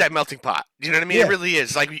like it is that melting pot. You know what I mean? Yeah. It really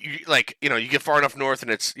is. Like you get far enough north, and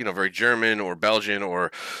it's very German or Belgian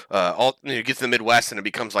or you get to the Midwest, and it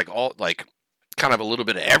becomes like all like kind of a little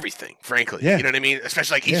bit of everything. Frankly, Yeah. You know what I mean?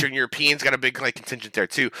 Especially like Eastern Europeans got a big like contingent there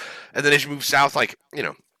too, and then as you move south, like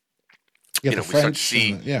You we start to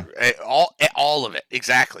see all of it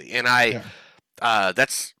exactly, and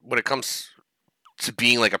that's when it comes to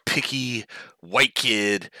being like a picky white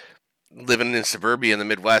kid living in suburbia in the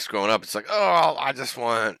Midwest growing up. It's like, oh, I just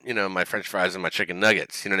want my French fries and my chicken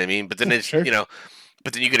nuggets. You know what I mean? But then it's Sure.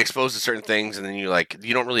 but then you get exposed to certain things, and then you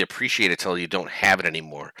don't really appreciate it till you don't have it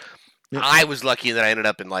anymore. Yeah. I was lucky that I ended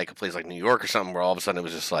up in like a place like New York or something where all of a sudden it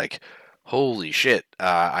was just like, holy shit,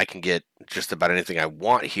 I can get just about anything I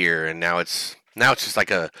want here, and now it's just like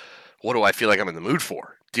what do I feel like I'm in the mood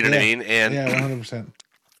for? Do you know what I mean? And 100%.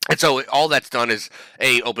 And so all that's done is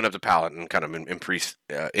open up the palette and kind of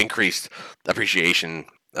increased appreciation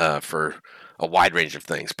for a wide range of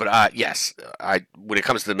things. But yes, when it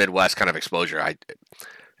comes to the Midwest kind of exposure,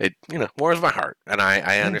 it warms my heart, and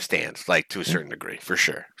I understand like to a certain degree for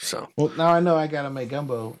sure. So well, now I know I gotta make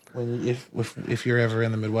gumbo if you're ever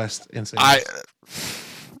in the Midwest.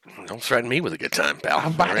 Don't threaten me with a good time, pal.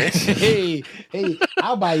 Hey,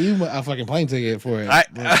 I'll buy you a fucking plane ticket for it.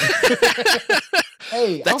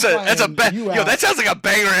 Hey, that sounds like a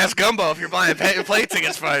banger ass gumbo if you're buying plane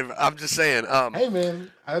tickets for it. I'm just saying. Hey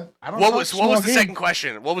man, I don't. What was the second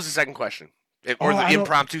question? What was the second question? Or the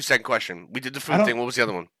impromptu second question? We did the food thing. What was the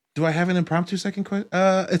other one? Do I have an impromptu second question?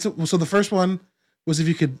 So the first one was if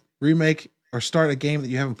you could remake or start a game that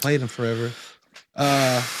you haven't played in forever.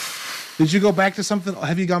 Did you go back to something?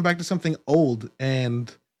 Have you gone back to something old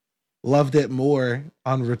and loved it more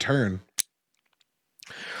on return?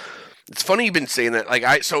 It's funny you've been saying that.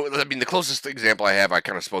 The closest example I have, I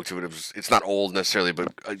kind of spoke to it. It's not old necessarily,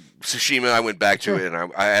 but Tsushima. I went back to it, and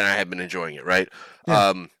I have been enjoying it. Right,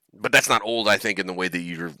 but that's not old. I think in the way that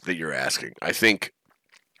you're asking. I think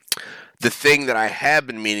the thing that I have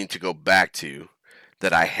been meaning to go back to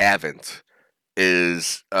that I haven't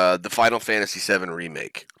is the Final Fantasy VII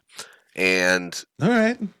remake. And all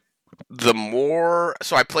right,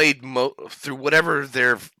 so I played through whatever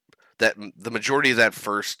the majority of that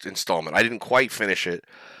first installment. I didn't quite finish it,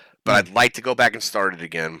 but I'd like to go back and start it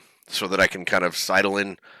again so that I can kind of sidle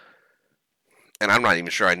in. And I'm not even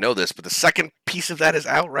sure I know this, but the second piece of that is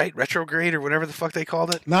out, right? Retrograde or whatever the fuck they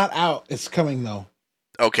called it. Not out. It's coming though.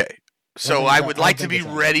 Okay, so I would like to be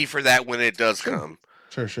ready for that when it does come.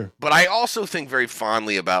 Sure. But I also think very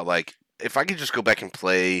fondly about like if I could just go back and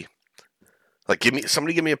play. Like, give me a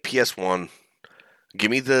PS1,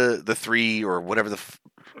 give me the 3 or whatever the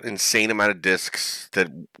insane amount of discs that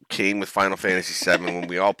came with Final Fantasy VII when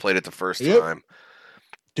we all played it the first time.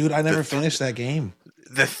 Dude, I never finished that game.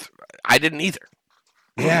 I didn't either.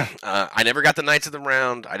 Yeah. I never got the Knights of the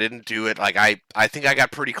Round. I didn't do it. Like I think I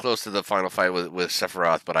got pretty close to the final fight with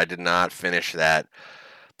Sephiroth, but I did not finish that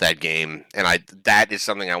game, and that is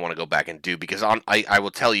something I want to go back and do, because I will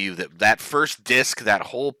tell you that first disc, that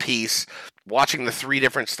whole piece, watching the 3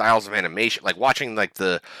 different styles of animation, like watching like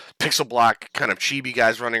the pixel block kind of chibi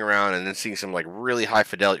guys running around, and then seeing some like really high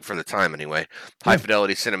fidelity for the time anyway, high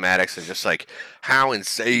fidelity cinematics, and just like how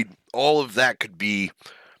insane all of that could be.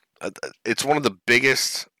 It's one of the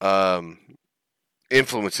biggest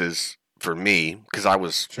influences for me, because I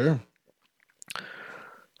was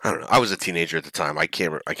I don't know. I was a teenager at the time. I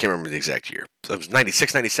can't remember the exact year. So it was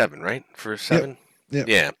 96, 97, right? For 7? Yep.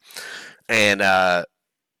 Yeah. And that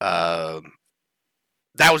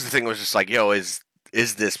was the thing. It was just like, yo, is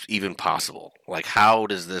this even possible? Like, how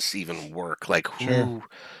does this even work? Like, who,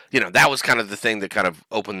 that was kind of the thing that kind of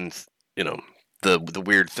opened, the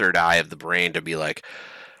weird third eye of the brain to be like,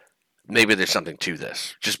 maybe there's something to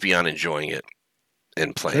this, just beyond enjoying it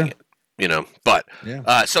and playing it. But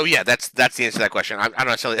so that's the answer to that question. I'm not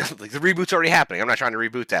necessarily like, the reboot's already happening. I'm not trying to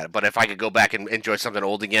reboot that, but if I could go back and enjoy something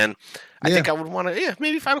old again, I think I would want to.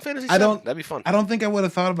 Maybe Final Fantasy VII. That'd be fun. I don't think I would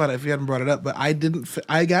have thought about it if you hadn't brought it up, but I didn't.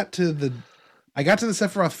 I got to the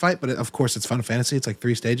Sephiroth fight, but of course it's Final Fantasy. It's like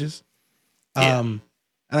 3 stages. And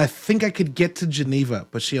I think I could get to Geneva,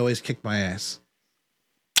 but she always kicked my ass.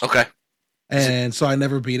 Okay. And so I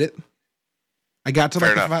never beat it. I got to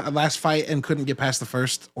the last fight and couldn't get past the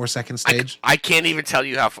first or second stage. I can't even tell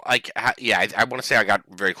you how. I want to say I got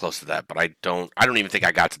very close to that, but I don't even think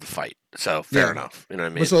I got to the fight. So fair enough. You know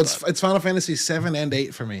what I mean? So it's Final Fantasy 7 and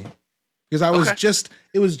 8 for me, because I was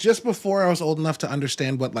it was just before I was old enough to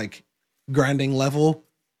understand what like grinding level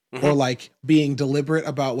or like being deliberate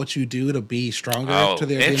about what you do to be stronger to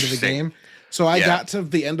the end of the game. So I got to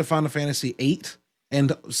the end of Final Fantasy 8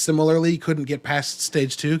 and similarly couldn't get past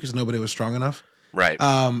stage 2 because nobody was strong enough. Right.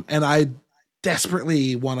 And I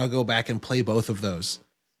desperately want to go back and play both of those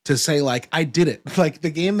to say, like, I did it. Like the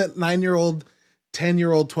game that 9-year-old,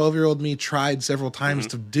 10-year-old, 12-year-old me tried several times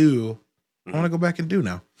to do, I want to go back and do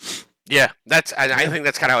now. Yeah, I think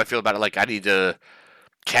that's kind of how I feel about it. Like, I need to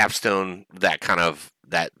capstone that kind of,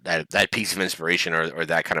 that piece of inspiration or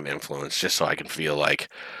that kind of influence, just so I can feel like,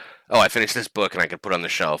 I finished this book and I can put it on the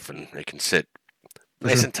shelf and it can sit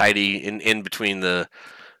nice and tidy in between the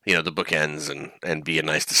the bookends and be a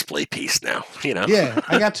nice display piece now, Yeah,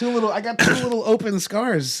 I got two little open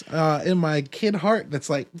scars in my kid heart that's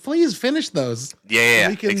like, please finish those. Yeah,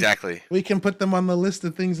 exactly. We can put them on the list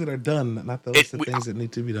of things that are done, not the list of things that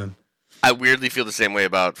need to be done. I weirdly feel the same way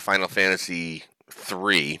about Final Fantasy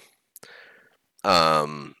 3.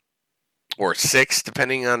 Or 6,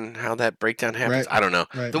 depending on how that breakdown happens. Right. I don't know.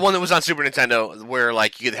 Right. The one that was on Super Nintendo, where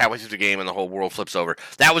like you get halfway through the game and the whole world flips over.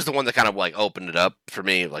 That was the one that kind of like opened it up for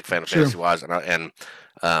me, like Final Fantasy was, and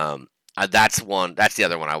that's the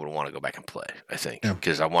other one I would want to go back and play. I think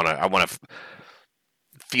because I want to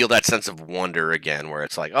feel that sense of wonder again, where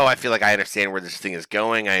it's like, I feel like I understand where this thing is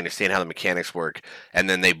going. I understand how the mechanics work, and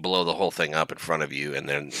then they blow the whole thing up in front of you, and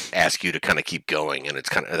then ask you to kind of keep going. And it's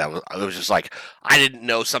kind of it was just like, I didn't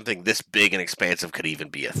know something this big and expansive could even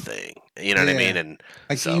be a thing. You know what I mean? And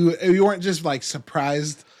like you weren't just like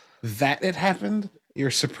surprised that it happened.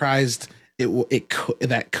 You're surprised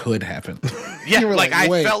that could happen. Yeah, like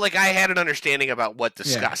I felt like I had an understanding about what the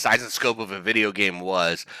size and scope of a video game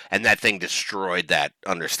was, and that thing destroyed that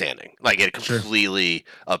understanding. Like it completely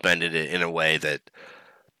upended it in a way that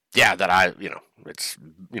I it's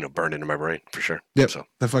burned into my brain for sure. Yep, so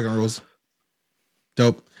that fucking rules.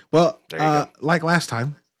 Dope. Well, like last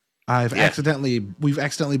time, we've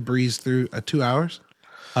accidentally breezed through 2 hours.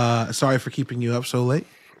 Sorry for keeping you up so late.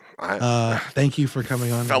 Thank you for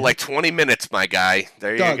coming on. Felt like 20 minutes, my guy.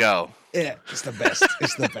 There you go. Yeah, it's the best.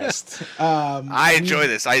 It's the best. I enjoy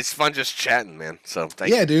this. It's fun just chatting, man. So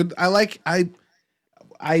thank you. Yeah, dude. I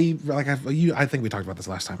think we talked about this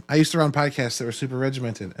last time. I used to run podcasts that were super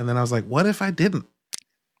regimented, and then I was like, what if I didn't?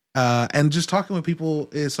 And just talking with people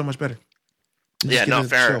is so much better. Yeah, no,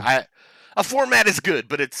 fair. A format is good,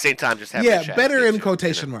 but at the same time, just having a chat. Better in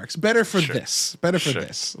quotation marks. Better for this. Better for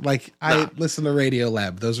this. Like, I listen to Radio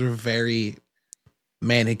Lab. Those are very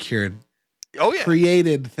manicured,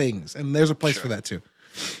 created things. And there's a place for that, too.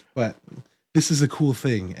 But this is a cool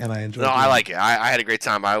thing, and I enjoy it. No, I like it. I had a great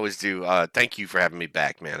time. I always do. Thank you for having me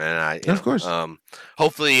back, man. And of course.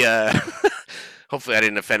 Hopefully... Hopefully, I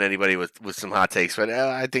didn't offend anybody with some hot takes, but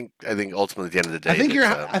I think ultimately at the end of the day,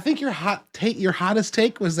 I think your hottest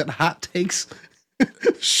take was that hot takes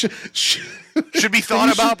should be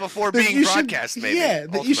thought about before being broadcast. Maybe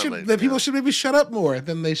that people should maybe shut up more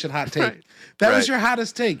than they should hot take. Right. That was your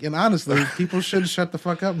hottest take, and honestly, people should shut the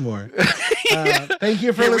fuck up more. Thank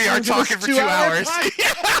you for listening. We are talking for 2 hours.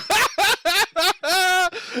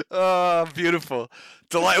 Oh, beautiful!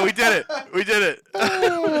 Delight. We did it.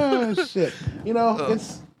 Oh shit!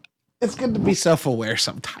 It's good to be self-aware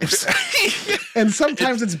sometimes. And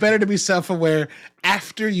sometimes it's better to be self-aware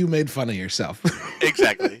after you made fun of yourself.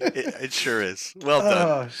 Exactly. It sure is. Well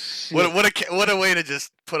done. What a way to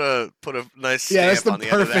just put a nice stamp that's the on the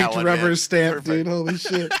end of that perfect one, rubber man. stamp, Perfect. dude. Holy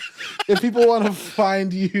shit. If people want to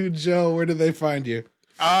find you, Joe, where do they find you?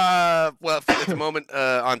 Well, at the moment,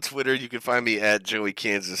 on Twitter, you can find me at Joey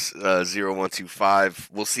Kansas 0125.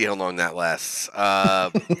 We'll see how long that lasts.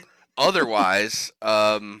 Otherwise,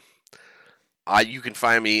 you can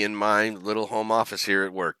find me in my little home office here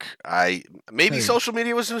at work. Social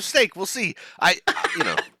media was a mistake. We'll see. I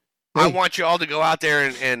want you all to go out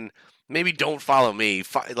there and maybe don't follow me.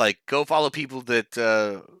 Go follow people that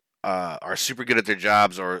are super good at their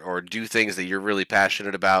jobs or do things that you're really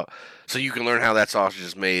passionate about, so you can learn how that sausage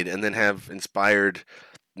is made, and then have inspired,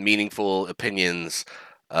 meaningful opinions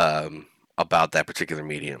about that particular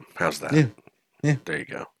medium. How's that? Yeah. There you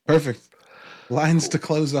go. Perfect. Lines to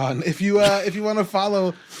close on. If you want to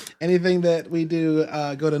follow anything that we do,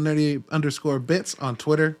 go to nerdy_bits on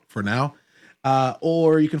Twitter for now,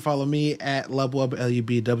 or you can follow me at Lubwub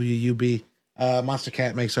LUBWUB. Monster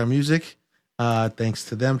Cat makes our music. Thanks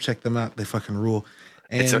to them. Check them out. They fucking rule.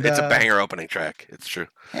 And, it's a banger opening track. It's true.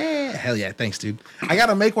 Hell yeah. Thanks, dude. I got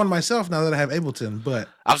to make one myself now that I have Ableton, but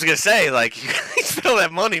I was going to say, you spend all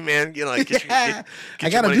that money, man. I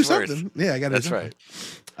got to do something. Yeah, I got to do something.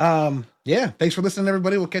 That's right. Yeah. Thanks for listening,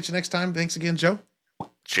 everybody. We'll catch you next time. Thanks again, Joe.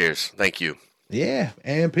 Cheers. Thank you. Yeah.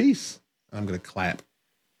 And peace. I'm going to clap.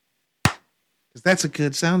 Because that's a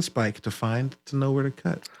good sound spike to know where to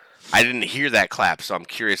cut. I didn't hear that clap, so I'm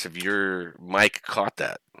curious if your mic caught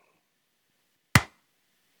that.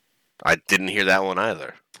 I didn't hear that one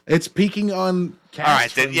either. It's peaking on cast. All right,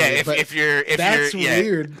 then if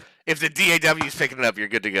weird. If the DAW is picking it up, you're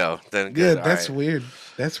good to go. Then good. That's weird.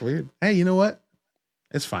 That's weird. Hey, you know what?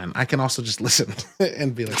 It's fine. I can also just listen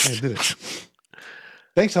and be like, hey, I did it.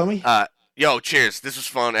 Thanks, homie. Yo, cheers. This was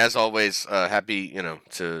fun as always. Happy,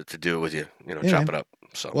 to do it with you. Chop it up.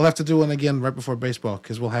 So we'll have to do one again right before baseball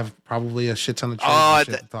because we'll have probably a shit ton of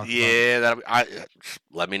shit to talk about.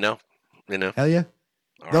 Let me know. Hell yeah.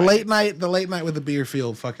 All the late night with the beer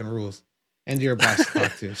field fucking rules, and you're a blast to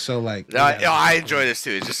talk to. So I enjoy this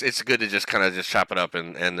too. It's good to just kind of just chop it up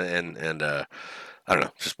and I don't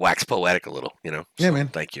know, just wax poetic a little. So, yeah, man.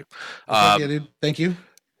 Thank you. Yeah, dude. Thank you.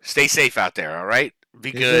 Stay safe out there. All right.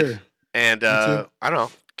 Be good. Sure. And I don't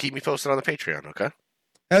know. Keep me posted on the Patreon. Okay.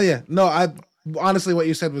 Hell yeah. No, honestly, what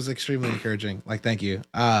you said was extremely encouraging. Thank you.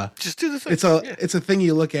 Just do the thing. It's a thing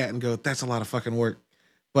you look at and go, that's a lot of fucking work.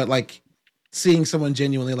 But seeing someone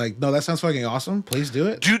genuinely no, that sounds fucking awesome. Please do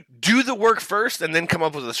it. Do the work first and then come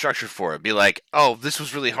up with a structure for it. Be like, oh, this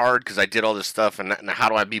was really hard because I did all this stuff, and how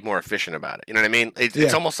do I be more efficient about it? You know what I mean?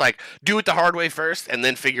 It's almost like do it the hard way first and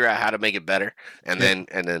then figure out how to make it better. And then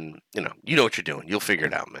you know what you're doing. You'll figure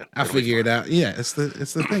it out, man. I'll figure it out. Yeah, it's the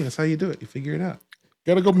thing. That's how you do it. You figure it out.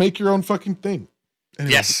 Gotta go make your own fucking thing.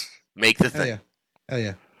 Anyway. Yes. Make the thing. Hell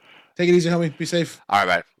yeah. Take it easy, homie. Be safe. All right,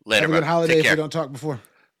 man. Later, Have a good holiday if we don't talk before.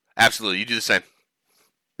 Absolutely. You do the same.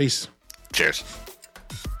 Peace. Cheers.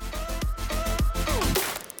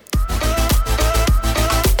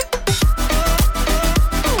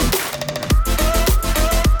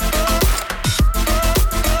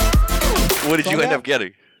 What did you end up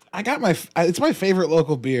getting? I got it's my favorite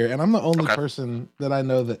local beer, and I'm the only person that I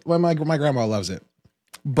know that, well, my grandma loves it.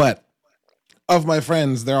 But of my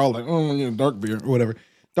friends, they're all like, oh, dark beer or whatever.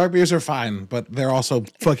 Dark beers are fine, but they're also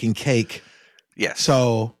fucking cake. Yes.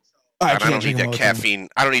 So I don't need that caffeine.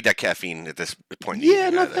 I don't need that caffeine at this point.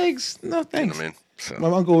 Yeah, no thanks. No thanks. You know what I mean? So. My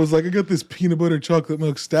uncle was like, I got this peanut butter chocolate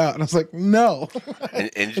milk stout. And I was like, no.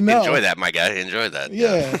 Enjoy that, my guy. Enjoy that.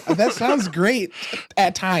 Yeah, that sounds great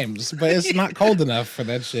at times, but it's not cold enough for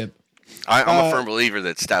that shit. I'm a firm believer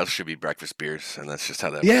that stouts should be breakfast beers, and that's just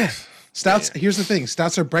how that works. Stouts. Here's the thing: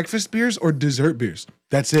 stouts are breakfast beers or dessert beers.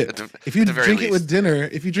 That's it. If you drink it with dinner,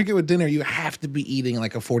 you have to be eating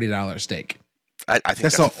like a $40 steak. I think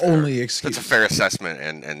that's the only excuse. That's a fair assessment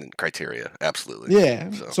and criteria. Absolutely.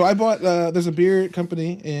 Yeah. So I bought. There's a beer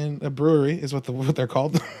company in a brewery, is what they're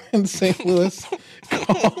called in St. Louis,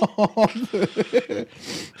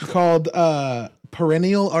 called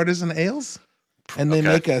Perennial Artisan Ales, and they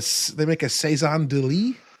make a saison de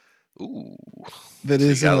lis. Ooh. That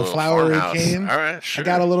is in a flowery can. All right, sure. I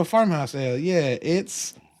got a little farmhouse ale. Yeah,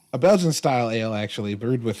 it's a Belgian style ale, actually,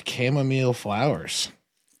 brewed with chamomile flowers.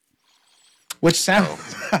 Which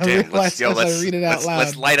sounds. I realized as I read it out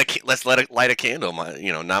loud. Let's light a candle.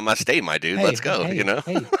 Not my state, my dude. Let's go.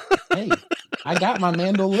 Hey, I got my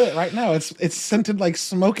mandel lit right now. It's scented like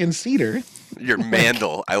smoke and cedar. Your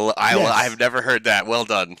mandel. I've never heard that. Well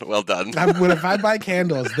done. If I buy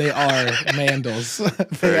candles, they are mandels.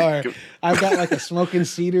 They are. I've got like a smoke and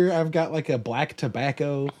cedar. I've got like a black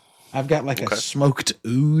tobacco. I've got like a smoked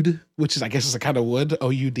oud, which is, I guess, is a kind of wood.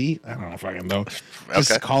 O-U-D. I don't know if I can know.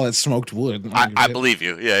 Just call it smoked wood. I believe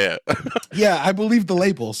you. Yeah. Yeah, I believe the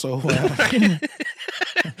label. So I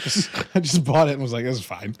just bought it and was like, this is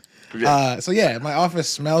fine. So yeah, my office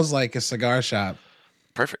smells like a cigar shop.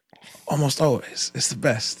 Perfect. Almost always. It's the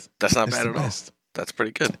best. That's not bad at all. That's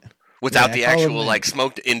pretty good. Without the actual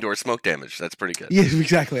indoor smoke damage. That's pretty good. Yeah,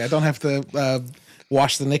 exactly. I don't have to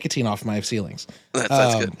wash the nicotine off my ceilings.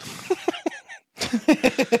 That's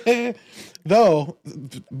good. Though,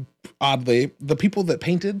 oddly, the people that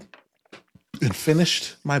painted and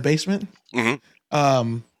finished my basement,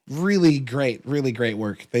 really great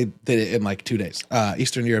work. They did it in like 2 days.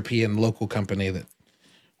 Eastern European local company that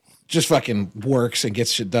just fucking works and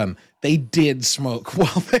gets shit done. They did smoke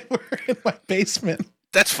while they were in my basement.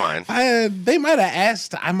 That's fine. They might have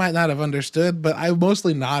asked. I might not have understood, but I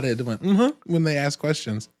mostly nodded and went, when they asked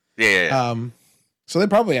questions. Yeah. So they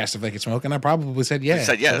probably asked if they could smoke, and I probably said yes. You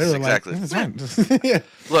said yes, so exactly. Like, yeah.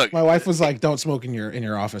 Look, my wife was like, "Don't smoke in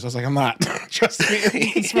your office." I was like, "I'm not." Trust me,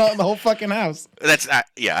 you can smell it in the whole fucking house. I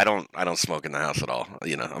don't smoke in the house at all.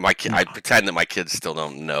 I pretend that my kids still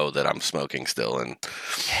don't know that I'm smoking still, and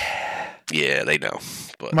yeah, they know.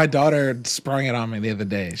 But my daughter sprung it on me the other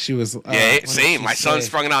day. She was same. My son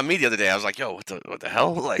sprung it on me the other day. I was like, "Yo, what the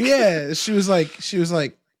hell?" Like, yeah, she was like,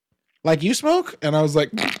 "You smoke?" And I was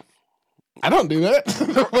like, I don't do that.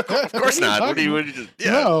 Of course not. What do you just?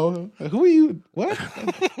 Yeah. No. Who are you? What?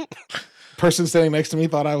 Person standing next to me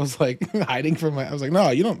thought I was like hiding from my. I was like, no,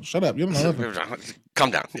 you don't. Shut up. You don't know nothing. Calm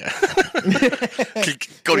down. Yeah.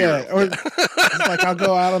 Go to your room. Or, it's like I'll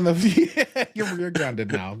go out on the. You're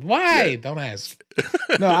grounded now. Why? Yeah. Don't ask.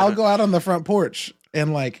 No, I'll go out on the front porch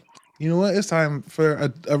and like, you know what? It's time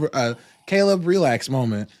for a Caleb relax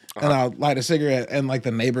moment, and I'll light a cigarette, and like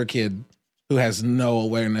the neighbor kid who has no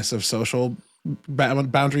awareness of social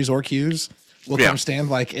boundaries or cues will come stand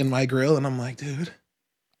like in my grill, and I'm like, dude,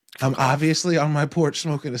 I'm obviously on my porch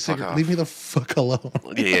smoking a cigarette. Leave me the fuck alone.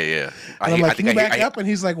 Yeah. And I'm like, can you back up? And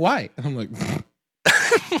he's like, why? And I'm like,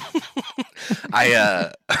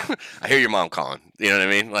 I hear your mom calling. You know what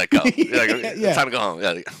I mean? Like, go. It's time to go home.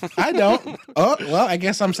 Yeah. I don't. Oh, well, I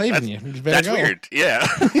guess I'm saving you. You better go. Weird. Yeah.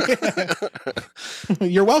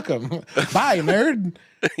 You're welcome. Bye, nerd.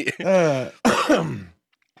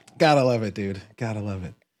 Gotta love it, dude. Gotta love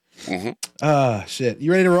it. Shit.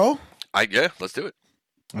 You ready to roll? Let's do it.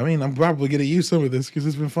 I mean, I'm probably gonna use some of this because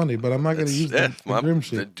it's been funny, but I'm not gonna use the grim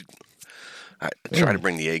shit. I try to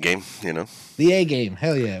bring the A game, The A game,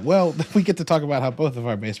 hell yeah. Well, we get to talk about how both of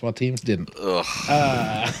our baseball teams didn't. Ugh.